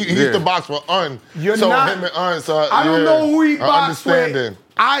not. He used to box with Un. You're so not, him and Un, so I don't know who he boxed with.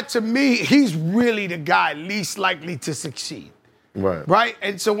 To me, he's really the guy least likely to succeed. Right. Right?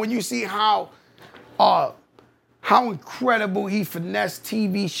 And so when you see how incredible he finessed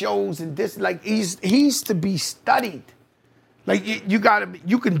TV shows and this, like he's to be studied. Like you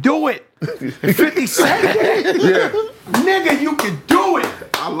can do it. 50 Cent, nigga, you can do it.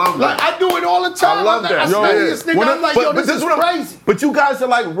 I love that. Like I do it all the time. I love that. I study this nigga. I'm like, yo, this is crazy. But you guys are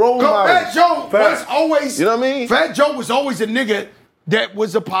like role models. Fat Joe was always, you know what I mean? Fat Joe was always a nigga that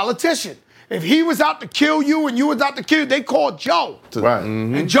was a politician. If he was out to kill you and you was out to kill you, they called Joe. Right.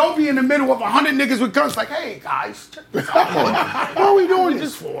 Mm-hmm. And Joe be in the middle of 100 niggas with guns like, hey, guys, check this out. What are we doing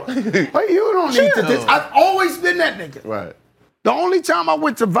this for? Like, you don't need to this. I've always been that nigga. Right. The only time I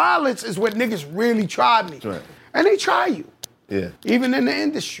went to violence is when niggas really tried me. Right. And they try you. Yeah. Even in the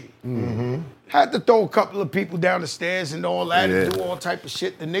industry. Mm-hmm. Had to throw a couple of people down the stairs and all that and do all type of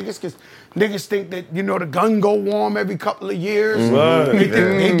shit to niggas, because niggas think that, you know, the gun go warm every couple of years. Right. They think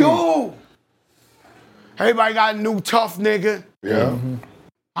they do. Everybody got a new tough nigga. Yeah. Mm-hmm.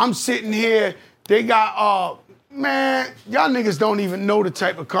 I'm sitting here, they got, man, y'all niggas don't even know the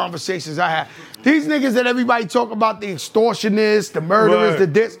type of conversations I have. These niggas that everybody talk about, the extortionists, the murderers, the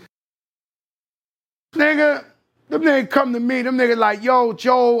this. Nigga, them niggas come to me, them niggas like, yo,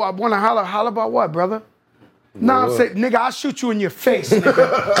 Joe, I wanna holler about what, brother? Nah, I'm saying, nigga, I'll shoot you in your face,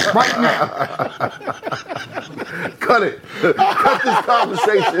 nigga, right now. Cut it. Cut this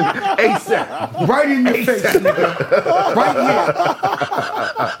conversation ASAP. Right in your face, nigga. Right here.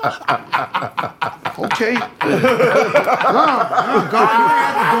 Okay. No, God,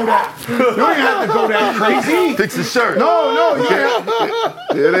 you ain't have to go that crazy. Fix the shirt. No,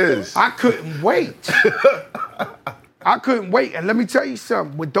 It is. I couldn't wait. And let me tell you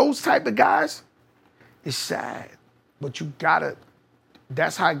something. With those type of guys, it's sad, but you gotta,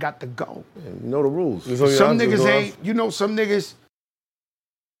 that's how it got to go. Yeah, you know the rules. Some niggas ain't, you know, some niggas,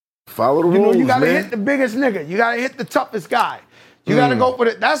 Follow the You know, rules, you gotta man. hit the biggest nigga. You gotta hit the toughest guy. You gotta go for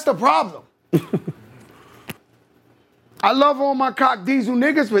it. That's the problem. I love all my cock diesel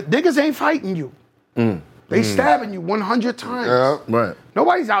niggas, but niggas ain't fighting you. They stabbing you 100 times. Yeah. Right.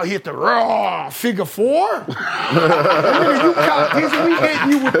 Nobody's out here to raw figure four. Nigga, you cock diesel, we hitting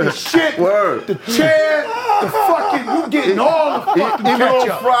you with the shit, Word. the chair, the fucking, you getting all the fucking Even on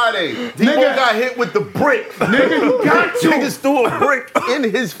ketchup. Friday, Debo got hit with the brick. Nigga, you got to. Niggas threw a brick in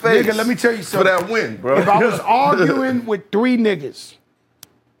his face. Nigga, let me tell you For something. that win, bro. If I was arguing with 3 niggas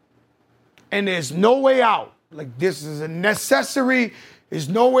and there's no way out, like this is a necessary, there's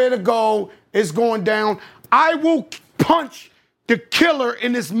nowhere to go, it's going down, I will punch the killer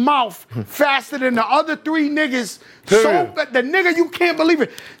in his mouth faster than the other 3 niggas. So the nigga, you can't believe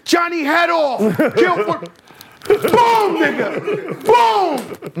it. Johnny Headoff, Guilford. Boom, nigga.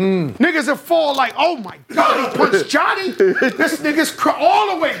 Boom. Niggas will fall like, oh my God, he punched Johnny. This nigga's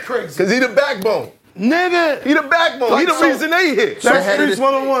all the way crazy. Cause he the backbone. Nigga. He the backbone. He the reason they hit. That's streets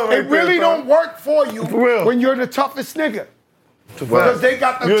 101 right It really there, don't work for you real. when you're the toughest nigga. Because they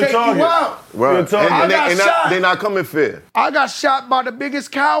got to You're a take you target. out. Right. You're talking- I got shot. They not coming fair. I got shot by the biggest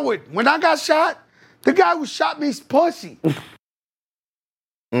coward. When I got shot, the guy who shot me's pussy.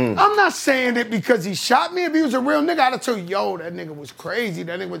 I'm not saying it because he shot me. If he was a real nigga, I'd have told you, yo, that nigga was crazy.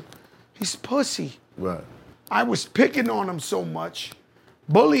 That nigga was, he's pussy. Right. I was picking on him so much,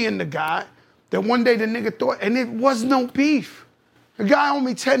 bullying the guy, that one day the nigga thought, and it was no beef. The guy owed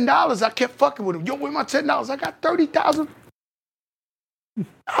me $10. I kept fucking with him. Yo, where my $10? I got $30,000.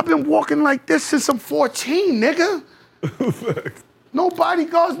 I've been walking like this since I'm 14, nigga. No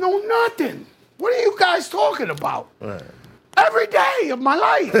bodyguards, no nothing. What are you guys talking about? Right. Every day of my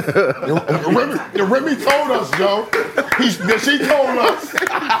life. Remy told us, Joe. She told us.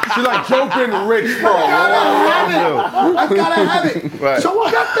 She like joking rich, bro. I gotta have it. Right. So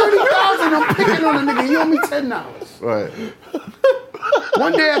I got $30,000. I'm picking on a nigga. He owe me $10. Right.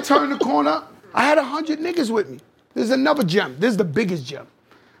 One day I turned the corner. I had 100 niggas with me. This is another gem. This is the biggest gem.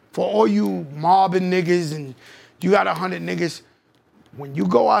 For all you mobbing niggas and you got 100 niggas, when you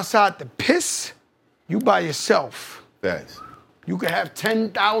go outside to piss, you by yourself. Thanks. You could have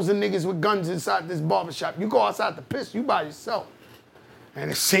 10,000 niggas with guns inside this barbershop. You go outside to piss, you by yourself. And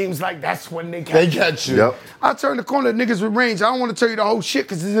it seems like that's when they catch you. Yep. I turn the corner, niggas with range. I don't want to tell you the whole shit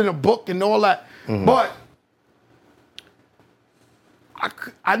because it's in a book and all that. But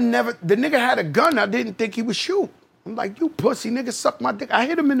I never, the nigga had a gun. I didn't think he would shoot. I'm like, you pussy nigga, suck my dick. I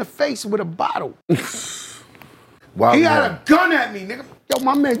hit him in the face with a bottle. Wow. He had a gun at me, nigga. Yo,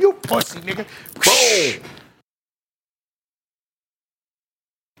 my man, you pussy, nigga. Boom.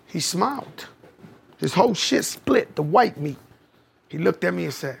 He smiled. His whole shit split, the white meat. He looked at me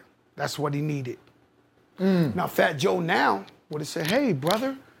and said, that's what he needed. Now, Fat Joe now would have said, hey,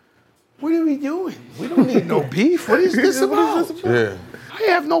 brother, what are we doing? We don't need no beef. What is this about? Yeah. I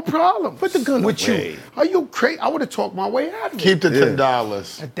have no problem. Put the gun with you. Are you crazy? I would have talked my way out of it. Keep the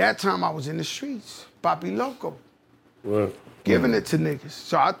 $10. At that time, I was in the streets. Papi Loco. Right. Giving it to niggas.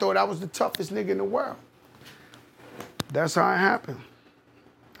 So I thought I was the toughest nigga in the world. That's how it happened.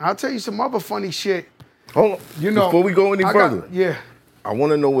 I'll tell you some other funny shit. Hold on. You know, Before we go any further, yeah. I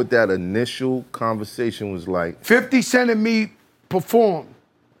want to know what that initial conversation was like. 50 Cent and me performed.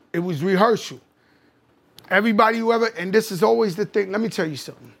 It was rehearsal. Everybody who ever, and this is always the thing, let me tell you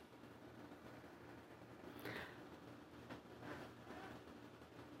something.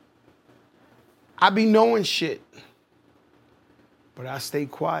 I be knowing shit, but I stay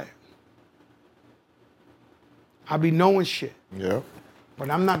quiet. I be knowing shit, Yeah. but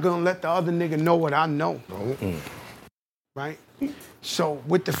I'm not gonna let the other nigga know what I know. Right? So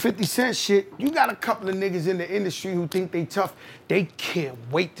with the 50 Cent shit, you got a couple of niggas in the industry who think they tough. They can't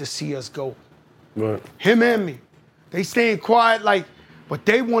wait to see us go. Right. Him and me. They staying quiet like, but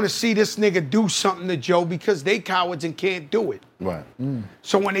they want to see this nigga do something to Joe because they cowards and can't do it. Right.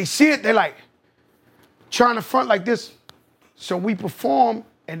 So when they see it, they're like, trying to front like this. So we perform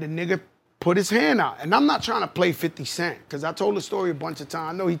and the nigga put his hand out. And I'm not trying to play 50 Cent because I told the story a bunch of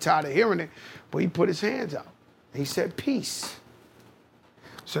times. I know he tired of hearing it, but he put his hands out. And he said, peace.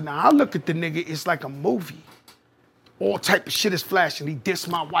 So now I look at the nigga, it's like a movie. All type of shit is flashing. He dissed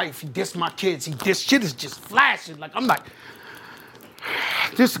my wife, he dissed my kids, shit is just flashing. Like, I'm like,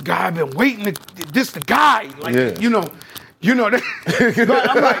 this guy been waiting to diss the guy. Like, you know that. But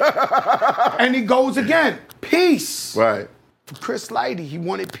I'm like, and he goes again, peace. Right. For Chris Lighty, he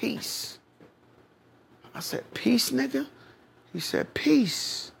wanted peace. I said, peace, nigga? He said,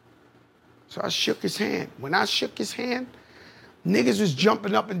 peace. So I shook his hand. When I shook his hand, niggas was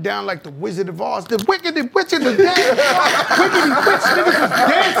jumping up and down like the Wizard of Oz. The wicked witch of the dance. Wickedy witch niggas was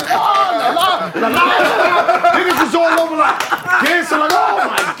dancing.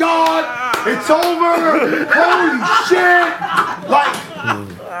 It's over. Holy shit. Like,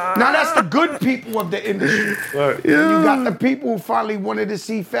 now that's the good people of the industry. Right. You got the people who finally wanted to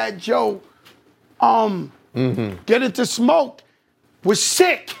see Fat Joe get into smoke, was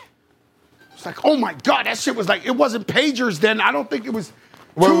sick. It's like, oh my God, that shit was like, it wasn't pagers then. I don't think it was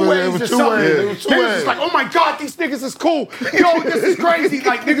two ways or something. It was two Niggas ways. was like, oh my God, these niggas is cool. Yo, this is crazy.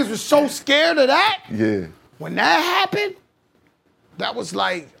 Like, niggas was so scared of that. Yeah. When that happened, that was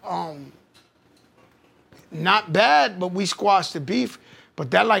like, not bad, but we squashed the beef.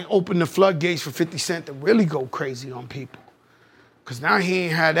 But that like opened the floodgates for 50 Cent to really go crazy on people. Cause now he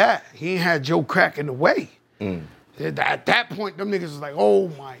ain't had that. He ain't had Joe Crack in the way. At that point, them niggas was like, oh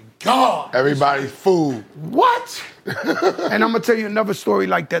my God. Everybody's food. What? And I'm gonna tell you another story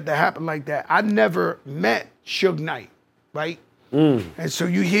like that happened like that. I never met Suge Knight, right? And so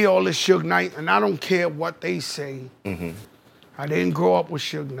you hear all this Suge Knight, and I don't care what they say. I didn't grow up with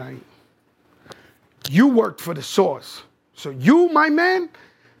Suge Knight. You worked for the source. So you, my man,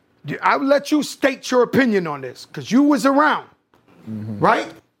 I will let you state your opinion on this, because you was around,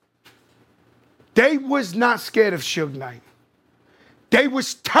 right? They was not scared of Suge Knight. They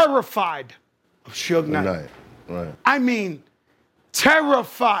was terrified of Suge Knight. Right. I mean,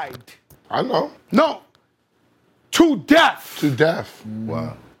 terrified. I know. No. To death. To death.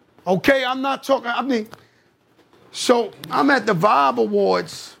 Wow. Okay, I'm not talking, I mean, so I'm at the Vibe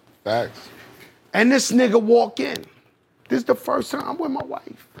Awards. Facts. And this nigga walk in. This is the first time I'm with my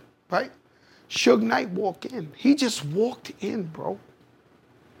wife, right? Suge Knight walk in. He just walked in, bro.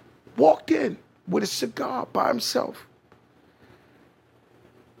 Walked in with a cigar by himself.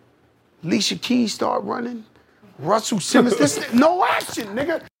 Alicia Keys start running. Russell Simmons. No action,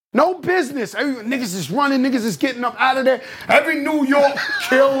 nigga. No business. Niggas is running. Niggas is getting up out of there. Every New York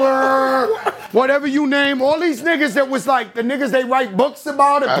killer, whatever you name, all these niggas that was like the niggas they write books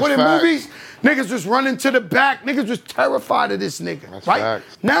about and That's put in facts. movies. Niggas was running to the back. Niggas was terrified of this nigga. That's right?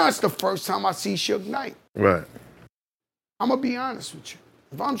 facts. Now it's the first time I see Suge Knight. Right. I'm gonna be honest with you.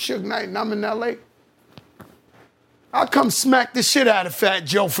 If I'm Suge Knight and I'm in LA, I'll come smack the shit out of Fat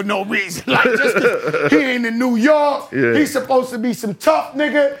Joe for no reason. Like, just 'cause he ain't in New York, he's supposed to be some tough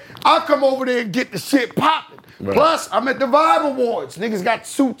nigga. I'll come over there and get the shit popping. Right. Plus, I'm at the Vibe Awards. Niggas got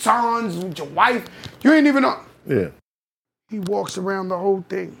suits on with your wife. You ain't even on. Yeah. He walks around the whole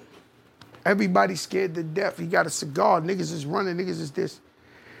thing. Everybody's scared to death. He got a cigar. Niggas is running. Niggas is this.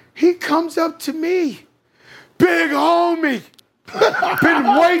 He comes up to me. Big homie.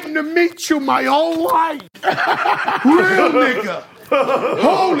 Been waiting to meet you my whole life. Real nigga.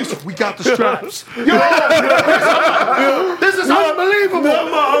 Holy shit. We got the straps. Yo, this is unbelievable.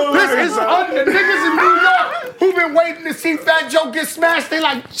 This is the niggas in New York who've been waiting to see Fat Joe get smashed. They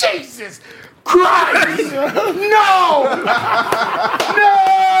like, Jesus Christ. No.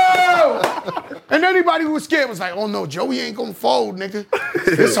 And anybody who was scared was like, oh no, Joey ain't gonna fold, nigga.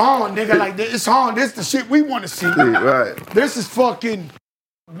 It's on, nigga. Like, it's on. This the shit we want to see. Right. This is fucking,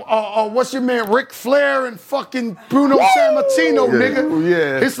 what's your man, Ric Flair and fucking Bruno Sammartino, nigga.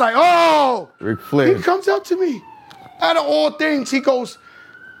 Yeah. It's like, oh. Ric Flair. He comes up to me. Out of all things, he goes,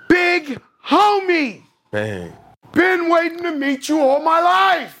 big homie. Bang. Been waiting to meet you all my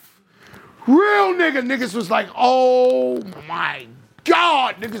life. Real nigga. Niggas was like, oh my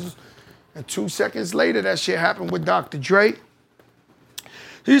God. Niggas was, and 2 seconds later, that shit happened with Dr. Dre.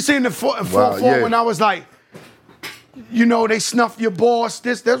 You seen the 4-4 when I was like, you know, they snuff your boss.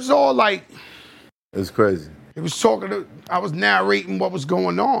 That was all like. It's crazy. It was I was narrating what was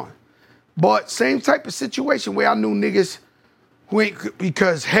going on. But same type of situation where I knew niggas who ain't,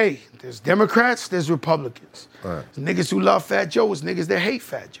 because hey, there's Democrats, there's Republicans. Right. The niggas who love Fat Joe is niggas that hate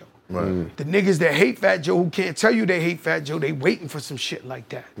Fat Joe. Right. The niggas that hate Fat Joe who can't tell you they hate Fat Joe, they waiting for some shit like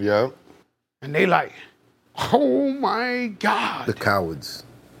that. Yeah. And they like, oh my God. The cowards.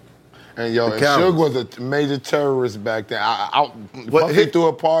 And yo, and Suge was a major terrorist back then. He threw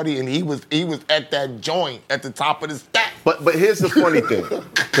a party and he was at that joint at the top of the stack. But here's the funny thing,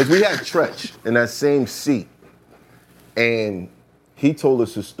 because we had Tretch in that same seat, and he told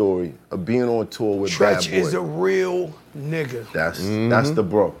us a story of being on tour with Bad Tretch Boy. is a real nigga. That's the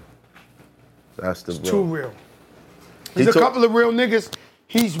bro. That's the bro. Too real. There's a couple of real niggas.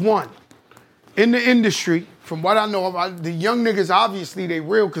 He's one. In the industry, from what I know about the young niggas, obviously they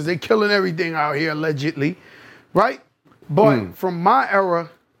real because they killing everything out here allegedly, right? But from my era,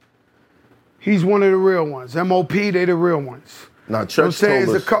 he's one of the real ones. M.O.P., they the real ones. Now, You know what I'm Tretch saying? told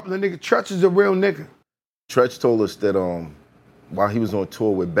There's us. a couple of niggas. Tretch is a real nigga. Tretch told us that while he was on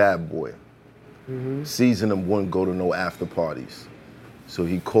tour with Bad Boy, Season him wouldn't go to no after parties, so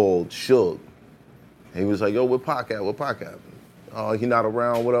he called Suge. He was like, "Yo, where Pac at? Where Pac at?" He not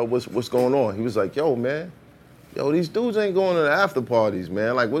around. What up? What's going on? He was like, yo, man. Yo, these dudes ain't going to the after parties,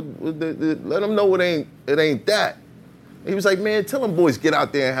 man. Like, let them know it ain't that. He was like, man, tell them boys get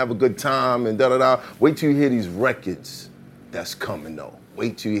out there and have a good time and da-da-da. Wait till you hear these records that's coming, though.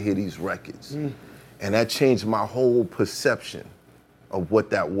 Wait till you hear these records. And that changed my whole perception of what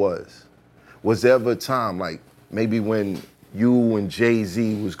that was. Was there ever a time, like, maybe when you and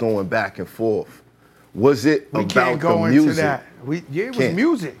Jay-Z was going back and forth, was it we about can't go the into music? that. It was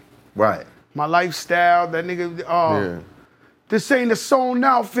music. Right. My lifestyle, that nigga, this ain't a sewn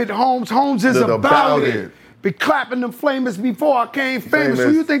outfit, Holmes. Holmes is about it. Be clapping them flamers before I came famous.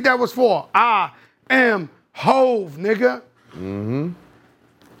 Who you think that was for? I am Hove, nigga.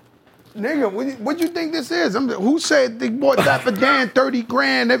 Nigga, what you think this is? Who said they bought that for Dan 30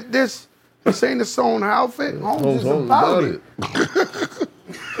 grand? If this ain't a sewn outfit, Holmes is about it.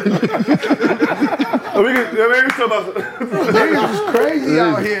 Niggas is crazy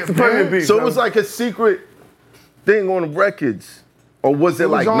out here, man. So it was like a secret thing on the records, or was it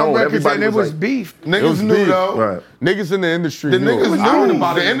like no? Everybody and was it was beef. Niggas knew though. Right. Niggas in the industry The knew. niggas knew.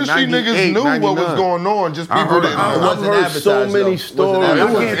 The industry 98, niggas knew what was 99. going on. Just people didn't know. I've heard so many stories.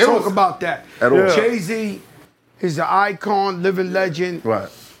 I can't talk about that. At all. Jay-Z is an icon, living legend. Right.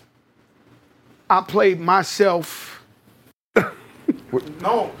 I played myself.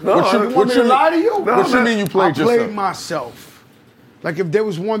 No. What You want me to lie to you? What you mean you played yourself? I played myself. Like if there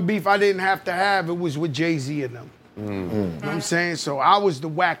was one beef I didn't have to have, it was with Jay-Z and them. You know what I'm saying? So I was the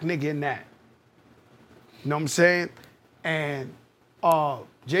whack nigga in that. You know what I'm saying? And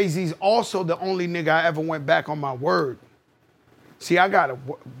Jay-Z's also the only nigga I ever went back on my word. See,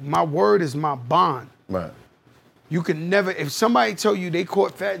 my word is my bond. Right. You can never, if somebody tell you they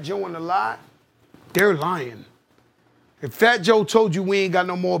caught Fat Joe in a lie, they're lying. If Fat Joe told you we ain't got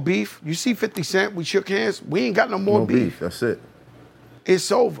no more beef, you see 50 Cent, we shook hands, we ain't got no more beef. That's it.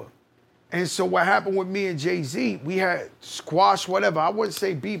 It's over. And so what happened with me and Jay-Z, we had squashed whatever. I wouldn't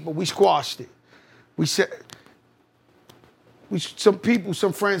say beef, but we squashed it. We said, some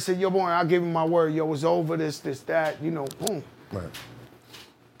friends said, yo, boy, I'll give him my word. Yo, it's over, this, that, boom. Right.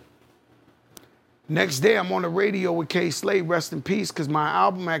 Next day, I'm on the radio with K. Slade, rest in peace, because my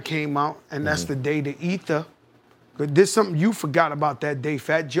album had came out, and that's the day the Ether. But there's something you forgot about that day.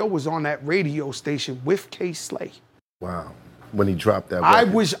 Fat Joe was on that radio station with K. Slade. Wow. When he dropped that I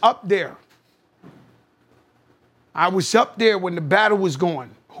record. was up there. I was up there when the battle was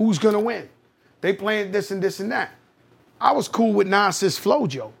going. Who's gonna win? They playing this and this and that. I was cool with Nas's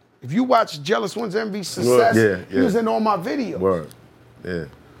Flojo. If you watch Jealous One's Envy Success, he was in all my videos. Word. Yeah.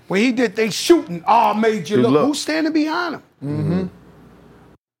 When he did they shooting, made you look. Who's standing behind him? Mm-hmm.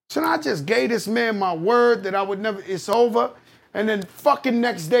 So I just gave this man my word that I would never, it's over. And then fucking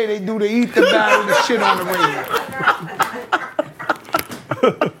next day they do the Ether battle and shit on the radio.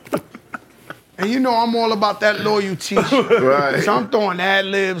 And you know I'm all about that loyalty. Right. So I'm throwing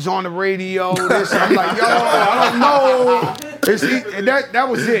ad-libs on the radio. I'm like, yo, I don't know. That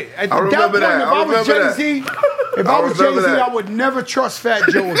was it. At I remember that. If I was Jay-Z, I would never trust Fat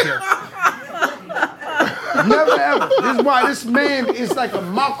Joe again. Never ever. This is why this man is like a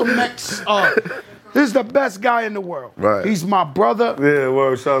Malcolm X. This is the best guy in the world. Right. He's my brother. Yeah,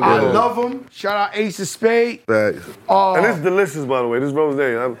 well, shout I out. love him. Shout out Ace of Spade. And it's delicious, by the way. This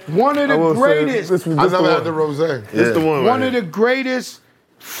rosé. One of the greatest. This I never had the rosé. This the one. One of the greatest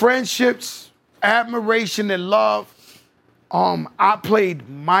friendships, admiration, and love. I played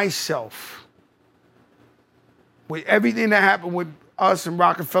myself. With everything that happened with us and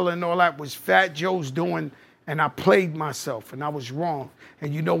Rockefeller and all that was Fat Joe's doing, and I played myself, and I was wrong.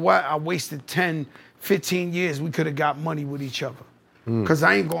 And you know what? I wasted 10, 15 years. We could have got money with each other. Because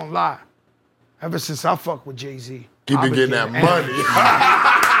I ain't going to lie. Ever since I fuck with Jay-Z. You been getting that money.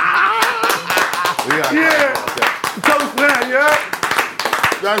 Toast that, yeah.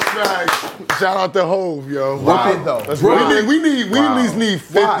 That's right. Shout out to Hove, yo. Wow. Though. That's right. We at least need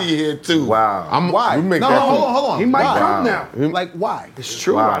 50 here too. Wow. Why? We make No, that hold on. He might come now. Like, why? It's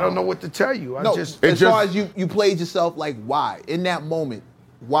true. I don't know what to tell you. No, as far as you played yourself, like, why? In that moment,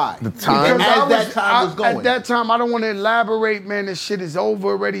 why? The time. Because that time was going. At that time, I don't want to elaborate, man. This shit is over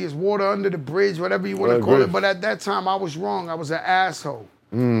already. It's water under the bridge, whatever you want to call it. But at that time, I was wrong. I was an asshole.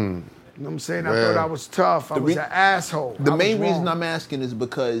 You know what I'm saying? I thought I was tough. I was an asshole. The main reason I'm asking is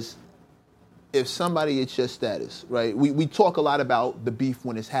because if somebody at your status, right? We talk a lot about the beef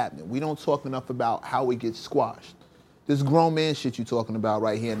when it's happening. We don't talk enough about how it gets squashed. This grown man shit you're talking about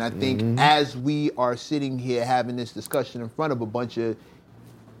right here. And I think as we are sitting here having this discussion in front of a bunch of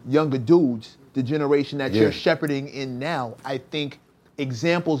younger dudes, the generation that you're shepherding in now, I think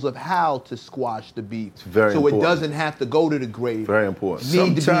examples of how to squash the beef, very so important. it doesn't have to go to the grave. Very important.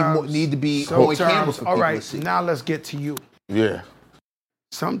 Need to be on camera for all people right, to see. now let's get to you. Yeah.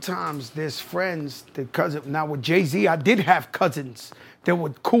 Sometimes there's friends, the cousin. Now with Jay-Z, I did have cousins that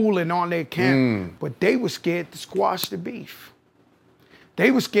were cool and on their camp, but they were scared to squash the beef.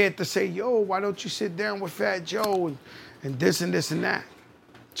 They were scared to say, yo, why don't you sit down with Fat Joe and this and this and that.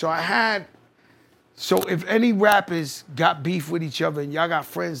 So if any rappers got beef with each other and y'all got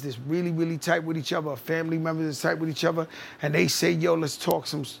friends that's really, really tight with each other, family members that's tight with each other, and they say, yo, let's talk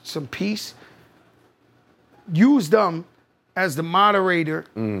some peace, use them as the moderator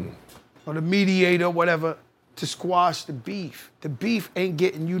or the mediator, whatever, to squash the beef. The beef ain't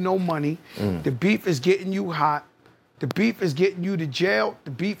getting you no money. The beef is getting you hot. The beef is getting you to jail.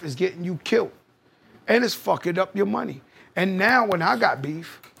 The beef is getting you killed. And it's fucking up your money. And now when I got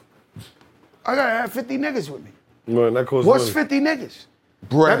beef, I gotta have 50 niggas with me. Right, that costs What's money. 50 niggas?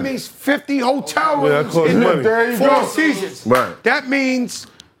 Bread. That means 50 hotel Yeah, that rooms costs in money. the 4 seasons. Right. That means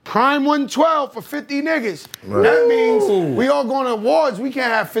Prime 112 for 50 niggas. That means we all going to awards. We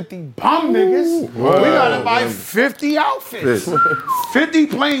can't have 50 bum niggas. We gotta buy 50 outfits, 50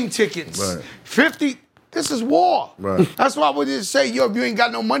 plane tickets, Right. 50. This is war. Right. That's why we just say, yo, if you ain't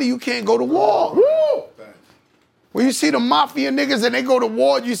got no money, you can't go to war. When you see the mafia niggas and they go to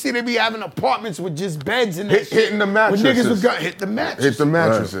war, you see they be having apartments with just beds and Hitting the mattresses. When niggas with gun, hit the mattresses. Hit the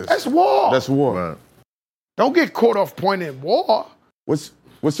mattresses. That's war. That's war. Right. Don't get caught off point in war. What's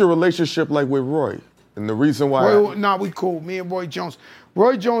your relationship like with Roy? And the reason why? We cool. Me and Roy Jones.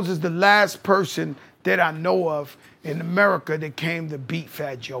 Roy Jones is the last person that I know of in America that came to beat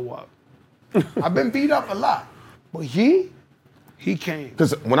Fat Joe up. I've been beat up a lot, but he came.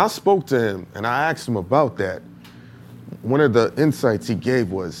 Because when I spoke to him and I asked him about that, one of the insights he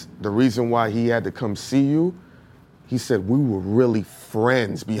gave was the reason why he had to come see you. He said we were really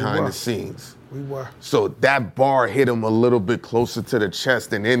friends behind the scenes. We were. So that bar hit him a little bit closer to the chest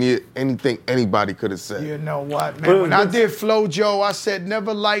than anything anybody could have said. You know what, man? When I did Flo Joe, I said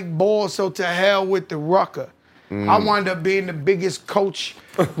never like ball, so to hell with the rucker. I wound up being the biggest coach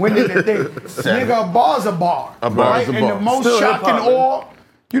winning the thing. Nigga, a bar's a bar. A bar is a And bar. the most Still shocking hip-hop, man. all,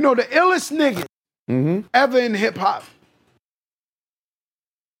 you know, the illest nigga ever in hip hop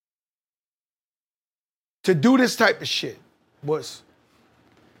to do this type of shit was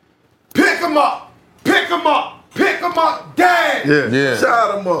pick him up, pick him up, pick him up, dad. Yeah.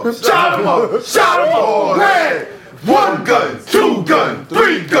 Shout him up. Shot him up, shot him up, red. 1 gun, 2 gun,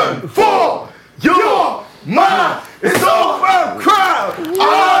 3 gun, 4. You're mine. It's all about crowd.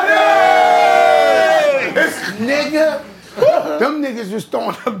 It's nigga. Them niggas was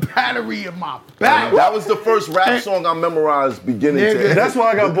throwing a battery in my back. That was the first rap song I memorized beginning to end. That's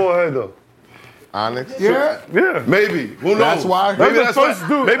why I got bald head though. Onyx? Yeah. Yeah. Maybe. Who knows? That's why? Maybe That's that's the what, first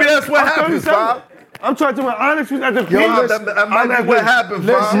dude. maybe that's what I'm happens, 37. Bob. I'm trying to when Onyx was at the peak. that might be what happened,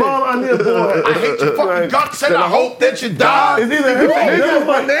 Bob. Mom, I need a bald head. I hate your fucking guts and I hope that you die. It's either him or Nigga,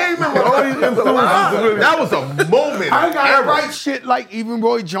 my name and all these influences. That was a moment. I gotta Era. write shit like even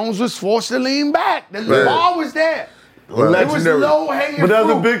Roy Jones was forced to lean back. The bar was there. It was Legendary. low hanging But that's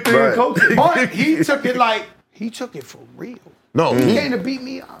fruit. a big thing in culture. But he took it for real. No, He came to beat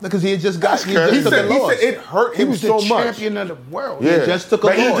me up. Because he had just got, he he just took a said loss. it hurt He him was so the much. champion of the world. Yeah. He just took a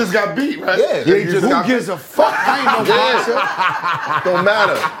But he loss. just got beat, right? Yeah. He just Who got, gives a fuck? I ain't no boxer. Don't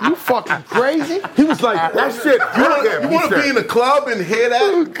matter. You fucking crazy? he was like, that shit hurt him. You He want to said, be in a club and hear that?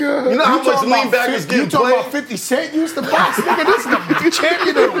 Oh, God. You know how You much talking lean about back is 50 getting You talking played? about 50 Cent used to box? Nigga, this is the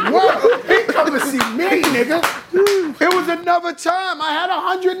champion of the world. He come to see me, nigga. It was another time. I had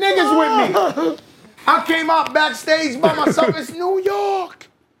 100 niggas with me. I came out backstage by myself. It's New York.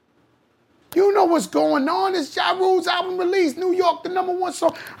 You know what's going on. It's Ja Rule's album release. New York, the #1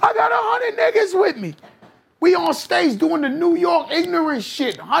 song. I got 100 niggas with me. We on stage doing the New York ignorant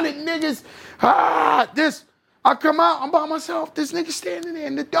shit. 100 niggas. This. I come out, I'm by myself. This nigga standing there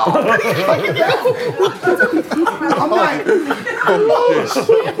in the dark. I'm like,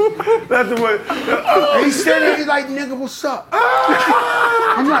 That's the way. and he's standing there, he's like, nigga, what's up?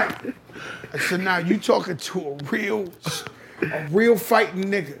 I'm like, so now you talking to a real fighting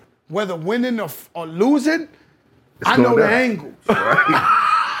nigga. Whether winning or losing, I know the angles.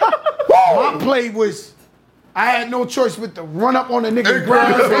 My play was, I had no choice but to run up on the nigga and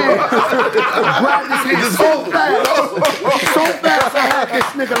grab his hand. Grab his hand so fast. So fast I had this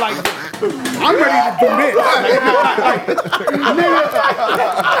nigga like this. I'm ready to do this.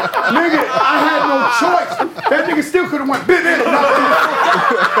 Nigga, I had no choice. That nigga still could have went bit in.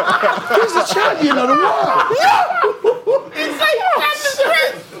 He's the champion of the world. He's like,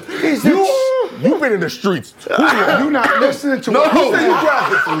 You've been been in the streets. You not listening to No. what Who said you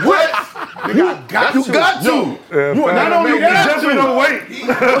got got What? Nigga, I got You to. got to. Yeah, Not only that, definitely don't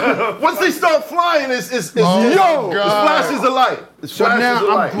wait. Once they start flying, it's God. flashes of light. It's So flashes now of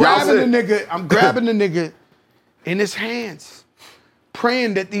I'm light. grabbing the nigga. I'm grabbing the nigga in his hands,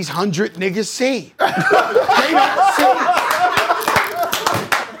 praying that these 100 niggas see. They don't see.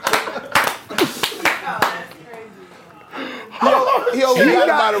 He only got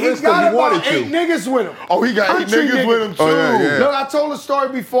about a risk because he wanted eight to. niggas with him. Oh, he got Country 8 niggas with him too. Oh, yeah. Look, I told the story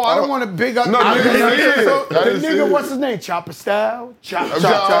before. I don't want to big up No, the I nigga. didn't see it. So, I the didn't see nigga, it. what's his name? Chopper Style? Chop.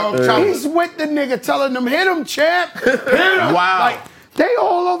 Chop. He's with the nigga telling them, hit him, champ. Hit him. Wow. Like, they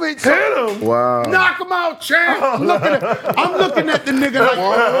all over it. Hit him. Wow. Knock him out, champ. I'm looking at the nigga like,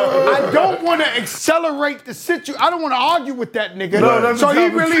 I don't want to accelerate the situation. I don't want to argue with that nigga. No, so he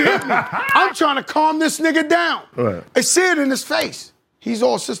really hit me. I'm trying to calm this nigga down. Right. I see it in his face. He's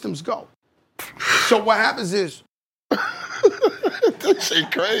all systems go. So what happens is, That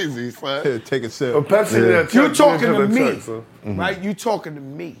shit crazy, son. Yeah, take a sip. A Pepsi in that you're truck, talking in to that me, truck, son. right? You talking to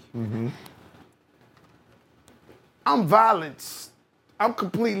me. I'm violent. I'm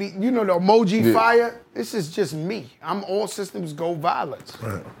completely, the emoji fire. This is just me. I'm all systems go violence.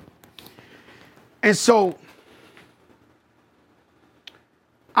 Right. And so,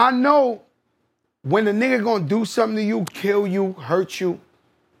 I know when a nigga gonna do something to you, kill you, hurt you,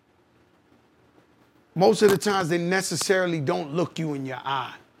 most of the times they necessarily don't look you in your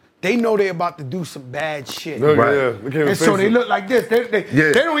eye. They know they're about to do some bad shit. No, Right. yeah. They can't even And so face they it. look like this.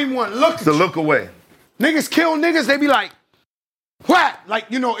 They don't even want to look at To you. look away. Niggas kill niggas, they be like, what? Like,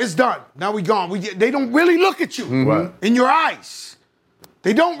 it's done. Now we gone. They don't really look at you Right. in your eyes.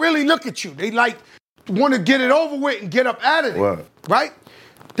 They don't really look at you. They like want to get it over with and get up out of there. Right?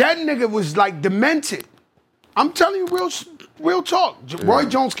 That nigga was like demented. I'm telling you real talk. Roy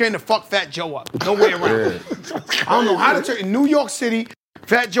Jones came to fuck Fat Joe up. No way around. I don't know how to tell you. In New York City,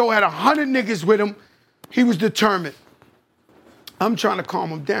 Fat Joe had 100 niggas with him. He was determined. I'm trying to calm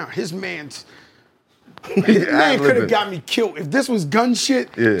him down. His man could have got me killed. If this was gun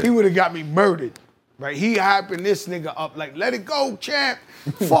shit, he would have got me murdered. Right? He hyping this nigga up like, let it go, champ.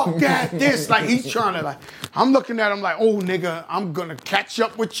 Fuck that, this. Like, he's trying to, like, I'm looking at him like, oh, nigga, I'm gonna catch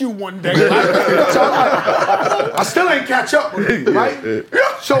up with you one day. Right? So, I still ain't catch up with you, right?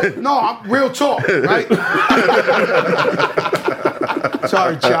 So, no, I'm real talk, right?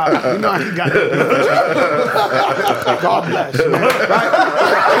 Sorry, Chop. You know I ain't got no God bless, man. Right?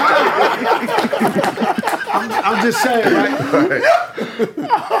 I'm just saying, right?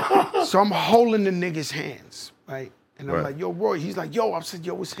 So I'm holding the nigga's hands, right? And I'm like, yo, Roy. He's like, yo. I said,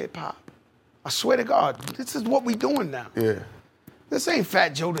 yo, it's hip hop. I swear to God, this is what we doing now. Yeah. This ain't Fat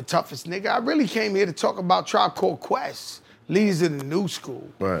Joe the toughest nigga. I really came here to talk about Tribe Called Quest, leaders of the new school.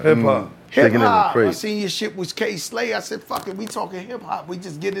 Right. Hip hop. Hip hop. I seen your shit was K Slay. I said, fuck it, we talking hip hop. We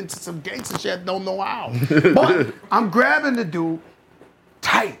just get into some gangster shit, don't know how. But I'm grabbing the dude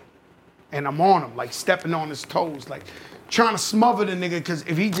tight, and I'm on him, like stepping on his toes, like trying to smother the nigga, because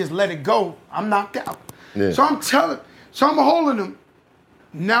if he just let it go, I'm knocked out. Yeah. So I'm holding him.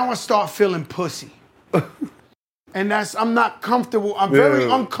 Now I start feeling pussy. And I'm not comfortable. I'm very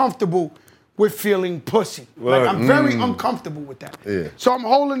uncomfortable with feeling pussy. Like, I'm very uncomfortable with that. Yeah. So I'm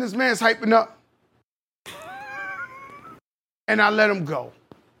holding this man's hyping up. And I let him go.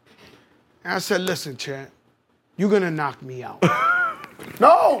 And I said, listen, champ, you're going to knock me out.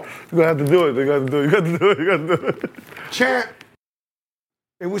 No! You're going to have to do it. You got to do it. Champ,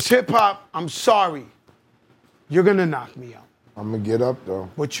 it was hip-hop. I'm sorry. You're going to knock me out. I'm going to get up, though.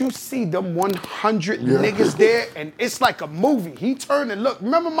 But you see them 100 niggas there, and it's like a movie. He turned and looked.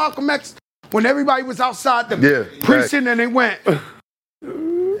 Remember Malcolm X? When everybody was outside the precinct and they went.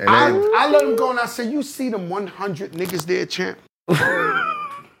 And I let him go and I said, you see them 100 niggas there, champ?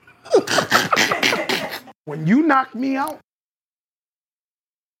 When you knock me out,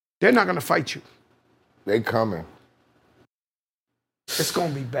 they're not going to fight you. They coming. It's going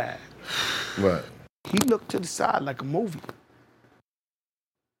to be bad. Right. He looked to the side like a movie.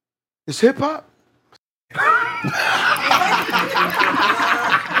 It's hip hop.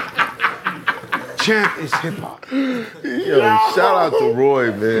 Champ is hip hop. Yo, shout out to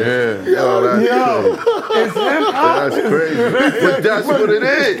Roy, man. Yo, it's hip hop. That's crazy. But that's what it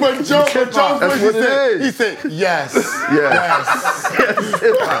is. But Joe, That's what it is. He said, yes. Yes,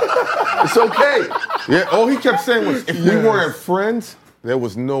 hip hop. It's okay. Yeah, all he kept saying was, if we weren't friends, there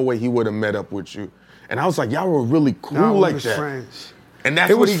was no way he would have met up with you. And I was like, y'all were really cool Nah, we like was that. friends. And that's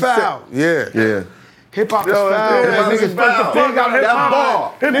It what was he foul. said. Yeah. Yeah. Hip hop is Yo, foul. niggas got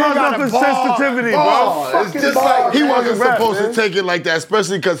hip-hop. Hip-hop nothing sensitivity, bro. It's just like he wasn't supposed to take it like that,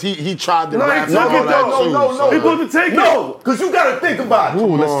 especially because he tried to rap. No. He supposed to take it. No, because you got to think about it.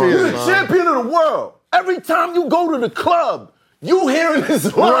 Ooh, let's see You're it, the man. champion of the world. Every time you go to the club, you hearing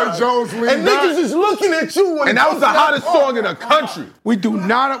this line, Jones lean and back. niggas is looking at you. And that was the hottest song in the country. We do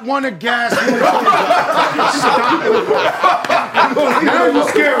not want to gas you. Now you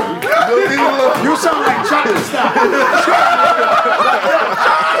scared me. You sound like Chopper Style.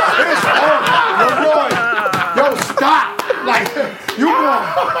 Leroy, yo, stop. Like, you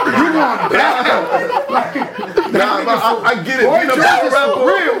want back. I get it. Boy, Being a Jones battle is rapper, for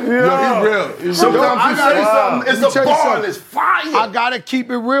real. He real. sometimes you say something, it's a bar and it's fire. I gotta keep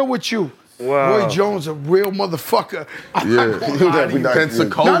it real with you. Wow. Roy Jones a real motherfucker. Yeah.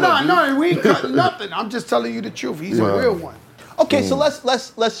 Pensacola. No, we ain't cutting nothing. I'm just telling you the truth. He's a real one. Okay, so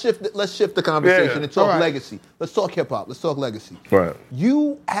let's shift the conversation and talk All right. legacy. Let's talk hip hop. Let's talk legacy. Right.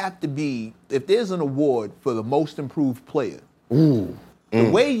 You have to be, if there's an award for the most improved player, the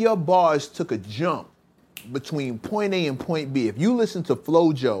way your bars took a jump between point A and point B. If you listen to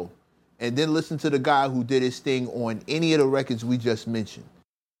FloJo and then listen to the guy who did his thing on any of the records we just mentioned.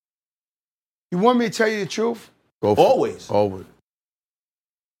 You want me to tell you the truth? Go for it. Always. Always.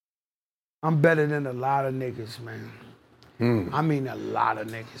 I'm better than a lot of niggas, man. I mean a lot of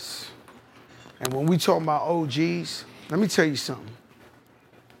niggas. And when we talk about OGs, let me tell you something,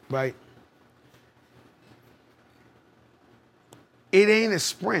 right? It ain't a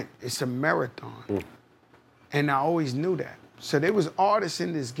sprint, it's a marathon. And I always knew that. So there was artists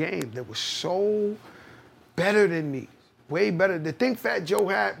in this game that were so better than me, way better. The thing Fat Joe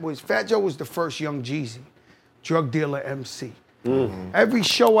had was, Fat Joe was the first Young Jeezy, drug dealer MC. Every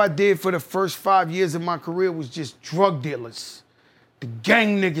show I did for the first 5 years of my career was just drug dealers. The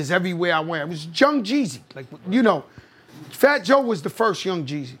gang niggas everywhere I went. It was Young Jeezy. Like, you know, Fat Joe was the first Young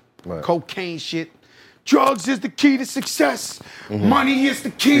Jeezy. Right. Cocaine shit. Drugs is the key to success. Money is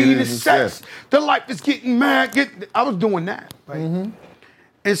the key to sex. The life is getting mad. I was doing that, right?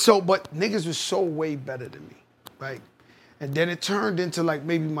 And so, but niggas was so way better than me, right? And then it turned into like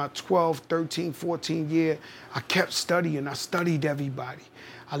maybe my 12, 13, 14 year. I kept studying. I studied everybody.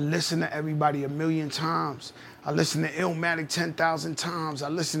 I listened to everybody 1,000,000 times. I listened to Illmatic 10,000 times. I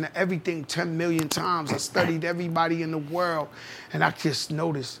listened to everything 10 million times. I studied everybody in the world. And I just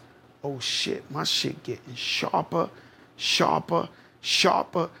noticed, oh shit, my shit getting sharper, sharper,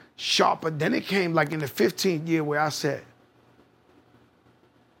 sharper, sharper. Then it came like in the 15th year where I said,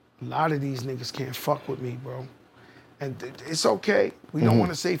 a lot of these niggas can't fuck with me, bro. And it's okay. We don't want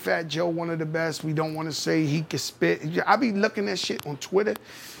to say Fat Joe one of the best. We don't want to say he can spit. I be looking at shit on Twitter.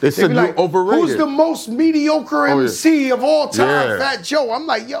 They said be you overrated. Who's the most mediocre MC of all time? Yeah. Fat Joe. I'm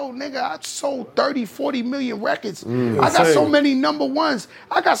like, yo, nigga, I sold 30, 40 million records. I got so many number ones.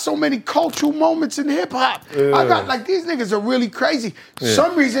 I got so many cultural moments in hip hop. I got like, these niggas are really crazy. For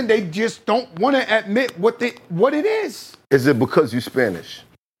some reason, they just don't want to admit what it is. Is it because you Spanish?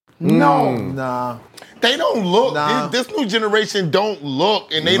 No. Nah. They don't look. Nah. This new generation don't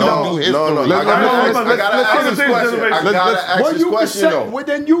look, and they don't do history. No. I gotta ask this question. I gotta ask this question, though. Well,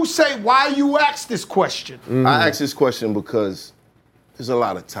 then you say why you ask this question. I ask this question because there's a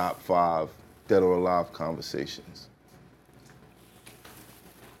lot of top 5 dead or alive conversations.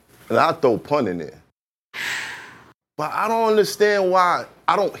 And I'll throw pun in there. But I don't understand why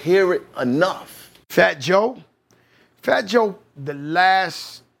I don't hear it enough. Fat Joe, the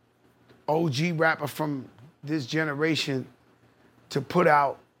last OG rapper from this generation to put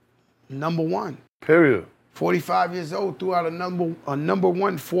out number one. Period. 45 years old, threw out a number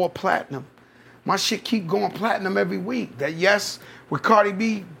one 4 platinum. My shit keep going platinum every week. That yes, with Cardi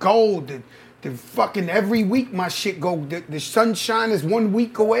B, gold. The fucking every week my shit go. The Sunshine is 1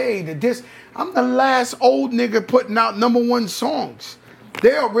 week away. I'm the last old nigga putting out number one songs.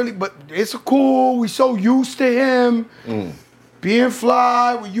 They are really, but it's cool. We so used to him. Being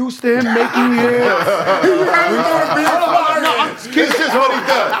fly, we used to him making hits. It's just what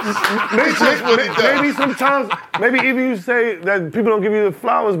he does. Maybe sometimes, maybe even you say that people don't give you the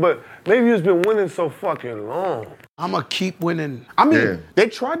flowers, but maybe you've been winning so fucking long. I'ma keep winning. I mean, they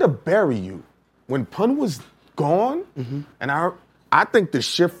tried to bury you. When Pun was gone, and I think the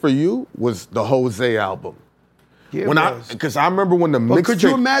shift for you was the Jose album. Yeah, because I remember when the But could mixtape.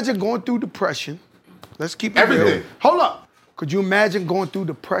 you imagine going through depression? Let's keep it Everything. real. Hold up. Could you imagine going through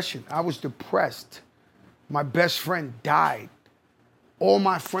depression? I was depressed. My best friend died. All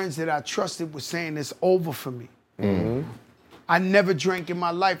my friends that I trusted were saying it's over for me. I never drank in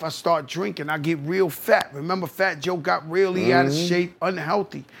my life. I start drinking. I get real fat. Remember Fat Joe got really out of shape,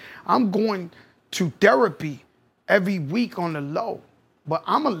 unhealthy. I'm going to therapy every week on the low. But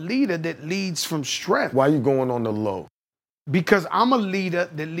I'm a leader that leads from strength. Why are you going on the low? Because I'm a leader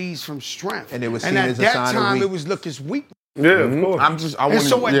that leads from strength. And it was seen at as a that sign of time, weak- it was looked as weakness. Yeah, of course. And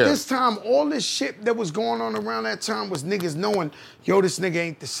so at this time, all this shit that was going on around that time was niggas knowing, yo, this nigga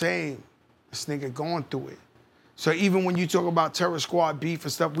ain't the same. This nigga going through it. So even when you talk about Terror Squad beef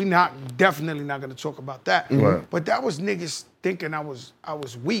and stuff, definitely not gonna talk about that. Right. But that was niggas thinking I was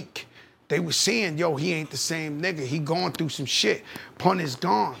weak. They were saying, yo, he ain't the same nigga. He going through some shit. Pun is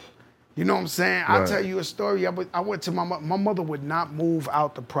gone. You know what I'm saying? I'll tell you a story. I went to my mother would not move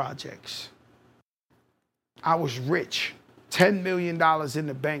out the projects. I was rich, $10 million in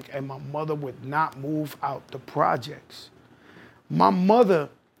the bank, and my mother would not move out the projects. My mother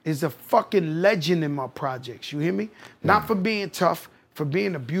is a fucking legend in my projects, you hear me? Not for being tough, for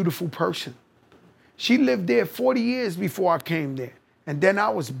being a beautiful person. She lived there 40 years before I came there, and then I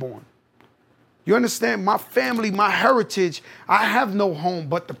was born. You understand? My family, my heritage, I have no home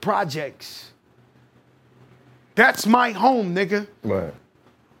but the projects. That's my home, nigga. Right.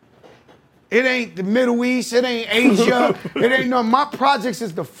 It ain't the Middle East, it ain't Asia, it ain't no, my projects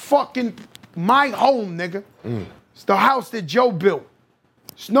is my home, nigga. It's the house that Joe built.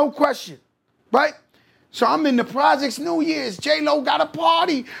 It's no question, right? So I'm in the projects, New Year's, J-Lo got a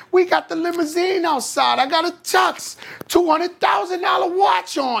party. We got the limousine outside. I got a tux, $200,000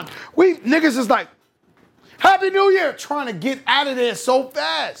 watch on. Niggas is like, Happy New Year, trying to get out of there so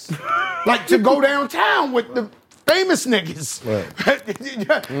fast. Like to go downtown with the famous niggas.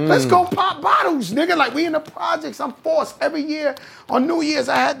 Right. Let's go pop bottles, nigga. Like we in the projects. I'm forced every year on New Year's.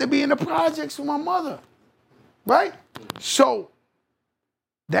 I had to be in the projects with my mother, right? So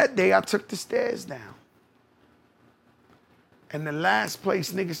that day I took the stairs down. And the last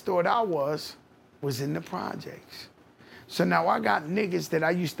place niggas thought I was in the projects. So now I got niggas that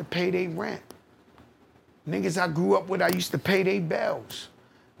I used to pay their rent. Niggas I grew up with, I used to pay their bills.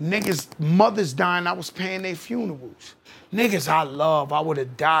 Niggas, mothers dying, I was paying their funerals. Niggas I love, I would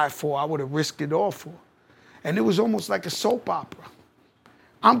have died for, I would have risked it all for. And it was almost like a soap opera.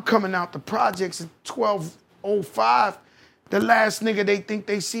 I'm coming out the projects at 12:05. The last nigga they think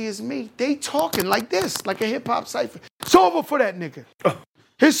they see is me. They talking like this, like a hip-hop cypher. It's over for that nigga.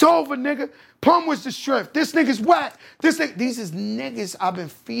 It's over, nigga. Pun was the strength. This nigga's whack. These is niggas I've been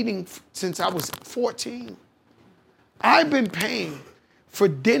feeding since I was 14. I've been paying for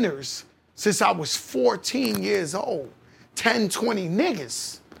dinners since I was 14 years old. 10, 20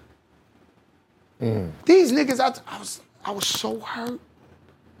 niggas. These niggas, I was so hurt.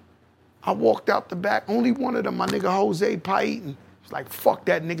 I walked out the back. Only one of them, my nigga Jose Paiton, was like, fuck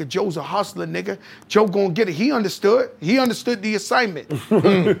that nigga. Joe's a hustler, nigga. Joe gonna get it. He understood. He understood the assignment.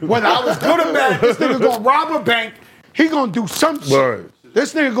 Whether I was good or bad, this nigga gonna rob a bank. He gonna do some shit. Right.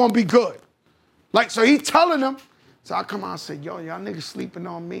 This nigga gonna be good. Like, so he telling them. So I come out and say, yo, y'all niggas sleeping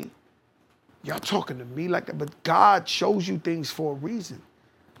on me. Y'all talking to me like that. But God shows you things for a reason.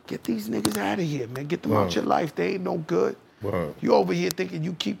 Get these niggas out of here, man. Get them out your life. They ain't no good. Right. You over here thinking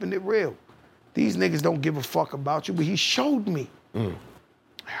you keeping it real. These niggas don't give a fuck about you, but he showed me. It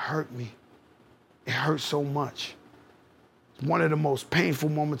hurt me. It hurt so much. It's one of the most painful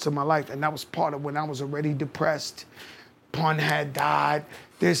moments of my life, and that was part of when I was already depressed. Pun had died,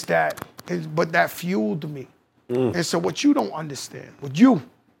 this, that, but that fueled me. And so what you don't understand, what you,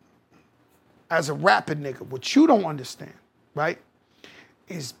 as a rapping nigga, what you don't understand, right,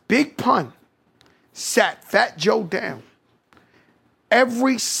 is Big Pun sat Fat Joe down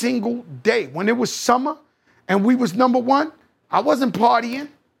every single day. When it was summer and we was number one, I wasn't partying.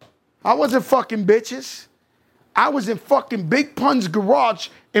 I wasn't fucking bitches. I was in fucking Big Pun's garage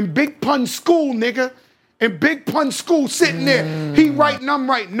in Big Pun's school, nigga. In Big Pun's school, sitting there. He writing, I'm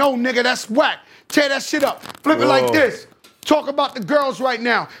writing. No, nigga, that's whack. Tear that shit up. Flip it like this. Talk about the girls right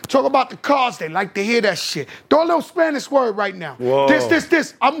now. Talk about the cars. They like to hear that shit. Throw a little Spanish word right now. Whoa.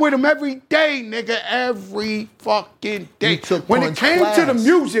 This. I'm with them every day, nigga. Every fucking day. You took When Pun's it came class. to the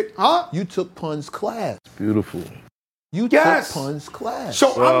music, huh? You took Pun's class. Beautiful. You Yes. took Pun's class.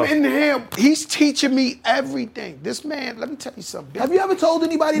 So I'm in here. He's teaching me everything. This man, let me tell you something. Have you ever told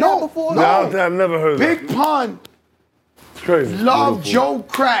anybody that before? No. I've never heard Big that. Pun It's crazy. loved Beautiful. Joe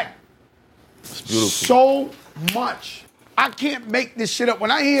Crack so much. I can't make this shit up. When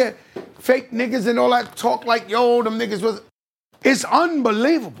I hear fake niggas and all that talk like, yo, them niggas was, it's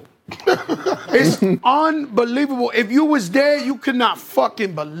unbelievable. It's unbelievable. If you was there, you could not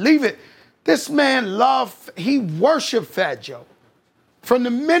fucking believe it. This man he worshiped Fat Joe. From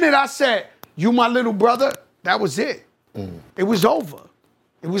the minute I said, you my little brother, that was it. It was over.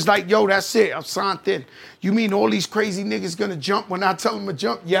 It was like, yo, that's it. I'm signed in. You mean all these crazy niggas gonna jump when I tell them to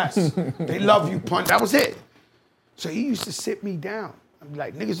jump? Yes. They love you, pun. That was it. So he used to sit me down. I'm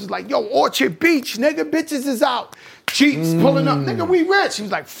like, niggas was like, yo, Orchard Beach, nigga, bitches is out. Jeeps pulling up. Nigga, we rich. He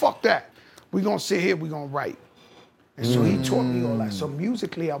was like, fuck that. We gonna sit here, we gonna write. And so he taught me all that. So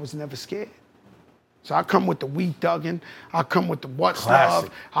musically, I was never scared. So I come with the We Thuggin', I come with the What's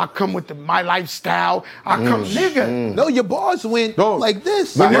Love, I come with the My Lifestyle, I come, nigga. No, your bars went like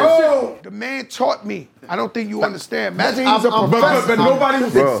this. Yo, the man taught me. I don't think you understand. Imagine he was a professor. But nobody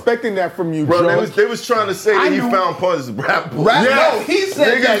was expecting that from you, Bro, Joe. they was trying to say that you found Pun's rap book. No, he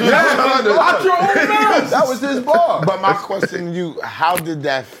said that. That was his bar. But my question to you, how did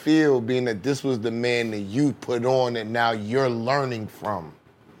that feel being that this was the man that you put on and now you're learning from?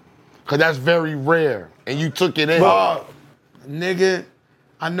 Because that's very rare. And you took it in. Nigga,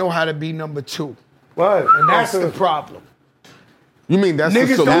 I know how to be number 2. What? And that's the problem. You mean that's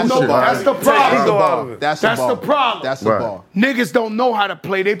Niggas the don't solution? know. That's the problem. That's the problem. That's the bar. Niggas don't know how to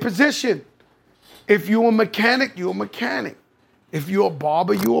play their position. If you a mechanic, you a mechanic. If you a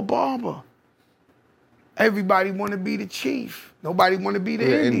barber, you a barber. Everybody want to be the chief. Nobody want to be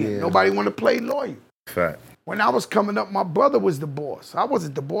the Indian. Nobody want to play lawyer. Fact. When I was coming up, my brother was the boss. I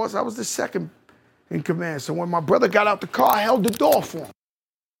wasn't the boss. I was the second in command. So when my brother got out the car, I held the door for him.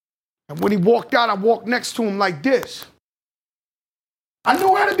 And when he walked out, I walked next to him like this. I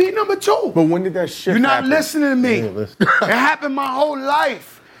knew how to be number 2. But when did that shit You're not happen? listening to me. It happened my whole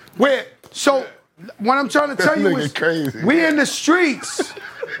life. So what I'm trying to tell you is crazy. We in the streets.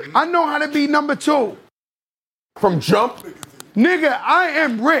 I know how to be number 2. From jump? Nigga, I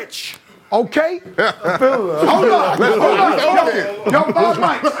am rich. Okay? Hold on. Yo, Bob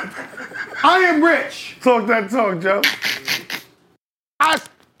Mike. I am rich. Talk that talk, Joe.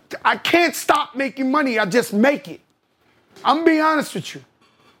 I can't stop making money. I just make it. I'm being honest with you.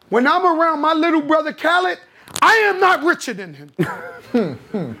 When I'm around my little brother Khaled, I am not richer than him.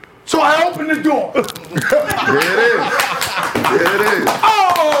 So I open the door. There it is.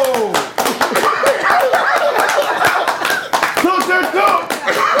 Oh! Talk that talk.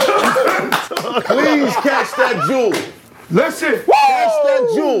 Please catch that jewel. Listen. Catch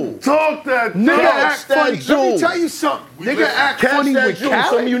that jewel. Talk that Nigga talk. act funny. Let me tell you something. Nigga act funny with Some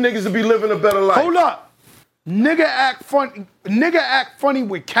Khaled. of you niggas will be living a better life. Hold up. Nigga act funny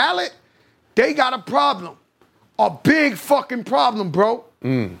with Khaled. They got a problem. A big fucking problem, bro.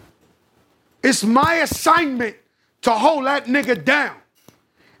 It's my assignment to hold that nigga down.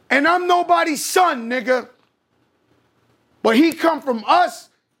 And I'm nobody's son, nigga. But he come from us,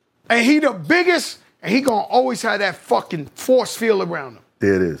 and he the biggest, and he gonna always have that fucking force field around him.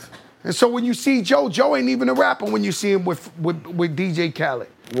 There it is. And so when you see Joe ain't even a rapper when you see him with DJ Khaled.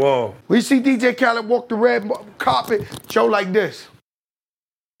 Whoa. When you see DJ Khaled walk the red carpet, Joe like this.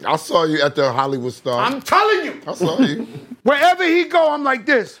 I saw you at the Hollywood Star. I'm telling you. I saw you. Wherever he go, I'm like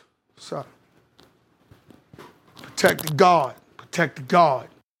this. What's up? Protect the guard. Protect the guard.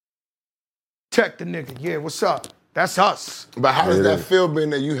 Protect the nigga. Yeah, what's up? That's us. But how does that feel being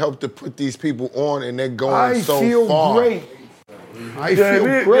that you helped to put these people on and they're going so feel far? Great. I feel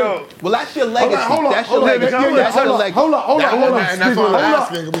great. Yo, Well, that's your legacy. Hold on, That's your legacy. That's your legacy. Hold on. And that's why I'm Hold on.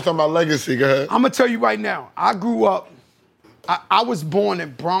 asking, because we talking about legacy. Go ahead. I'm gonna tell you right now. I grew up. I was born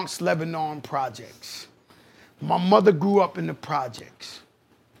in Bronx, Lebanon projects. My mother grew up in the projects.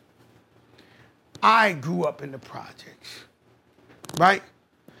 I grew up in the projects, right?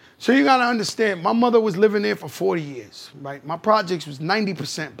 So you gotta understand, my mother was living there for 40 years, right? My projects was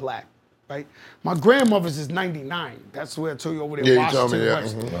 90% black, right? My grandmother's is 99. That's where I told you over there, Yeah, you told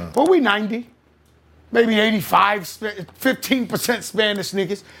Washington me, yeah. West. But we 90, maybe 85, 15% Spanish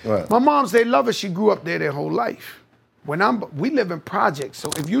niggas. Right. My mom's, they love her. She grew up there their whole life. We live in projects. So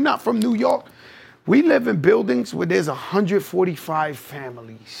if you're not from New York, we live in buildings where there's 145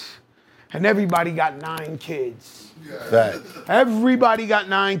 families. And everybody got 9 kids. Fact. Everybody got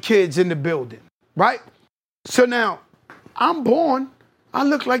 9 kids in the building, right? So now, I'm born, I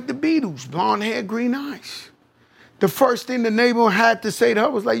look like the Beatles, blonde hair, green eyes. The first thing the neighbor had to say to her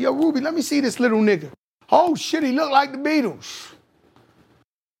was like, yo, Ruby, let me see this little nigga. Oh shit, he look like the Beatles.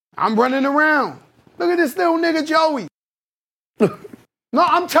 I'm running around. Look at this little nigga, Joey. No,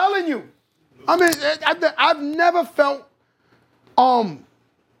 I'm telling you. I mean, I've never felt,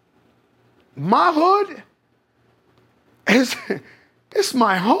 my hood, it's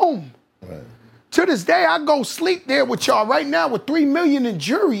my home. Right. To this day, I go sleep there with y'all right now with $3 million in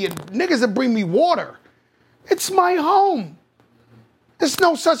jury and niggas that bring me water. It's my home. There's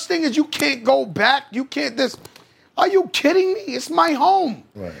no such thing as you can't go back. You can't this. Are you kidding me? It's my home.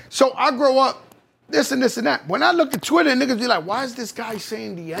 Right. So I grow up this and this and that. When I look at Twitter, niggas be like, why is this guy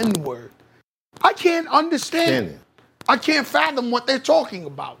saying the N-word? I can't understand. I can't fathom what they're talking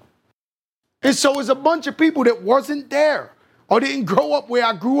about. And so it's a bunch of people that wasn't there or didn't grow up where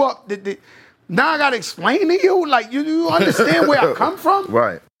I grew up. Now I got to explain to you? Like, you understand where I come from?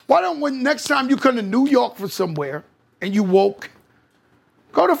 Right. Why don't when next time you come to New York from somewhere and you woke,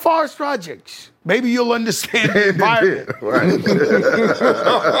 go to Forest Projects. Maybe you'll understand the environment. I'm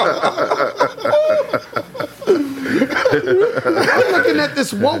looking at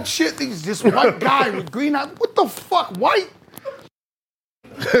this woke shit. This white guy with green eyes. What the fuck, white?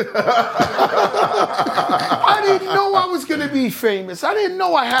 I didn't know I was going to be famous. I didn't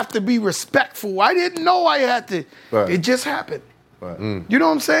know I have to be respectful. I didn't know I had to. Right. It just happened. Right. You know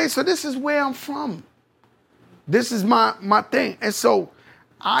what I'm saying? So this is where I'm from. This is my thing. And so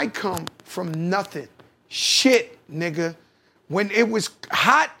I come from nothing. Shit, nigga. When it was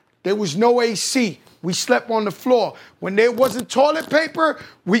hot, there was no AC. We slept on the floor. When there wasn't toilet paper,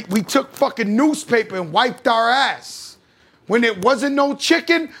 we took fucking newspaper and wiped our ass. When it wasn't no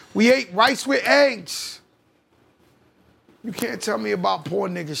chicken, we ate rice with eggs. You can't tell me about poor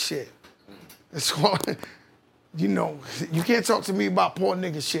nigga shit. That's all, you know, you can't talk to me about poor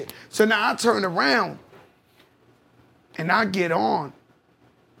nigga shit. So now I turn around and I get on.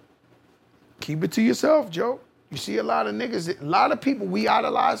 Keep it to yourself, Joe. You see a lot of niggas, a lot of people we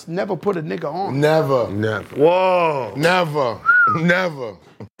idolize never put a nigga on. Never. Whoa. Never.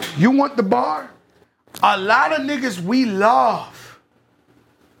 You want the bar? A lot of niggas we love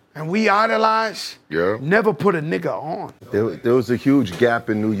and we idolize never put a nigga on. There was a huge gap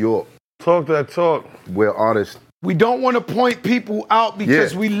in New York. Talk that talk. Where artists... We don't want to point people out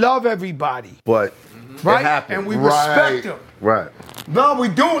because we love everybody. But right? it happened. And we respect them. Right. No, we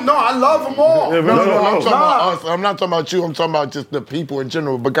do. No, I love them all. I'm talking about us. I'm not talking about you. I'm talking about just the people in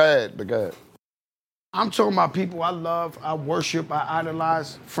general. But go ahead. I'm talking about people I love, I worship, I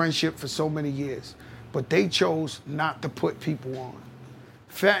idolize, friendship for so many years. But they chose not to put people on.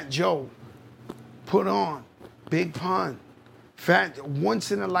 Fat Joe put on Big Pun.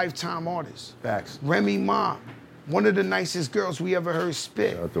 Once in a lifetime artist. Facts. Remy Ma, one of the nicest girls we ever heard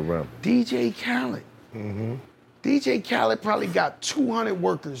spit. Out the rim. DJ Khaled. Mm-hmm. DJ Khaled probably got 200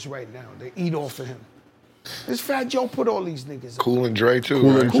 workers right now that eat off of him. This Fat Joe put all these niggas on. Cool and Dre too.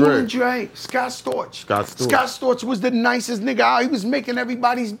 Cool and Dre. Scott Storch. Scott Storch was the nicest nigga out. He was making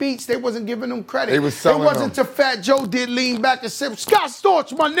everybody's beats. They wasn't giving him credit. They was selling It wasn't till Fat Joe did lean back and said, Scott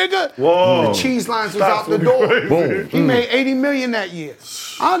Storch, my nigga. Whoa. The cheese lines was out the door. Boom. He made $80 million that year.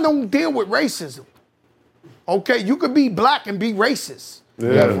 I don't deal with racism. Okay, you could be black and be racist.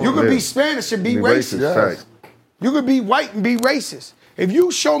 Yeah. You could be Spanish and be racist. Yes. You could be white and be racist. If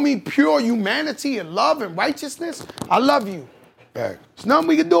you show me pure humanity and love and righteousness, I love you. There's nothing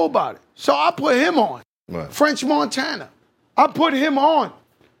we can do about it. So I put him on. Right. French Montana. I put him on.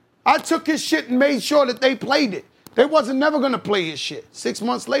 I took his shit and made sure that they played it. They wasn't never gonna play his shit. 6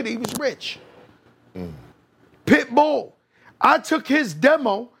 months later, he was rich. Pitbull. I took his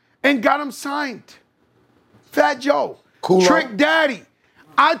demo and got him signed. Fat Joe. Cool. Trick Daddy.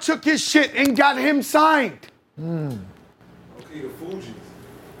 I took his shit and got him signed. Okay, the Fugees.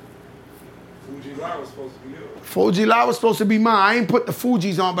 Fuji Lie was supposed to be yours. Fuji Lie was supposed to be mine. I ain't put the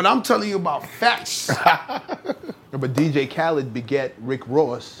Fugees on, but I'm telling you about facts. But DJ Khaled beget Rick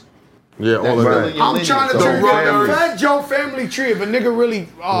Ross. Yeah, all of that. I'm trying to turn the Fat Joe family tree. If a nigga really...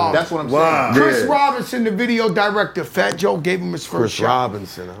 That's what I'm saying. Chris Robinson, the video director. Fat Joe gave him his first shot.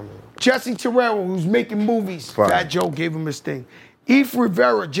 Robinson. Jesse Terrell, who's making movies. Fat Joe gave him his thing. Eve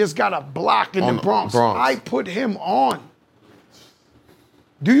Rivera just got a block in the Bronx. I put him on.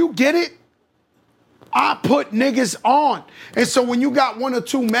 Do you get it? I put niggas on. And so when you got one or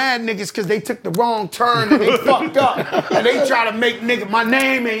two mad niggas because they took the wrong turn and they fucked up and they try to make nigga, my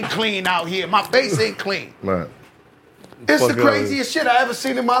name ain't clean out here. My face ain't clean. Right. It's the craziest shit I ever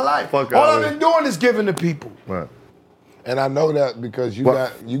seen in my life. All I've been doing is giving to people. Right. And I know that because you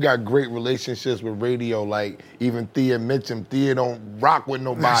got great relationships with radio. Like even Thea mentioned, Thea don't rock with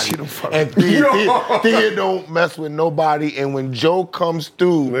nobody, She don't fuck and with Thea don't mess with nobody. And when Joe comes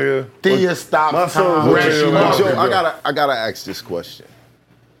through, Thea stops time. Joe, I gotta ask this question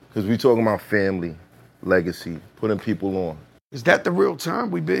because we talking about family, legacy, putting people on. Is that the real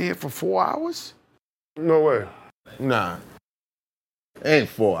time? We've been here for 4 hours? No way. Nah. Ain't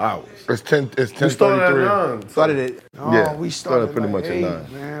 4 hours. It's 10. It's 10:33. We started at 9. Started it. Oh, we started pretty much at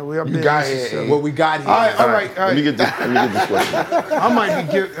 9. Man, we up You there. got here. What we got here. All right. Let me get this question. I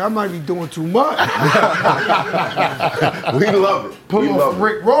might be doing too much. We love it. Pull off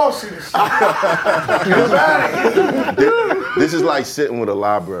Rick Ross in this shit. Get him out of here. This is like sitting with a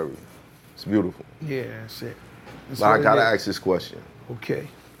library. It's beautiful. Yeah, that's it. That's But I what it gotta is. ask this question. Okay.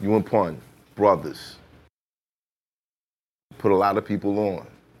 You and Pun, brothers, put a lot of people on.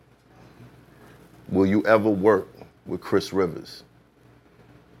 Will you ever work with Chris Rivers?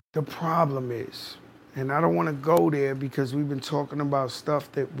 The problem is, and I don't want to go there because we've been talking about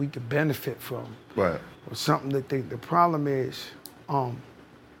stuff that we could benefit from. Right. Or something that the problem is,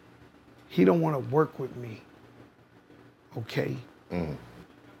 he don't want to work with me. Okay? Mm.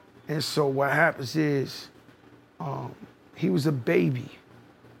 And so what happens is, he was a baby.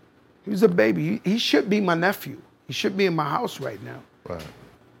 He was a baby. He should be my nephew. He should be in my house right now. Right.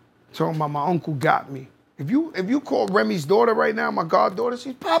 Talking about my uncle got me. If you call Remy's daughter right now, my goddaughter,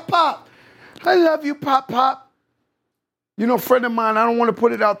 she's Pop Pop. I love you, Pop Pop. You know, a friend of mine, I don't want to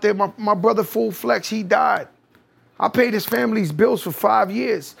put it out there, my brother Full Flex, he died. I paid his family's bills for 5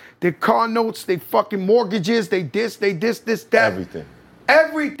 years. Their car notes, they fucking mortgages, they this, that. Everything.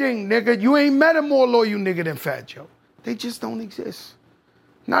 Everything, nigga. You ain't met a more loyal nigga than Fat Joe. They just don't exist.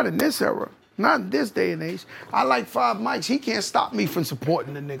 Not in this era. Not in this day and age. I like 5 mics. He can't stop me from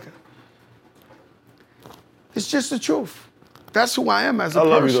supporting the nigga. It's just the truth. That's who I am as a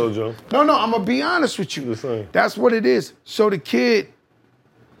person. I love you though, Joe. No, I'm gonna be honest with you. That's what it is. So the kid,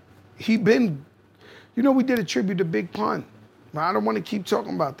 we did a tribute to Big Pun. I don't want to keep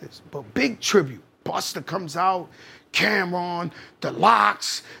talking about this, but big tribute. Busta comes out, Cameron, the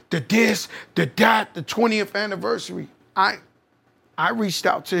Locks, the this, the that, the 20th anniversary. I reached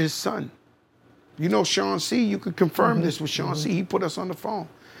out to his son. You know Sean C, you could confirm this with Sean C. He put us on the phone.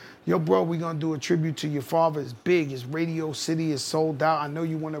 Yo, bro, we gonna do a tribute to your father. It's big, it's Radio City, it's sold out. I know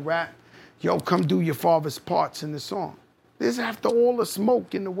you wanna rap. Yo, come do your father's parts in the song. This is after all the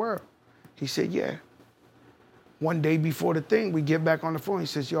smoke in the world. He said, yeah. One day before the thing, we get back on the phone. He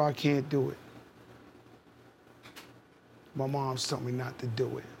says, yo, I can't do it. My mom's told me not to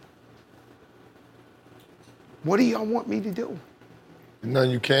do it. What do y'all want me to do? Nothing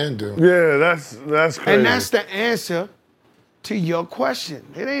you can do. Yeah, that's crazy. And that's the answer to your question.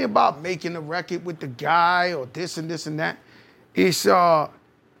 It ain't about making a record with the guy or this and this and that. It's,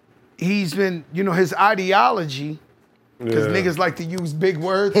 he's been, his ideology, because niggas like to use big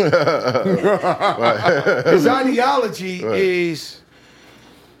words. His ideology is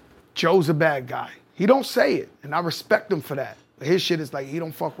Joe's a bad guy. He don't say it, and I respect him for that. His shit is like, he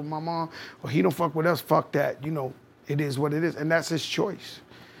don't fuck with my mom, or he don't fuck with us, fuck that. It is what it is, and that's his choice.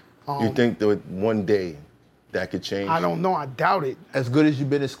 You think that one day that could change? I don't know, I doubt it. As good as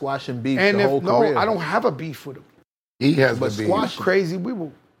you've been at squashing beef And the whole career. I don't have a beef with him. He has But the beef. squash crazy,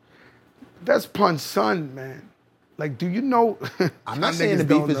 that's Pun's son, man. Like, do you know? I'm not saying the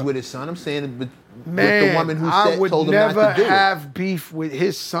beef is with his son. I'm saying with Man, the woman who I would told him never not to do it. have beef with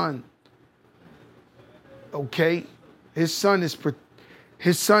his son. Okay, his son is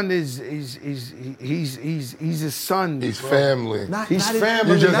his son. He's bro. family. He's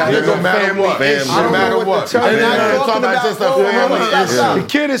family. You just have to no no matter family what. issue. No matter what. I'm not talking about just a family issue. The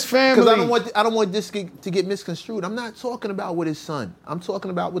kid is family. Because I don't want this to get misconstrued. I'm not talking about with his son. I'm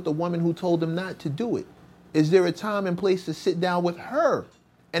talking about with the woman who told him not to do it. Is there a time and place to sit down with her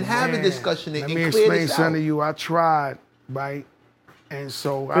and have a discussion and clear this out? Let me explain something to you. I tried, right? And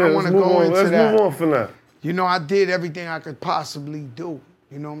so I don't want to go into that. Let's move on from that. I did everything I could possibly do.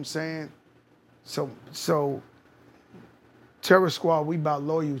 You know what I'm saying? So Terror Squad, we about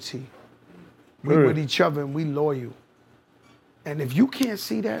loyalty. We with each other and we loyal. And if you can't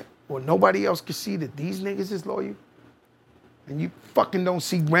see that, or nobody else can see that these niggas is loyal, and you fucking don't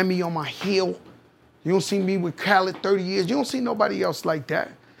see Remy on my heel, you don't see me with Khaled 30 years, you don't see nobody else like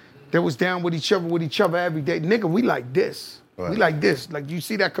that was down with each other every day. Nigga, we like this. Right. We like this. Like you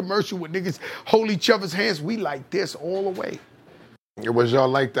see that commercial with niggas hold each other's hands, we like this all the way. Was y'all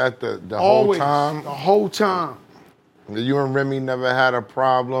like that the Always, whole time? The whole time. You and Remy never had a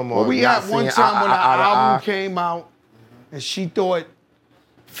problem? Or Well, we not had one seeing time when the eye to eye? album came out, and she thought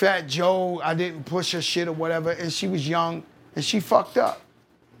Fat Joe, I didn't push her shit or whatever, and she was young, and she fucked up.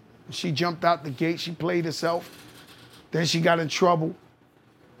 She jumped out the gate, she played herself, then she got in trouble,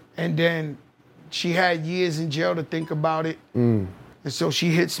 and then she had years in jail to think about it, and so she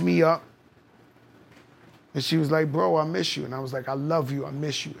hits me up, and she was like, bro, I miss you, and I was like, I love you, I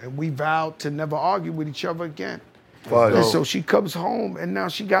miss you, and we vowed to never argue with each other again. And so she comes home, and now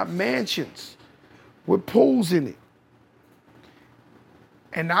she got mansions with pools in it.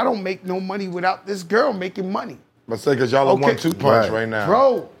 And I don't make no money without this girl making money. But say, because y'all are 1-2 punch right now.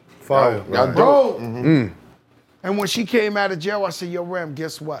 Bro. Fire. Y'all Bro. dope. And when she came out of jail, I said, yo, Rem,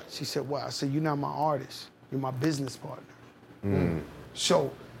 guess what? She said, what? I said, you're not my artist. You're my business partner.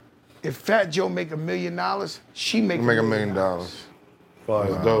 So if Fat Joe make $1 million, she make $1 million. Fire.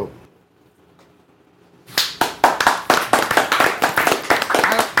 That's dope.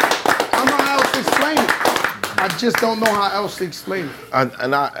 I just don't know how else to explain it.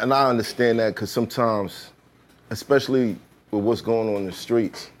 And I understand that because sometimes, especially with what's going on in the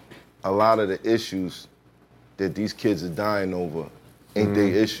streets, a lot of the issues that these kids are dying over ain't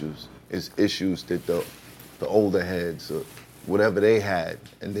their issues. It's issues that the older heads or whatever they had,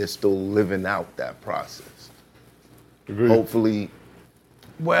 and they're still living out that process. Agreed. Hopefully,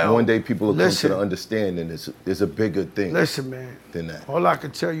 one day people will come to the listen. understanding it's a bigger thing. Listen, man. Than that. All I can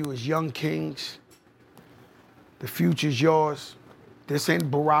tell you is young kings, the future's yours. This ain't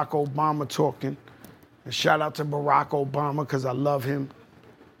Barack Obama talking. And shout out to Barack Obama because I love him.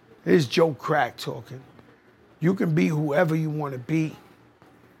 It's Joe Crack talking. You can be whoever you want to be.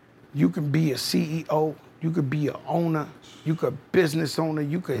 You can be a CEO. You could be an owner. You could business owner.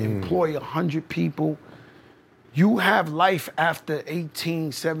 You could employ 100 people. You have life after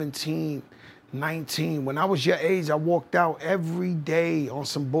 18, 17, 19. When I was your age, I walked out every day on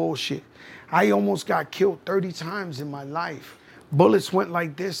some bullshit. I almost got killed 30 times in my life. Bullets went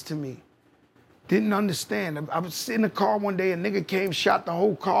like this to me. Didn't understand. I was in the car one day, a nigga came, shot the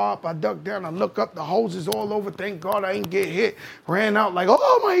whole car up. I ducked down, I look up, the hoses all over. Thank God I ain't get hit. Ran out like,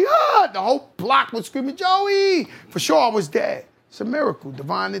 oh my God. The whole block was screaming, Joey. For sure I was dead. It's a miracle,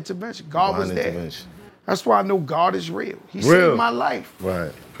 divine intervention. God was there. That's why I know God is real. He saved my life.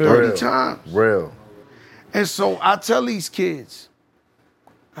 Right. 30 times. Real. And so I tell these kids,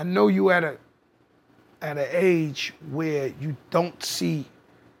 I know you at an age where you don't see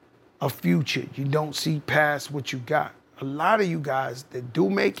a future. You don't see past what you got. A lot of you guys that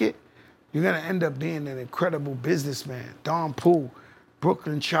do make it, you're gonna end up being an incredible businessman. Don Poole,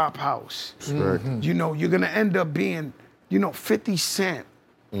 Brooklyn Chop House. You know, you're gonna end up being, 50 Cent.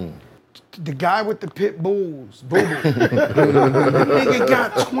 The guy with the pit bulls, Boo Boo. The nigga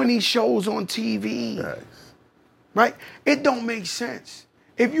got 20 shows on TV. Nice. Right? It don't make sense.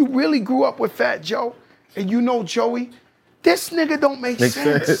 If you really grew up with Fat Joe and you know Joey, this nigga don't make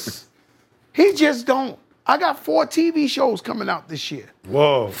sense. He just don't. I got 4 TV shows coming out this year.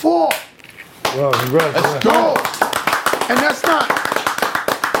 Whoa. 4. Well, congrats. Let's go. And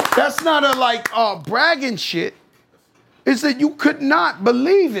that's not a bragging shit. It's that you could not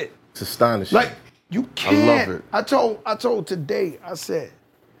believe it. It's astonishing. Like, you can't. I love it. I told today, I said,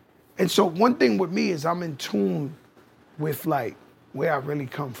 and so one thing with me is I'm in tune with like where I really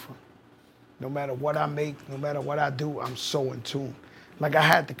come from. No matter what I make, no matter what I do, I'm so in tune. Like I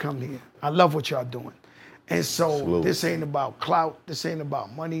had to come here. I love what y'all doing. And so Absolutely. This ain't about clout, this ain't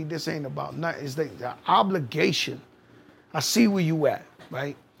about money, this ain't about nothing. It's the obligation. I see where you at,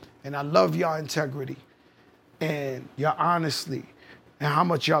 right? And I love your integrity and your honesty and how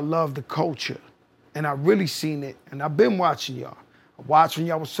much y'all love the culture. And I really seen it, and I've been watching y'all. I watched when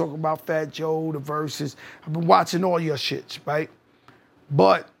y'all was talking about Fat Joe, the verses. I've been watching all your shits, right?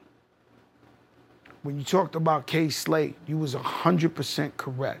 But when you talked about K Slate, you was 100%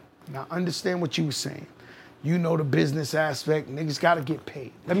 correct. Now, understand what you were saying. You know the business aspect. Niggas got to get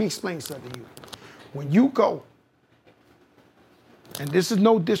paid. Let me explain something to you. When you go, and this is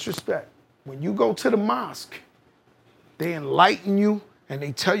no disrespect, when you go to the mosque, they enlighten you and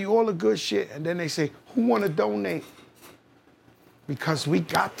they tell you all the good shit, and then they say, who want to donate? Because we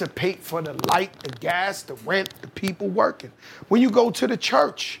got to pay for the light, the gas, the rent, the people working. When you go to the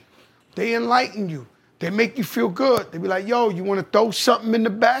church, they enlighten you. They make you feel good. They be like, yo, you want to throw something in the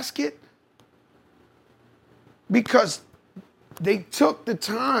basket? Because they took the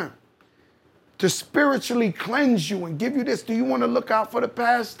time to spiritually cleanse you and give you this. Do you want to look out for the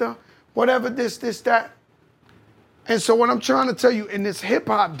pastor? Whatever, this, that. And so what I'm trying to tell you, in this hip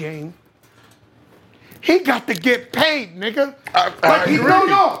hop game, he got to get paid, nigga. I agree.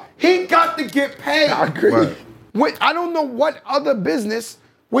 No. He got to get paid. I agree. Right. I don't know what other business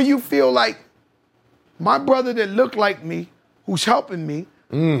where you feel like my brother that look like me, who's helping me,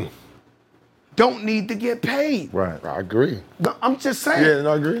 don't need to get paid. Right. I agree. No, I'm just saying. Yeah,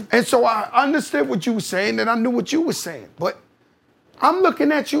 no, I agree. And so I understood what you were saying, and I knew what you were saying. But I'm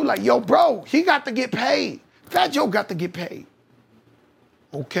looking at you like, yo, bro, he got to get paid. Fat Joe got to get paid.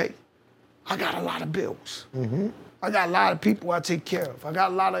 Okay. I got a lot of bills. I got a lot of people I take care of. I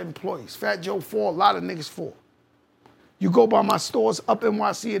got a lot of employees. Fat Joe for, a lot of niggas for. You go by my stores up in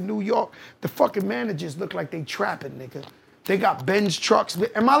NYC in New York, the fucking managers look like they trapping, nigga. They got Benz trucks.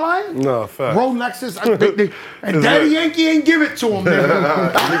 Am I lying? No, fact. Rolexes. And Daddy Yankee ain't give it to him,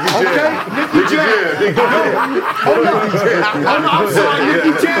 nigga. Okay? Nicky Jam. Hold on. I'm sorry,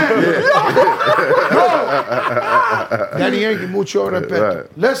 Nicky Jam. No. Daddy Yankee, mucho respeto.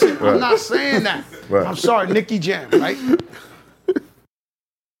 Right. Listen, I'm not saying that. Right. I'm sorry, Nicky Jam, right?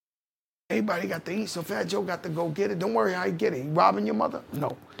 Everybody got to eat, so Fat Joe got to go get it. Don't worry how he get it. He robbing your mother?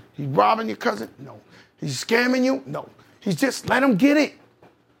 No. He robbing your cousin? No. He's scamming you? No. He's just let him get it.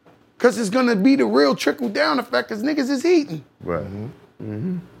 Because it's going to be the real trickle-down effect because niggas is eating. Right.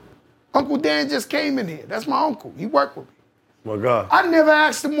 Uncle Dan just came in here. That's my uncle. He worked with me. My God. I never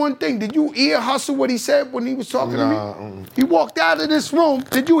asked him one thing. Did you ear hustle what he said when he was talking to me? He walked out of this room.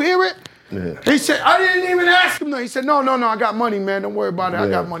 Did you hear it? Yeah. He said, I didn't even ask him. No. He said, no, I got money, man. Don't worry about it. I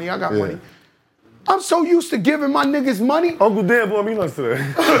got money. money. I'm so used to giving my niggas money. Uncle Dan bought me lunch today.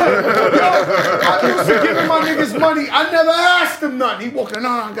 I'm used to giving my niggas money. I never asked him nothing. He walked in, no,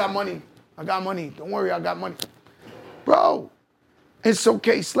 I got money. I got money. Don't worry, I got money. Bro, and so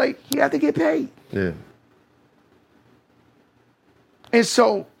Kay Slay, he had to get paid. Yeah. And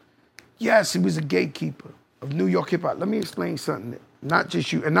so, yes, he was a gatekeeper of New York hip hop. Let me explain something. Not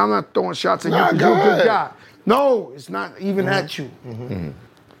just you, and I'm not throwing shots at you because you're a good guy. No, it's not even at you.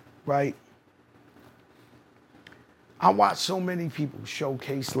 Right? I watched so many people show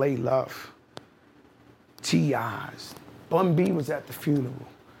Kay Slay love. T.I.'s. Bun B was at the funeral.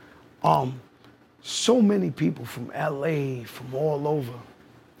 So many people from LA, from all over.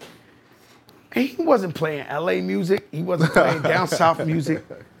 And he wasn't playing LA music. He wasn't playing down south music.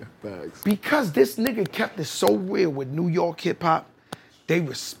 Thanks. Because this nigga kept it so real with New York hip hop, they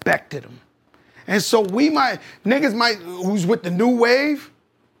respected him. And so niggas might, who's with the new wave,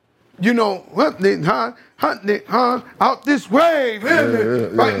 you know, out this wave.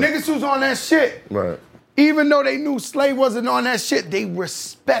 Right, niggas who's on that shit. Right. Even though they knew Slay wasn't on that shit, they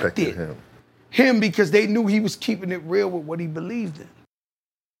respected him because they knew he was keeping it real with what he believed in.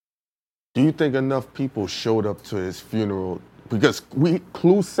 Do you think enough people showed up to his funeral? Because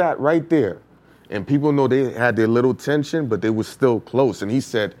Clue sat right there, and people know they had their little tension, but they were still close. And he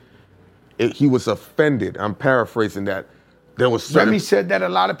said he was offended. I'm paraphrasing that. There was certain... Remy said that. A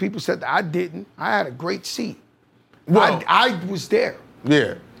lot of people said that. I didn't. I had a great seat. Well, I was there.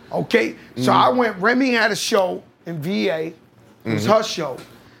 Yeah. Okay? So I went, Remy had a show in VA. It was her show.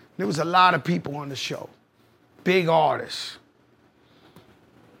 There was a lot of people on the show. Big artists.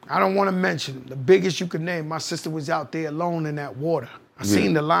 I don't want to mention them. The biggest you could name. My sister was out there alone in that water. I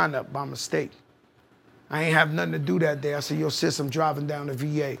seen the lineup by mistake. I ain't have nothing to do that day. I said, yo, sis, I'm driving down to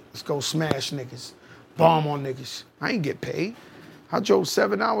VA. Let's go smash niggas. Bomb on niggas. I ain't get paid. I drove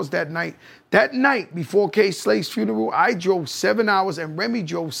 7 hours that night. That night before Kay Slay's funeral, I drove 7 hours and Remy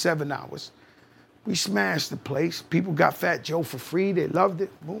drove 7 hours. We smashed the place. People got Fat Joe for free. They loved it.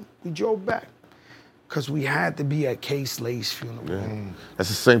 Boom. We drove back. Because we had to be at Kay Slay's funeral. Yeah. That's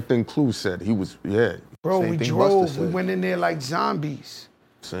the same thing Clue said. He was, Bro, Same we thing drove. Busta We said. went in there like zombies.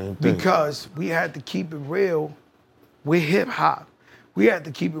 Same thing. Because we had to keep it real with hip hop. We had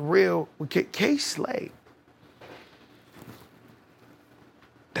to keep it real with Kay Slay.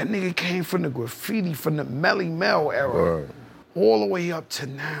 That nigga came from the graffiti, from the Melly Mel era, all the way up to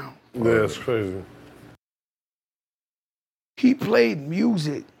now. Yeah, that's crazy. He played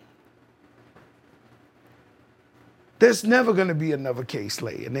music. There's never gonna be another Kay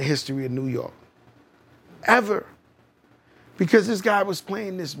Slay in the history of New York. Ever. Because this guy was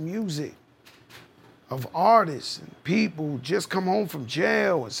playing this music of artists and people who just come home from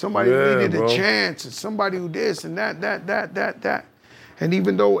jail and somebody who needed a chance and somebody who this and that. And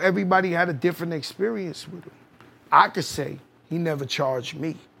even though everybody had a different experience with him, I could say he never charged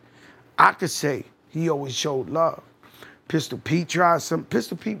me. I could say he always showed love. Pistol Pete tried some.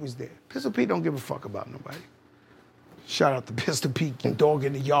 Pistol Pete was there. Pistol Pete don't give a fuck about nobody. Shout out to Pistol Pete, dog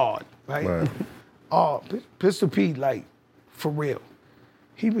in the yard, right? Pistol Pete, like, for real.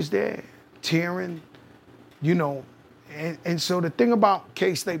 He was there, tearing, you know. And so the thing about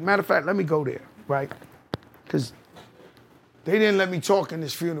Kay Slay, matter of fact, let me go there, right? Because they didn't let me talk in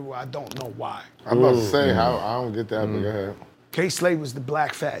this funeral. I don't know why. I'm about to say, I don't get that, but go ahead. Kay Slay was the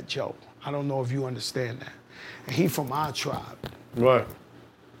Black Fat Joe. I don't know if you understand that. And he from our tribe. Right.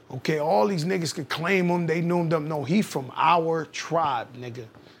 Okay, all these niggas could claim him, they knew him. No, he from our tribe, nigga.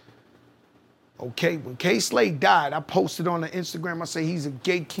 Okay, when Kay Slay died, I posted on the Instagram, I say he's a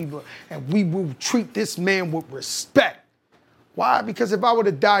gatekeeper and we will treat this man with respect. Why? Because if I would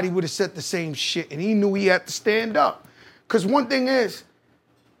have died, he would have said the same shit and he knew he had to stand up. Because one thing is,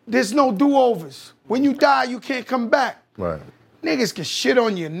 there's no do-overs. When you die, you can't come back. Right. Niggas can shit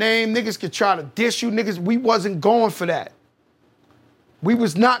on your name. Niggas can try to diss you. Niggas, we wasn't going for that. We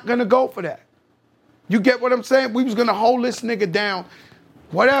was not gonna go for that. You get what I'm saying? We was gonna hold this nigga down,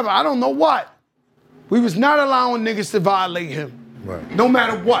 whatever, I don't know what. We was not allowing niggas to violate him. Right. No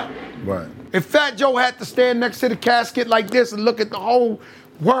matter what. Right. If Fat Joe had to stand next to the casket like this and look at the whole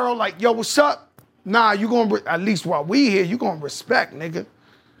world like, yo, what's up? Nah, you gonna, at least while we here, you gonna respect, nigga.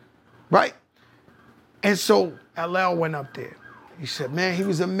 Right? And so LL went up there. He said, man, he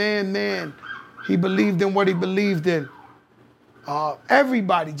was a man. He believed in what he believed in.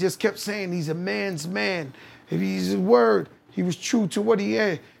 Everybody just kept saying he's a man's man. If he's his word, he was true to what he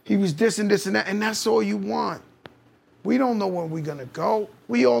had. He was this and this and that, and that's all you want. We don't know when we're gonna go.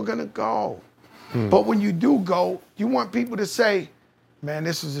 We all gonna go. But when you do go, you want people to say, man,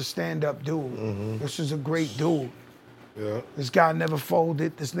 this is a stand-up dude. This is a great dude. Yeah. This guy never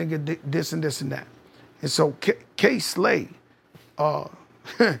folded. This nigga did this and this and that. And so K Slay,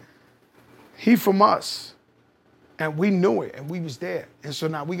 he from us. And we knew it, and we was there. And so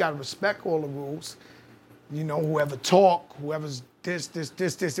now we gotta respect all the rules. You know, whoever talk, whoever's this,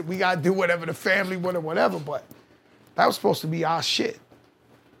 we gotta do whatever the family wanted, whatever, but that was supposed to be our shit.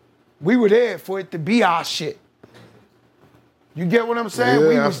 We were there for it to be our shit. You get what I'm saying? Yeah,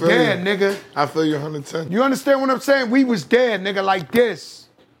 We was there, nigga. I feel you 110. You understand what I'm saying? We was there, nigga, like this.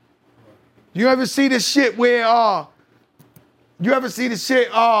 You ever see this shit where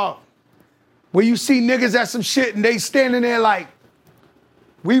where you see niggas at some shit and they standing there like,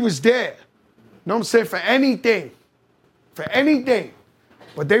 we was there. You know what I'm saying? For anything.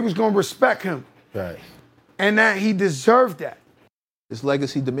 But they was gonna respect him. Right. And that he deserved that. His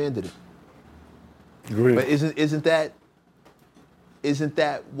legacy demanded it. Agreed. But isn't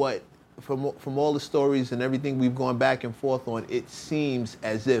that what, from all the stories and everything we've gone back and forth on, it seems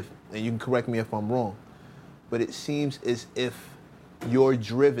as if, and you can correct me if I'm wrong, but it seems as if you're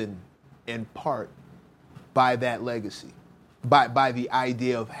driven in part by that legacy, by the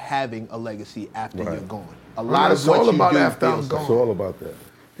idea of having a legacy after you're gone. A lot of what you do feels It's all about that.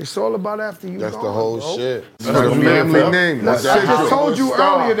 It's all about after you That's gone, the whole bro. shit. That's the family name. I just told you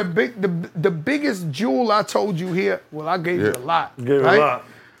Star. earlier, the biggest jewel I told you here, well, I gave you a lot. Gave it right? a lot.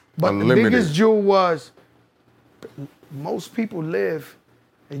 But Unlimited. the biggest jewel was, most people live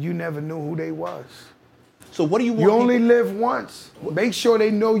and you never knew who they was. So what do you want? You only live once. Make sure they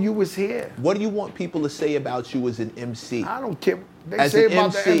know you was here. What do you want people to say about you as an MC? I don't care. They As say an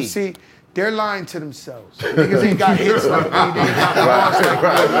about MC. the MC, they're lying to themselves. Niggas ain't got hits like me. They ain't got bars like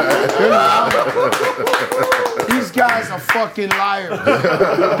me. These guys are fucking liars.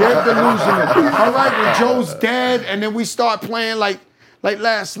 They're delusional. All right, when Joe's dead, and then we start playing like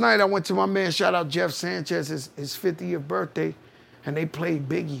last night, I went to my man, shout out Jeff Sanchez, his 50th birthday, and they played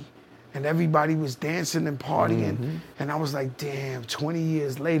Biggie. And everybody was dancing and partying. And I was like, damn, 20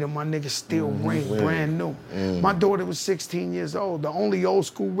 years later, my nigga still ring brand new. My daughter was 16 years old. The only old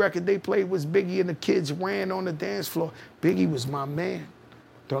school record they played was Biggie and the kids ran on the dance floor. Biggie was my man.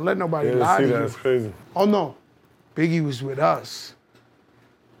 Don't let nobody lie to you. That's crazy. Oh no, Biggie was with us.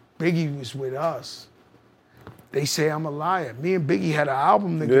 Biggie was with us. They say I'm a liar. Me and Biggie had an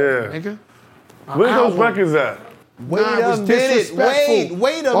album together, nigga. An Where's those album. records at? Wait a minute.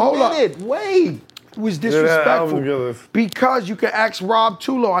 Wait a minute. Wait. It was Yeah, that album disrespectful. together. Because you can ask Rob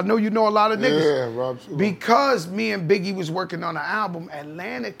Tulo. I know you know a lot of niggas. Yeah, Rob Tulo. Because me and Biggie was working on an album,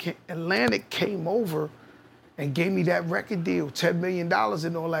 Atlantic came over and gave me that record deal, $10 million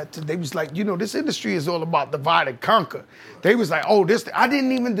and all that. They was like, you know, this industry is all about divide and conquer. They was like, oh, I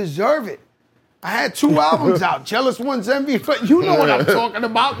didn't even deserve it. I had 2 albums out, Jealous Ones, Envy, but you know what I'm talking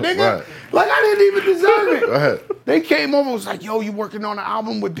about, nigga. Right. Like, I didn't even deserve it. Right. They came over and was like, yo, you working on an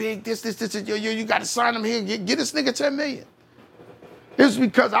album with Big, this, yo, you got to sign him here. Get this nigga $10 million. It was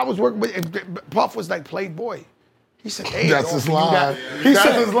because I was working with, Puff was like, Playboy. He said, they ain't That's offer his you line. that.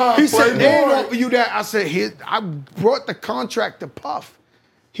 That's his line, He said, they ain't Playboy. offer you that. I said, here, I brought the contract to Puff.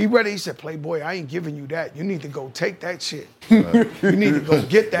 He read it. He said, Playboy, I ain't giving you that. You need to go take that shit. You need to go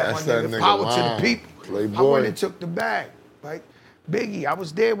get that That's one, that nigga. nigga Power line. to the people. Playboy. I went and took the bag, right? Biggie, I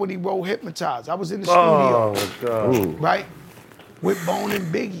was there when he wrote Hypnotized. I was in the Oh, studio, my God. right? With Bone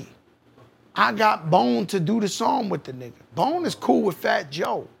and Biggie. I got Bone to do the song with the nigga. Bone is cool with Fat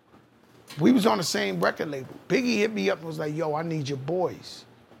Joe. We was on the same record label. Biggie hit me up and was like, yo, I need your boys.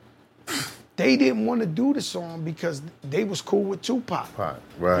 They didn't want to do the song because they was cool with Tupac. Right.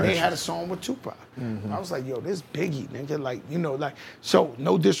 And they had a song with Tupac. I was like, yo, this Biggie, nigga. Like, you know, like, so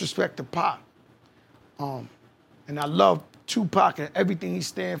no disrespect to Pac. And I love Tupac and everything he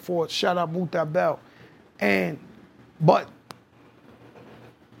stand for. Shout out Mutabel. But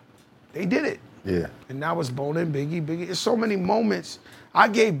they did it. Yeah. And now it's Bone and Biggie. There's so many moments. I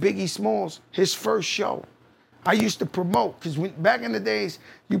gave Biggie Smalls his first show. I used to promote, because back in the days,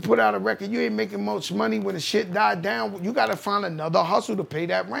 you put out a record, you ain't making much money. When the shit died down, you got to find another hustle to pay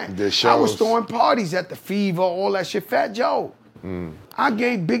that rent. I was throwing parties at the Fever, all that shit. Fat Joe. I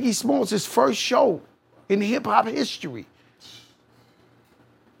gave Biggie Smalls his first show in hip-hop history.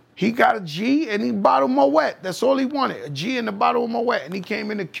 He got a G and he bottle of Moet. That's all he wanted, a G and a bottle of Moet. And he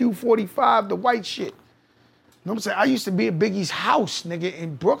came in the Q45, the white shit. You know what I'm saying? I used to be at Biggie's house, nigga,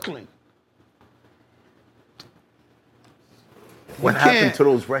 in Brooklyn. What happened to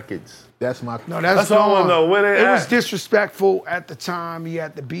those records? That's my. No, that's all I wanna gone. know. Where they It at? was disrespectful at the time. He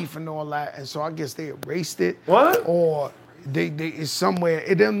had the beef and all that, and so I guess they erased it. What? Or they it's somewhere.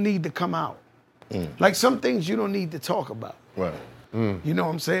 It doesn't need to come out. Like some things you don't need to talk about. Right. You know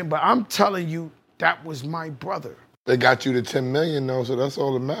what I'm saying? But I'm telling you, that was my brother. They got you to 10 million though, so that's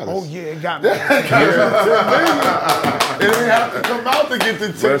all that matters. Oh yeah, it got me. It didn't have to come out to get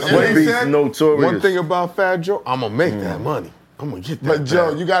the 10 Rest million. in peace, Notorious. One thing about Fat Joe, I'm gonna make that money. I'm gonna get that. But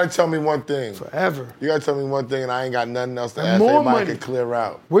Joe, back. you gotta tell me one thing. Forever. You gotta tell me one thing, and I ain't got nothing else to ask. More Everybody money. can clear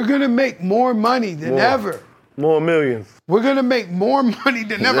out. We're gonna make more money than ever. More millions. We're gonna make more money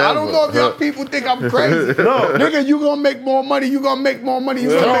than ever. I don't know if y'all people think I'm crazy. No. Nigga, you gonna make more money. You gonna make more money. You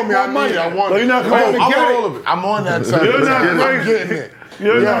Tell gonna me make I more money. need it. I want No, it. you're not Come on, crazy. I'm Get on it. all of it. I'm on that side. You're not I'm crazy. getting it.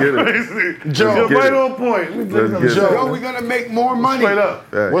 You're not get it. crazy. Joe, You're get right it. on point. Let's get Yo, it. we're gonna make more money. Straight up.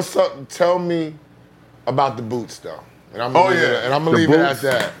 Right. what's up? Tell me about the boots though. And I'm gonna leave it, and I'm gonna The leave it at boots?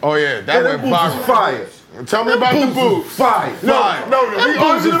 that. Oh yeah, that went viral. Fire. Tell me about the boots. Fire. No, we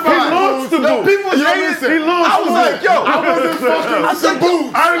arguing about He launched the boots. People say He launched I was the like, boots. yo, I wasn't fucking with the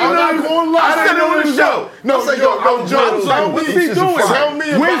boots. I didn't I'm know not he- gonna lie. I didn't know he was Joe. No, I said, yo, yo, Joe, tell what's me. he doing? Tell me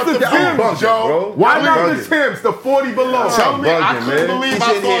Where's about the the Timbs, boots, Joe. Why Tell not me- the Timbs, the 40 below? Tell me, I bugging, couldn't man. believe He's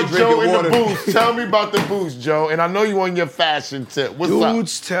I in here saw Joe drinking in the water. boots. Tell me about the boots, Joe. And I know you on your fashion tip. What's up?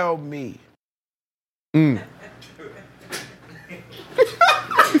 Dudes tell me.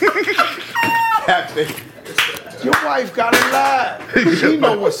 Your wife got a laugh. She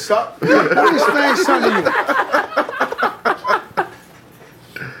know what's up. What is thing son of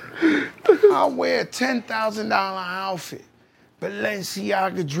you? I'll wear a $10,000 outfit.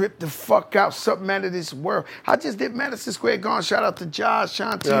 Balenciaga drip the fuck out, something out of this world. I just did Madison Square Garden. Shout out to Josh,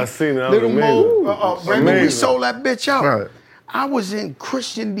 Shanti, Yeah, I seen that. That Little was Mo. amazing. Remember we Amazing. sold that bitch out. Right. I was in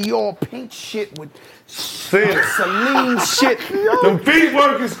Christian Dior pink shit with it. Celine shit. The feet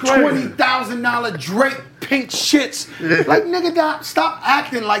work is crazy. $20,000 Drake pink shits. Like, nigga, stop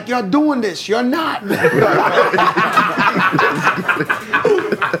acting like you're doing this. You're not.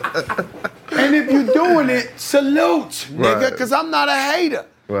 And if you're doing it, salute, nigga, Right. because I'm not a hater.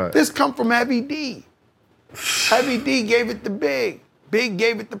 Right. This come from Heavy D. Heavy D gave it to Big. Big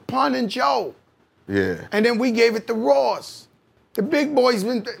gave it to Pun and Joe. Yeah. And then we gave it to Ross. The big boys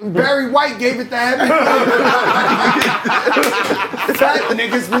been. Barry White gave it to Heavy. Fat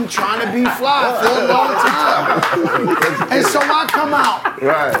niggas been trying to be fly for a long time. And so I come out.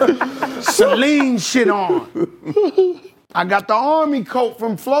 Right. Celine shit on. I got the army coat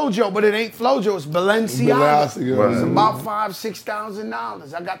from Flojo, but it ain't Flojo, it's Balenciaga. Balenciaga. It's about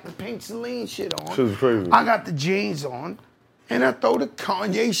 $5,000-$6,000. I got the pink Celine shit on. Shit's crazy. I got the jeans on, and I throw the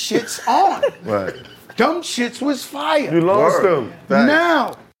Kanye shits on. Right. Them shits was fire. You lost them.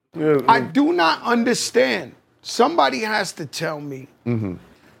 Now, Yeah, I do not understand. Somebody has to tell me.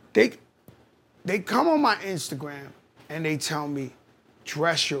 They come on my Instagram and they tell me,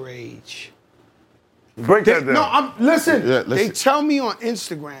 dress your age. Break that down. No, listen. Yeah, They listen. tell me on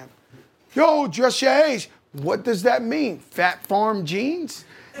Instagram, yo, dress your age. What does that mean? Fat Farm jeans?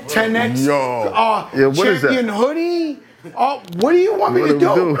 10X? Yo. Yeah, what is that? Champion hoodie? What do you want me What to do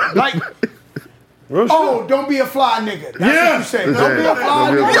do? we do? Like, Real oh, don't be a fly nigga. That's what you say. Don't be a fly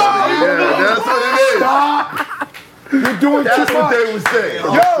Don't be a nigga. fly- Yeah, that's what it is. Stop. You're doing That's too what much. they was saying.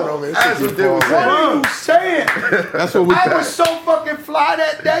 Yo, That's what they was what saying. are you saying? That's what we I got. was so fucking fly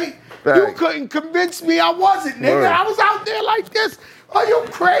that day. You Fact. couldn't convince me I wasn't, nigga. Word. I was out there like this. Are you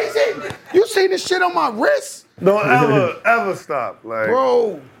crazy? You see the shit on my wrist? Don't ever stop. Like,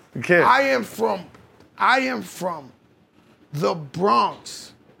 Bro, you can't. I am from the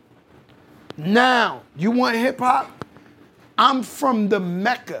Bronx. Now, you want hip hop? I'm from the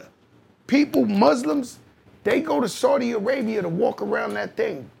Mecca. People, Muslims, they go to Saudi Arabia to walk around that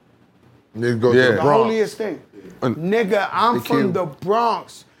thing. Niggas go Yeah. to The the Bronx. holiest thing. Nigga, I'm from the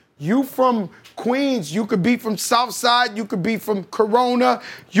Bronx. You from Queens. You could be from Southside. You could be from Corona.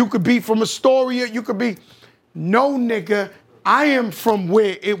 You could be from Astoria. You could be... No, nigga. I am from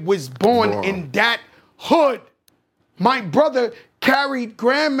where it was born in that hood. My brother carried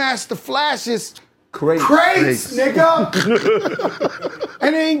Grandmaster Flash's crates, nigga.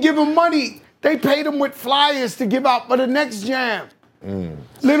 And they ain't give him money. They paid him with flyers to give out for the next jam.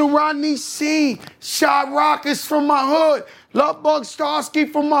 Little Rodney C, Shy Rock is from my hood. Love Bug Starsky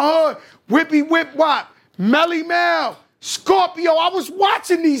from my hood. Whippy Whip Wop, Melly Mel, Scorpio. I was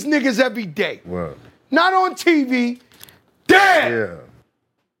watching these niggas every day. Wow. Not on TV. Dead. Yeah.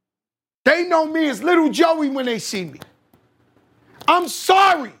 They know me as Little Joey when they see me. I'm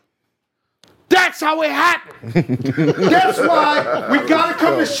sorry That's how it happened. That's why we gotta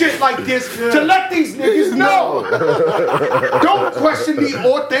come to shit like this to let these niggas know. Don't question the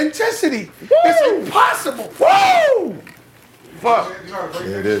authenticity. It's impossible. Woo! Fuck.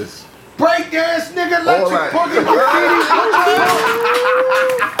 It is. Break dance, nigga, let you fucking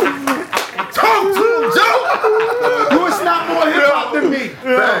Talk to him, Joe. You is not more hip hop than me.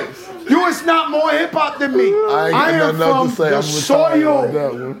 Thanks. You is not more hip hop than me. I am from the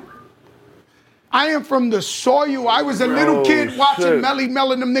soil. I am from the soil. I was a little kid watching Melly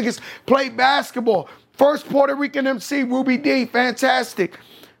Mel and them niggas play basketball. First Puerto Rican MC, Ruby D, fantastic.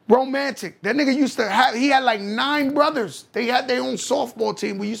 Romantic. That nigga used to have, he had like 9 brothers. They had their own softball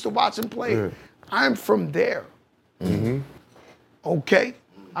team. We used to watch him play. Yeah. I'm from there. Mm-hmm. Okay?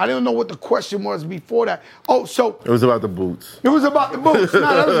 I didn't know what the question was before that. Oh, so. It was about the boots. It was about the boots. No,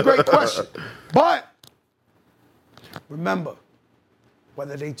 that was a great question. But remember,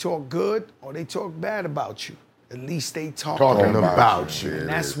 whether they talk good or they talk bad about you, at least they talking about you. And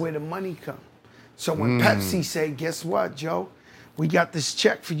that's where the money comes. So when Pepsi say, guess what, Joe? We got this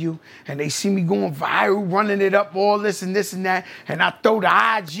check for you, and they see me going viral, running it up, all this and this and that, and I throw the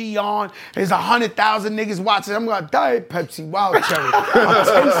IG on, there's 100,000 niggas watching, I'm gonna die Pepsi Wild Cherry. A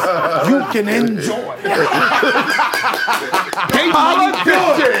taste you can enjoy. Dave money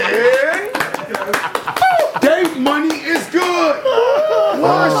good. Dave money is good.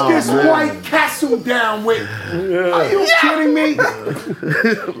 Wash this White Castle down with. Are you kidding me?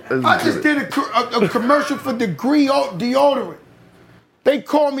 I just did a commercial for Degree deodorant. They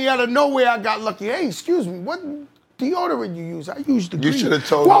called me out of nowhere. I got lucky. Hey, excuse me, what deodorant you use? I use Degree. You should have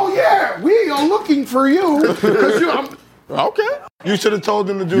told me. Well, yeah, we are looking for you. Okay. You should have told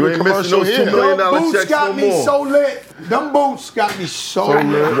them to do the commercial here. $2 million boots got me so lit. Them boots got me so lit.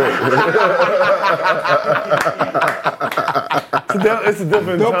 It's a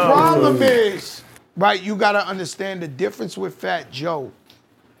different The time. problem is, right, you got to understand the difference with Fat Joe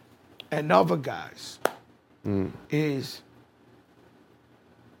and other guys is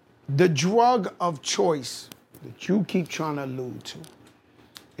the drug of choice that you keep trying to allude to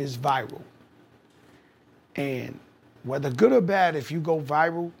is viral. And whether good or bad, if you go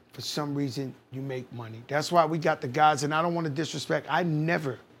viral, for some reason, you make money. That's why we got the guys, and I don't want to disrespect,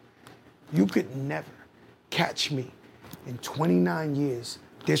 you could never catch me in 29 years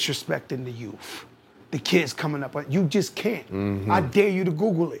disrespecting the youth. The kids coming up, you just can't. I dare you to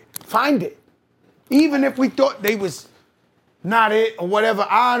Google it. Find it. Even if we thought they was not it or whatever,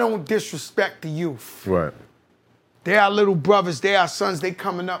 I don't disrespect the youth. Right. They are little brothers, they are sons, they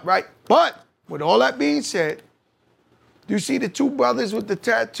coming up, right? But with all that being said, you see the 2 brothers with the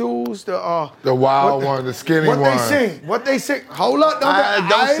tattoos, the wild one, the skinny one. What they sing? Hold up,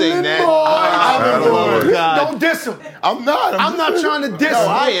 don't sing that. Don't diss them. I'm not trying to diss them.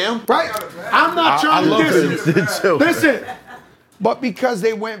 I am. Right? I'm not trying to diss them. Listen, but because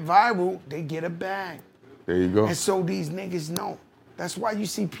they went viral, they get a bag. There you go. And so these niggas know. That's why you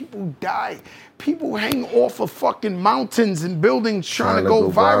see people die. People hang off of fucking mountains and buildings trying to go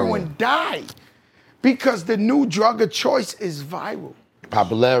viral and die. Because the new drug of choice is viral.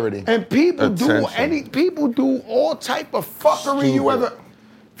 Popularity. And people do all type of fuckery you ever.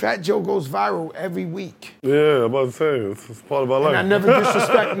 Fat Joe goes viral every week. Yeah, I'm about to say, it's part of our life. And I never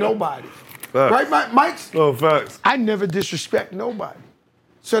disrespect nobody. Facts. Right, Mike? No, facts. I never disrespect nobody.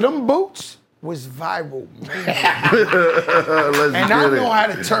 So them boots was viral, man. And I know how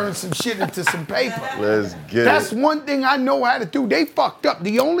to turn some shit into some paper. Let's get That's one thing I know how to do. They fucked up.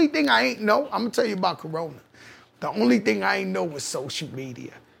 The only thing I ain't know, I'm gonna tell you about Corona. The only thing I ain't know was social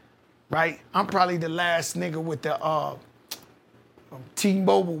media, right? I'm probably the last nigga with the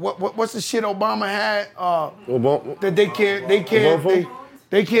T-Mobile. What's the shit Obama had? That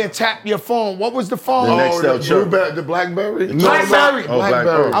they can't tap your phone. What was the phone? The BlackBerry? BlackBerry.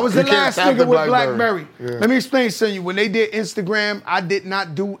 BlackBerry. I was the last nigga with BlackBerry. Yeah. Let me explain to you. When they did Instagram, I did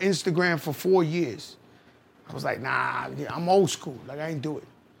not do Instagram for 4 years. I was like, nah, I'm old school. Like, I ain't do it.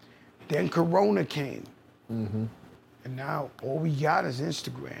 Then Corona came. And now all we got is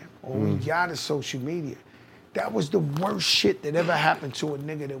Instagram. All we got is social media. That was the worst shit that ever happened to a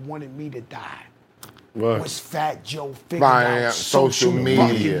nigga that wanted me to die. Right. Was Fat Joe figuring out social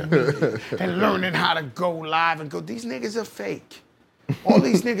media and learning how to go live and go, these niggas are fake. All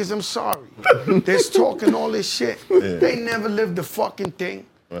these niggas, I'm sorry. They're talking all this shit. Yeah. They never lived the fucking thing.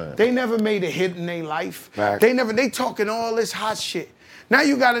 Right. They never made a hit in their life. Fact. They talking all this hot shit. Now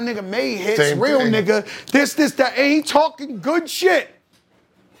you got a nigga made hits, nigga, this, that, and he talking good shit.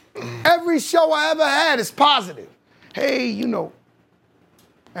 Every show I ever had is positive. Hey, you know.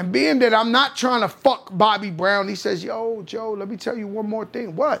 And being that I'm not trying to fuck Bobby Brown, he says, yo, Joe, let me tell you one more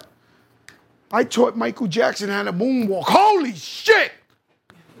thing. What? I taught Michael Jackson how to moonwalk. Holy shit!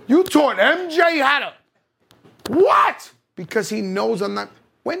 You taught MJ how to... What? Because he knows I'm not...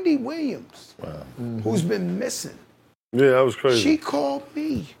 Wendy Williams, who's been missing. Yeah, that was crazy. She called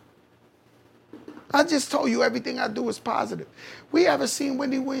me. I just told you everything I do is positive. We haven't seen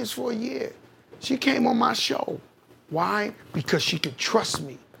Wendy Williams for a year. She came on my show. Why? Because she could trust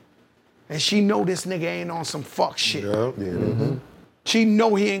me. And she know this nigga ain't on some fuck shit. She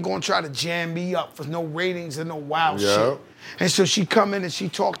know he ain't gonna try to jam me up for no ratings and no wild shit. And so she come in and she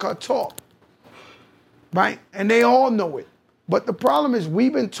talk her talk. Right? And they all know it. But the problem is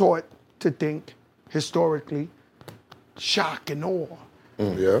we've been taught to think, historically, shock and awe.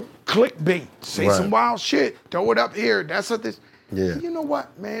 Clickbait. Say some wild shit. Throw it up here. That's what this... Yeah. You know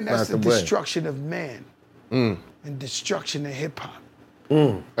what, man? That's the destruction of man. And destruction of hip-hop.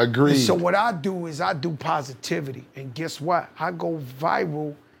 Agreed. And so what I do is I do positivity. And guess what? I go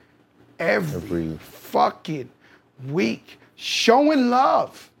viral every fucking week. Showing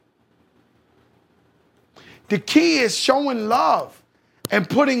love. The key is showing love and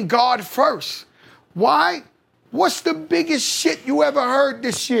putting God first. Why? What's the biggest shit you ever heard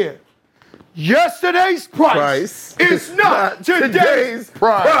this year? Yesterday's price is not today's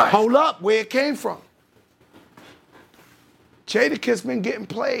price. Hold up, where it came from. Jadakiss been getting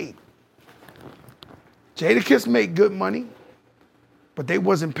played. Jadakiss made good money, but they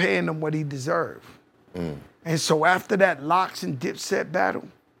wasn't paying him what he deserved. And so after that Locks and Dipset battle,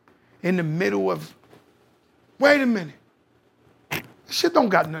 in the middle of, wait a minute, shit don't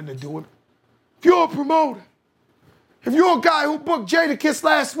got nothing to do with it. If you're a promoter, if you're a guy who booked Jadakiss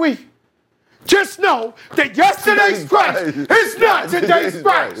last week, just know that yesterday's price is not today's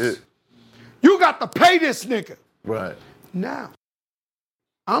price. You got to pay this nigga. Right. Now,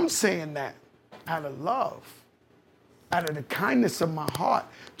 I'm saying that out of love, out of the kindness of my heart,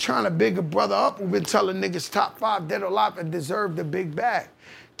 trying to big a brother up who've been telling niggas top 5 dead or alive and deserve the big bag.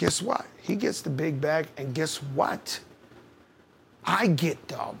 Guess what? He gets the big bag, and guess what? I get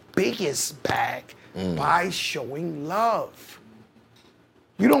the biggest bag by showing love.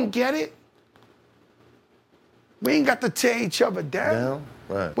 You don't get it? We ain't got to tear each other down.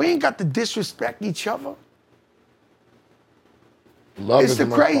 Right. We ain't got to disrespect each other. Love It's is the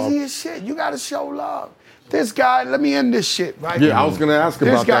my craziest shit. You gotta show love. This guy, let me end this shit right Yeah, now. I was gonna ask This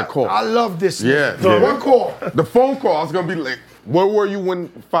about guy, that call. I love this Yeah, nigga. yeah. One call. The phone call, I was gonna be like, where were you when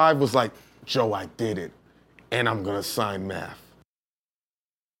 5 was like, Joe, I did it, and I'm gonna sign Math.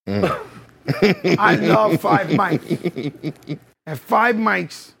 I love 5 mics. And 5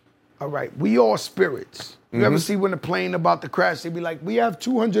 mics, all right, we all spirits. You ever see when the plane about to crash, they be like, we have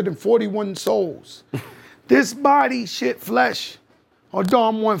 241 souls. This body, shit, flesh. Although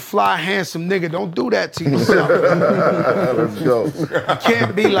I'm one fly, handsome nigga, don't do that to yourself. Let's go. You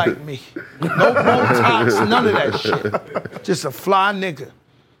can't be like me. No Botox, none of that shit. Just a fly nigga.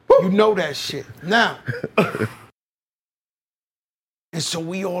 You know that shit. Now, and so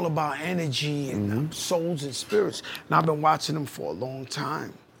we all about energy and souls and spirits. And I've been watching them for a long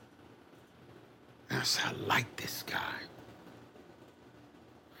time. And I said, I like this guy.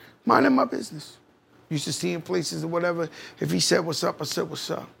 Minding my business. Used to see him places or whatever. If he said what's up, I said what's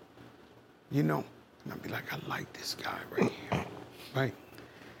up. You know? And I'd be like, I like this guy right here. Right?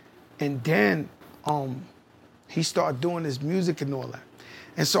 And then he started doing his music and all that.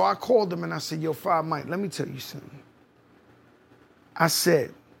 And so I called him and I said, yo, 5 Mike, let me tell you something. I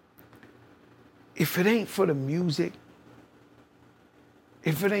said, if it ain't for the music,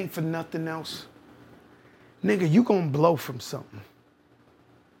 if it ain't for nothing else, nigga, you gonna blow from something.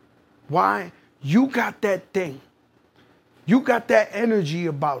 Why? You got that thing. You got that energy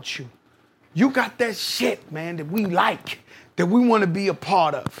about you. You got that shit, man, that we like, that we want to be a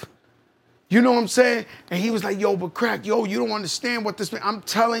part of. You know what I'm saying? And he was like, yo, but Crack, yo, you don't understand what this means. I'm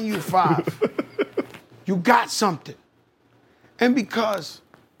telling you, 5. You got something. And because,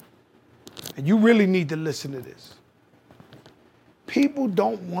 and you really need to listen to this, people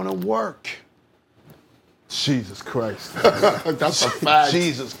don't want to work. Jesus Christ. That's a fact.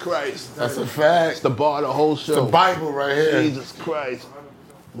 Jesus Christ. That's a fact. It's the bar of the whole show. It's the Bible right here. Jesus Christ.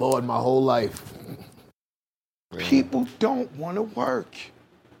 Lord, my whole life. People don't want to work.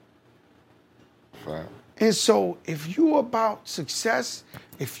 Fact. And so if you're about success,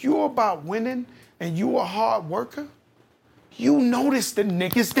 if you're about winning, and you're a hard worker, you notice the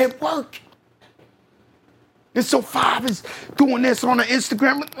niggas that work. And so 5 is doing this on the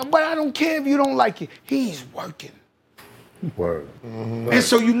Instagram, but I don't care if you don't like it. He's working. Word. And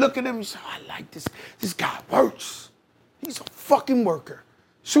so you look at him and say, I like this. This guy works. He's a fucking worker.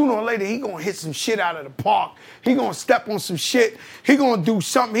 Sooner or later, he gonna hit some shit out of the park. He gonna step on some shit. He gonna do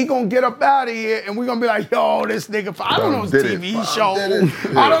something. He gonna get up out of here, and we gonna be like, yo, this nigga, I don't know his TV show.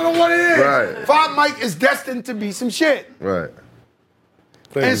 I don't know what it is. Right. Five Mike is destined to be some shit. Right.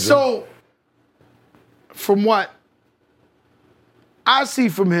 And so, from what I see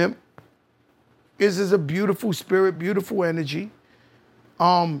from him, is a beautiful spirit, beautiful energy.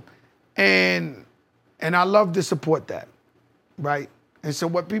 And I love to support that, right? And so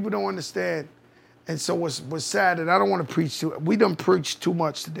what people don't understand, and so what's sad, and I don't want to preach too, we done preached too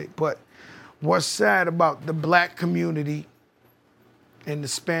much today, but what's sad about the black community and the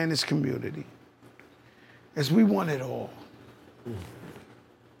Spanish community is we want it all.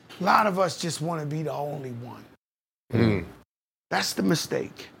 A lot of us just want to be the only one. That's the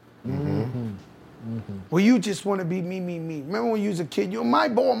mistake. Well, you just want to be me. Remember when you was a kid, you're my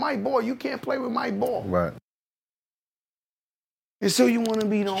boy, you can't play with my ball. Right. And so you want to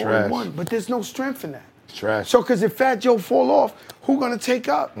be the only trash. one, but there's no strength in that. It's trash. So, because if Fat Joe fall off, who gonna take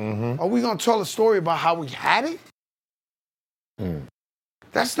up? Are we gonna tell a story about how we had it?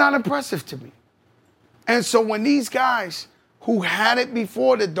 That's not impressive to me. And so when these guys who had it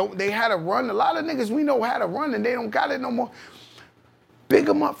before, they had a run, a lot of niggas we know had a run and they don't got it no more. Big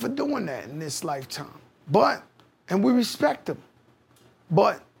them up for doing that in this lifetime. And we respect them.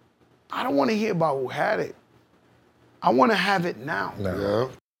 But I don't want to hear about who had it. I want to have it now. Yeah.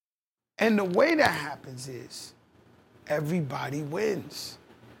 And the way that happens is everybody wins.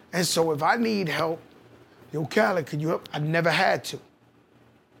 And so if I need help, yo, Khaled, could you help? I never had to.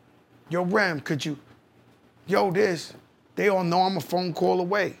 Yo, Ram, could you? Yo, this. They all know I'm a phone call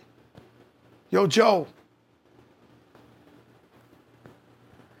away. Yo, Joe.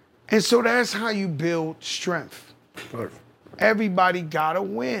 And so that's how you build strength. Everybody gotta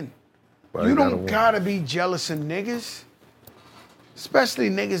win. You don't gotta be jealous of niggas, especially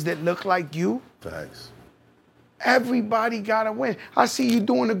niggas that look like you. Thanks. Everybody gotta win. I see you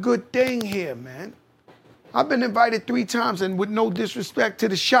doing a good thing here, man. I've been invited 3 times, and with no disrespect to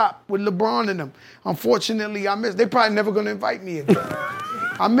the shop with LeBron and them. Unfortunately, I missed. They probably never gonna invite me again.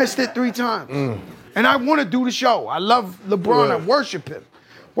 I missed it 3 times. And I wanna do the show. I love LeBron, I worship him.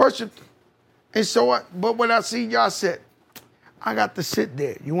 And so, but when I see y'all sit, I got to sit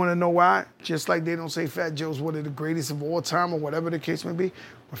there. You want to know why? Just like they don't say Fat Joe's one of the greatest of all time or whatever the case may be.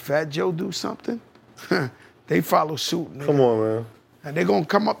 When Fat Joe do something, they follow suit. Nigga. Come on, man. And they're going to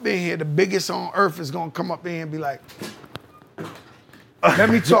come up in here. The biggest on earth is going to come up in here and be like, let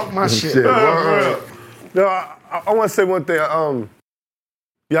me talk my shit. No, I want to say one thing. I've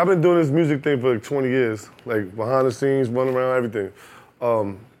been doing this music thing for like 20 years, like behind the scenes, running around, everything.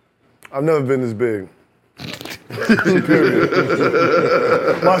 I've never been this big. Period.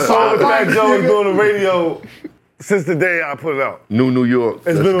 My song with Fat Joe is doing the radio since the day I put it out. New York.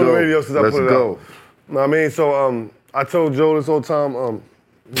 It's been on the radio since I put it out. Know what I mean? So I told Joe this whole time,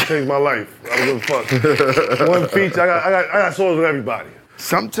 it changed my life. I don't give a fuck. One feature, I got songs with everybody.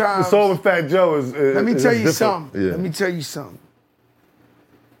 Sometimes. The song with Fat Joe is let me tell you different. something. Yeah. Let me tell you something.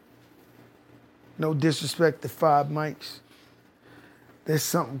 No disrespect to 5 mics. There's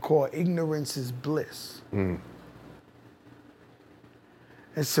something called ignorance is bliss. And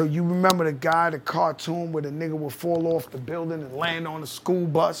so you remember the cartoon where the nigga would fall off the building and land on a school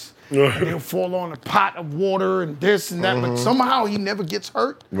bus, and he'll fall on a pot of water and this and that, but somehow he never gets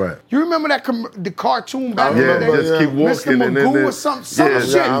hurt? Right. You remember the cartoon back in the day? Just keep walking. Mr. and then Magoo or some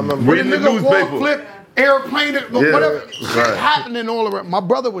shit. I remember. Where the Reading the nigga wall newspaper. flip, airplane, whatever. Shit Right. happening all around. My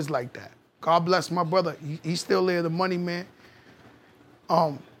brother was like that. God bless my brother. He's still there, the money man.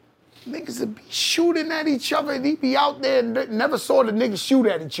 Niggas would be shooting at each other, and he'd be out there and never saw the niggas shoot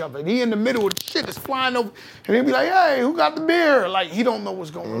at each other. And he in the middle of the shit is flying over, and he'd be like, hey, who got the beer? Like, he don't know what's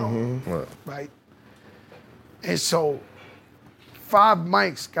going on, right? And so, 5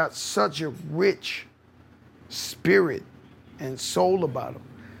 mics got such a rich spirit and soul about him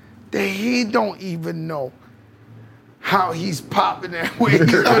that he don't even know how he's popping that way. He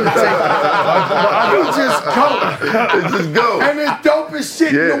just go. And it's dopest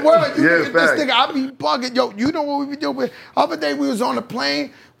shit in the world. You look at this nigga, I be bugging. Yo, you know what we be doing? Other day we was on the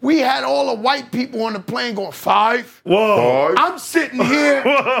plane. We had all the white people on the plane going 5. Whoa. I'm sitting here,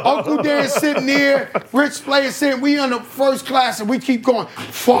 Uncle Dan sitting here, Rich Player sitting, we on the first class and we keep going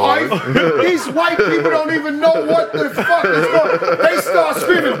 5. These white people don't even know what the fuck is going on. They start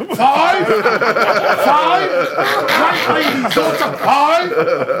screaming 5, 5, white ladies, those are 5.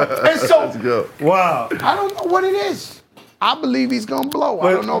 And so, wow. I don't know what it is. I believe he's gonna blow.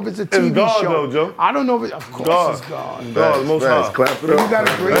 I don't know if it's a TV God, show. though, Joe. I don't know if it's, of course it's God. God, most high. Clap it You up. got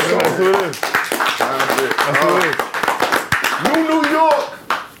a great That's song. what it is. That's what it is. New York.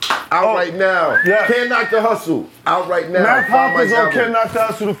 Out right now. Yeah. Can't Knock the Hustle. Out right now. Matt Find my Parker's on album. Can't Knock the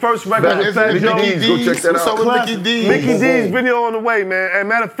Hustle, the first record with Mickey Fat Joe. D's, go check that What's out. up with Mickey D's? Mickey D's video on the way, man. And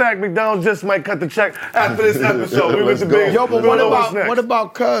matter of fact, McDonald's just might cut the check after this episode. We went to big. Yo, but what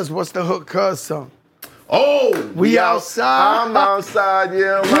about Cuz? What's the hook Cuz song? Oh, we outside. I'm outside,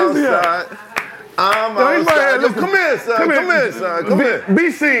 yeah, I'm outside. I'm outside. Yo, come here, son. Come here, son. Come here. Be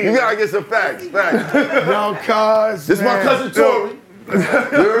seen. You gotta get some facts. Facts. Yo, Cuz. This is my cousin Tori.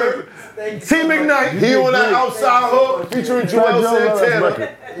 T. McKnight. He on that outside hook featuring Joel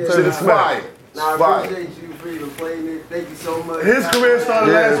Santana. Shit is fire. Nah, I Fire. appreciate you for even playing it. Thank you so much. His career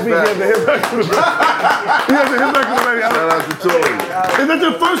started last week. He has a hit record. He has a hit record already. Shout out to Tori. Is that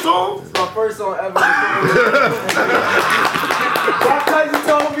your first song? It's my first song ever. My cousin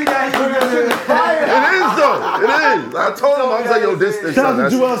told me that he was going to fire. It is though. It is. I told him, I was like, yo, this. Shout out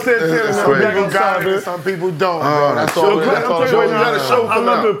to Joel Santana. People got it, some people don't. Bro. That's all. You got a show. I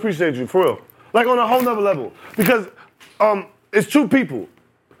love to appreciate you, for real. Like on a whole nother level. Because it's two people.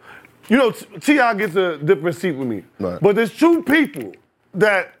 You know, T.I. gets a different seat with me. Right. But there's two people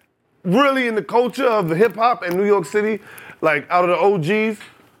that really in the culture of the hip-hop in New York City, like out of the OGs,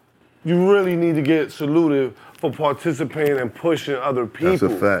 you really need to get saluted for participating and pushing other people.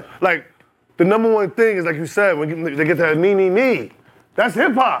 That's a fact. Like, the number one thing is, like you said, when they get that me. That's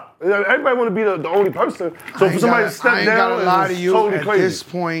hip-hop. Everybody want to be the only person. So for somebody to step I ain't down, gotta lie to it's you. totally At crazy. this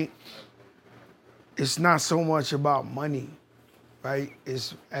point, it's not so much about money, right?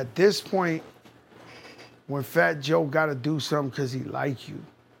 It's at this point when Fat Joe got to do something because he like you,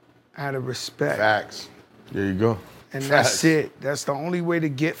 out of respect. Facts. There you go. And that's it. That's the only way to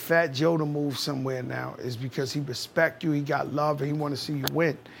get Fat Joe to move somewhere now is because he respect you, he got love, and he want to see you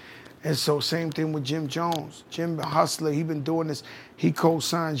win. And so same thing with Jim Jones. Jim the hustler, he been doing this. He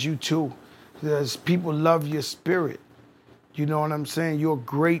co-signs you too. Because people love your spirit. You know what I'm saying? You're a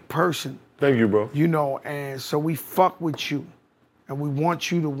great person. Thank you, bro. You know, and so we fuck with you. And we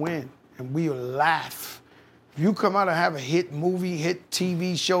want you to win. And we'll laugh. If you come out and have a hit movie, hit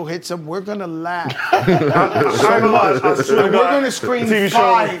TV show, hit something, we're gonna laugh. We're gonna scream TV show.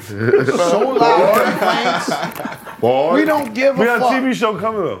 5 so loud. Boy. We don't give We a got fuck. a TV show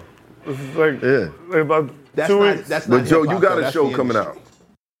coming though. This is like, like about That's 2 not, weeks. that's not But Joe, hip-hop, you got though. a That's show the coming industry. out.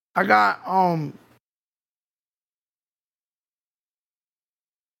 I got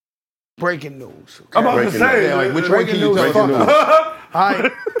breaking news. I'm about to say, Yeah, like, which one Breaking can you news. tell? Fuck news. it.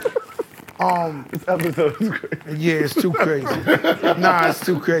 All right. This episode is great. Yeah, it's too crazy. Nah, it's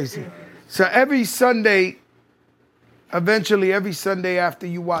too crazy. So every Sunday, eventually every Sunday after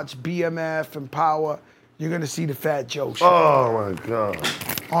you watch BMF and Power, you're gonna see the Fat Joe show Oh my God.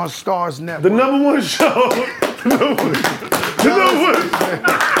 on Stars Network. The number one show. The number one.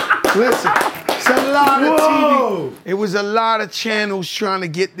 Listen, it's a lot of Whoa. TV. It was a lot of channels trying to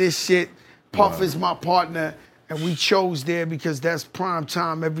get this shit. Puff is my partner, and we chose there because that's prime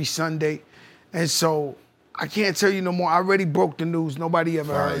time every Sunday. And so I can't tell you no more. I already broke the news. Nobody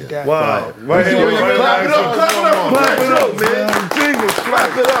ever heard that. Wow. Right here. Clap it up, Clap it up, man. Jingles,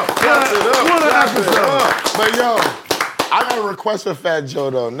 clap it up, clap it up, What an clap it episode. up. But yo, I got a request for Fat Joe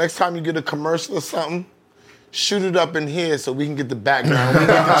though. Next time you get a commercial or something, shoot it up in here so we can get the background. We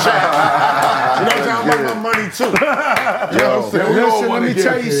get the chat. You know what I'm talking about? My money too. You know what I'm saying? We all Listen, let wanna me get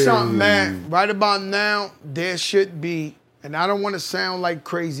tell it. you something, man. Right about now, there should be, and I don't want to sound like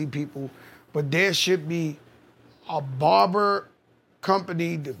crazy people, but there should be a barber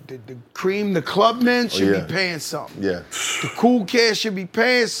company, the Cream, the Clubmen should yeah. be paying something. Yeah. The Cool Cats should be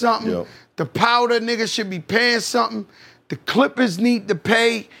paying something. Yep. The Powder niggas should be paying something. The Clippers need to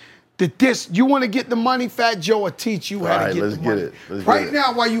pay. You want to get the money, Fat Joe will teach you how to Alright, get let's the get money. it. Let's Right get it.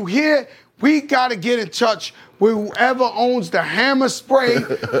 now, while you here, we got to get in touch with whoever owns the hammer spray,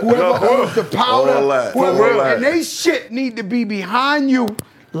 whoever owns the powder, All that. whoever, All that. and they shit need to be behind you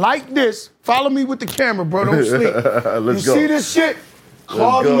like this. Follow me with the camera, bro. Don't sleep. Let's you go. see this shit? go.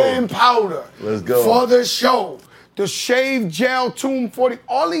 Clubman powder. Let's go. For the show. The Shave Gel Tomb 40.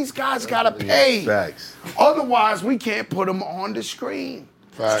 All these guys got to pay. Facts. Otherwise, we can't put them on the screen.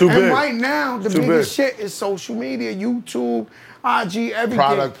 Facts. Too And big. right now, the Too biggest big. shit is social media, YouTube, IG, everything.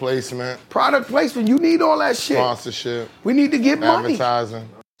 Product placement, Product placement. You need all that shit. sponsorship, We need to get money. advertising.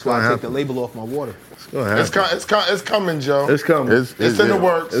 That's why I take the label off my water. It's coming, Joe. It's coming. It's in the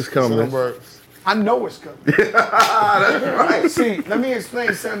works. It's coming. It's in the works. I know it's coming. That's right. See, let me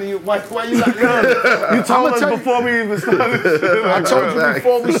explain something to you. Why you like You told us before we even started. I told you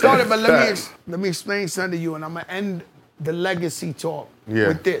before we started, but let me explain something to you, and I'm gonna end the legacy talk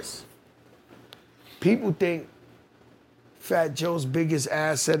with this. People think Fat Joe's biggest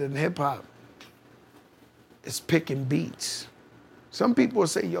asset in hip hop is picking beats. Some people will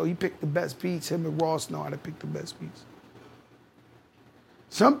say, yo, he picked the best beats. Him and Ross know how to pick the best beats.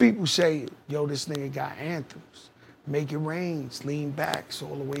 Some people say, yo, this nigga got anthems. Make It Rains, Lean Backs,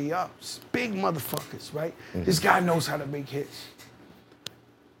 all the way up. It's big motherfuckers, right? This guy knows how to make hits.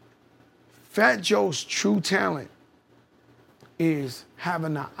 Fat Joe's true talent is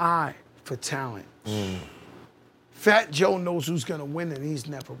having an eye for talent. Fat Joe knows who's gonna win and he's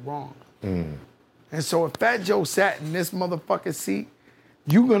never wrong. And so if Fat Joe sat in this motherfucking seat,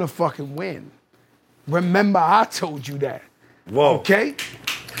 you gonna fucking win. Remember, I told you that. Whoa. Okay?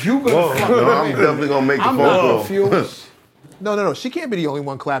 You gonna fucking No, win. I'm definitely gonna make the I'm phone not call. confused. No. She can't be the only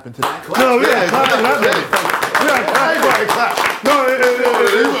one clapping tonight. No, yeah, clap. No,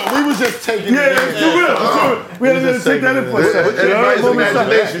 we was just taking yeah, it's too real. We had to take that in for a second. Everybody's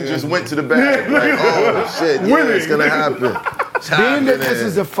imagination just went to the back. Like, oh, shit, yeah, it's gonna happen. It's Being that this happening.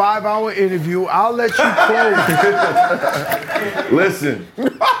 is a 5-hour interview, I'll let you close. Listen.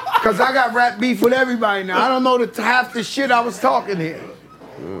 Because I got rap beef with everybody now. I don't know half the shit I was talking here.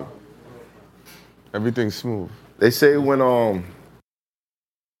 Everything's smooth. They say when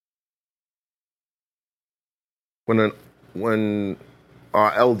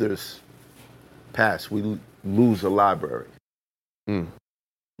our elders pass, we lose a library.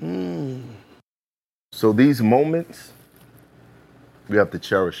 So these moments, we have to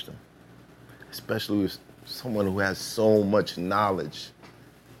cherish them, especially with someone who has so much knowledge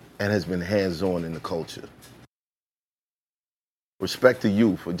and has been hands-on in the culture. Respect to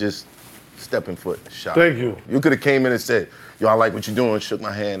you for just stepping foot in the shop. Thank you. You could have came in and said, yo, I like what you're doing, shook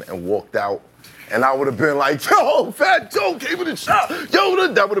my hand, and walked out. And I would have been like, yo, Fat Joe came in the shop.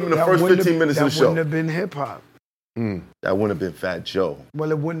 Yo, that would have been the first 15 minutes of the show. That wouldn't have been hip-hop. That wouldn't have been Fat Joe.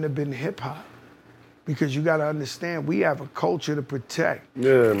 Well, it wouldn't have been hip-hop. Because you got to understand, we have a culture to protect.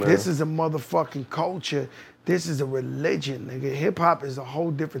 Yeah, man. This is a motherfucking culture. This is a religion, nigga. Hip-hop is a whole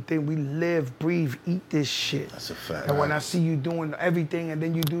different thing. We live, breathe, eat this shit. That's a fact. And when I see you doing everything and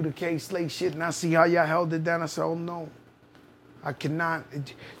then you do the K-Slate shit and I see how y'all held it down, I said, oh, no. I cannot.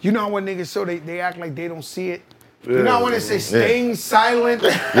 You know when niggas so they act like they don't see it? Yeah. You know when they say staying silent?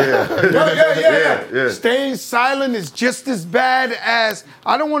 Yeah. Staying silent is just as bad as,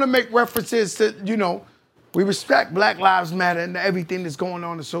 I don't want to make references to, we respect Black Lives Matter and everything that's going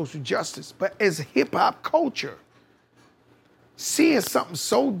on in social justice, but as hip-hop culture, seeing something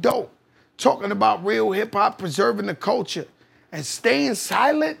so dope, talking about real hip-hop, preserving the culture, and staying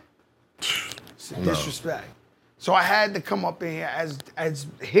silent, it's a disrespect. So I had to come up in here as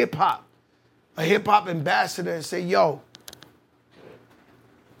hip-hop, a hip-hop ambassador and say, yo,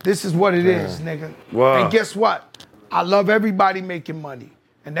 this is what it is, nigga. Wow. And guess what? I love everybody making money.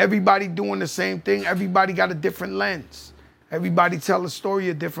 And everybody doing the same thing. Everybody got a different lens. Everybody tell a story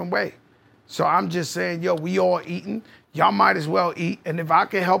a different way. So I'm just saying, yo, we all eating. Y'all might as well eat. And if I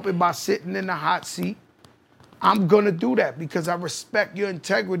can help it by sitting in the hot seat, I'm gonna do that because I respect your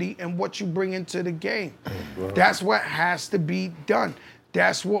integrity and what you bring into the game. That's what has to be done.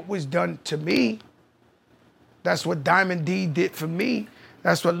 That's what was done to me. That's what Diamond D did for me.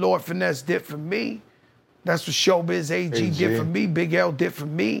 That's what Lord Finesse did for me. That's what Showbiz AG did for me. Big L did for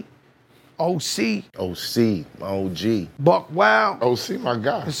me. OC. OC, my OG. Buck Wow. OC, my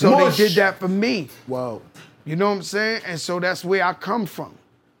guy. And so they did that for me. Wow. You know what I'm saying? And so that's where I come from.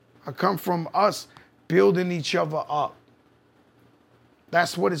 I come from us building each other up.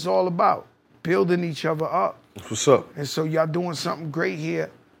 That's what it's all about. Building each other up. What's up? And so y'all doing something great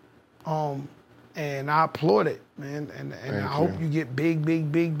here. And I applaud it, man. And I hope you get big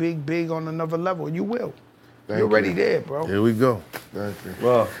on another level. And you will. You're already there, bro. Here we go. Thank you.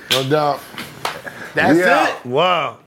 Wow. No doubt. That's it. Wow.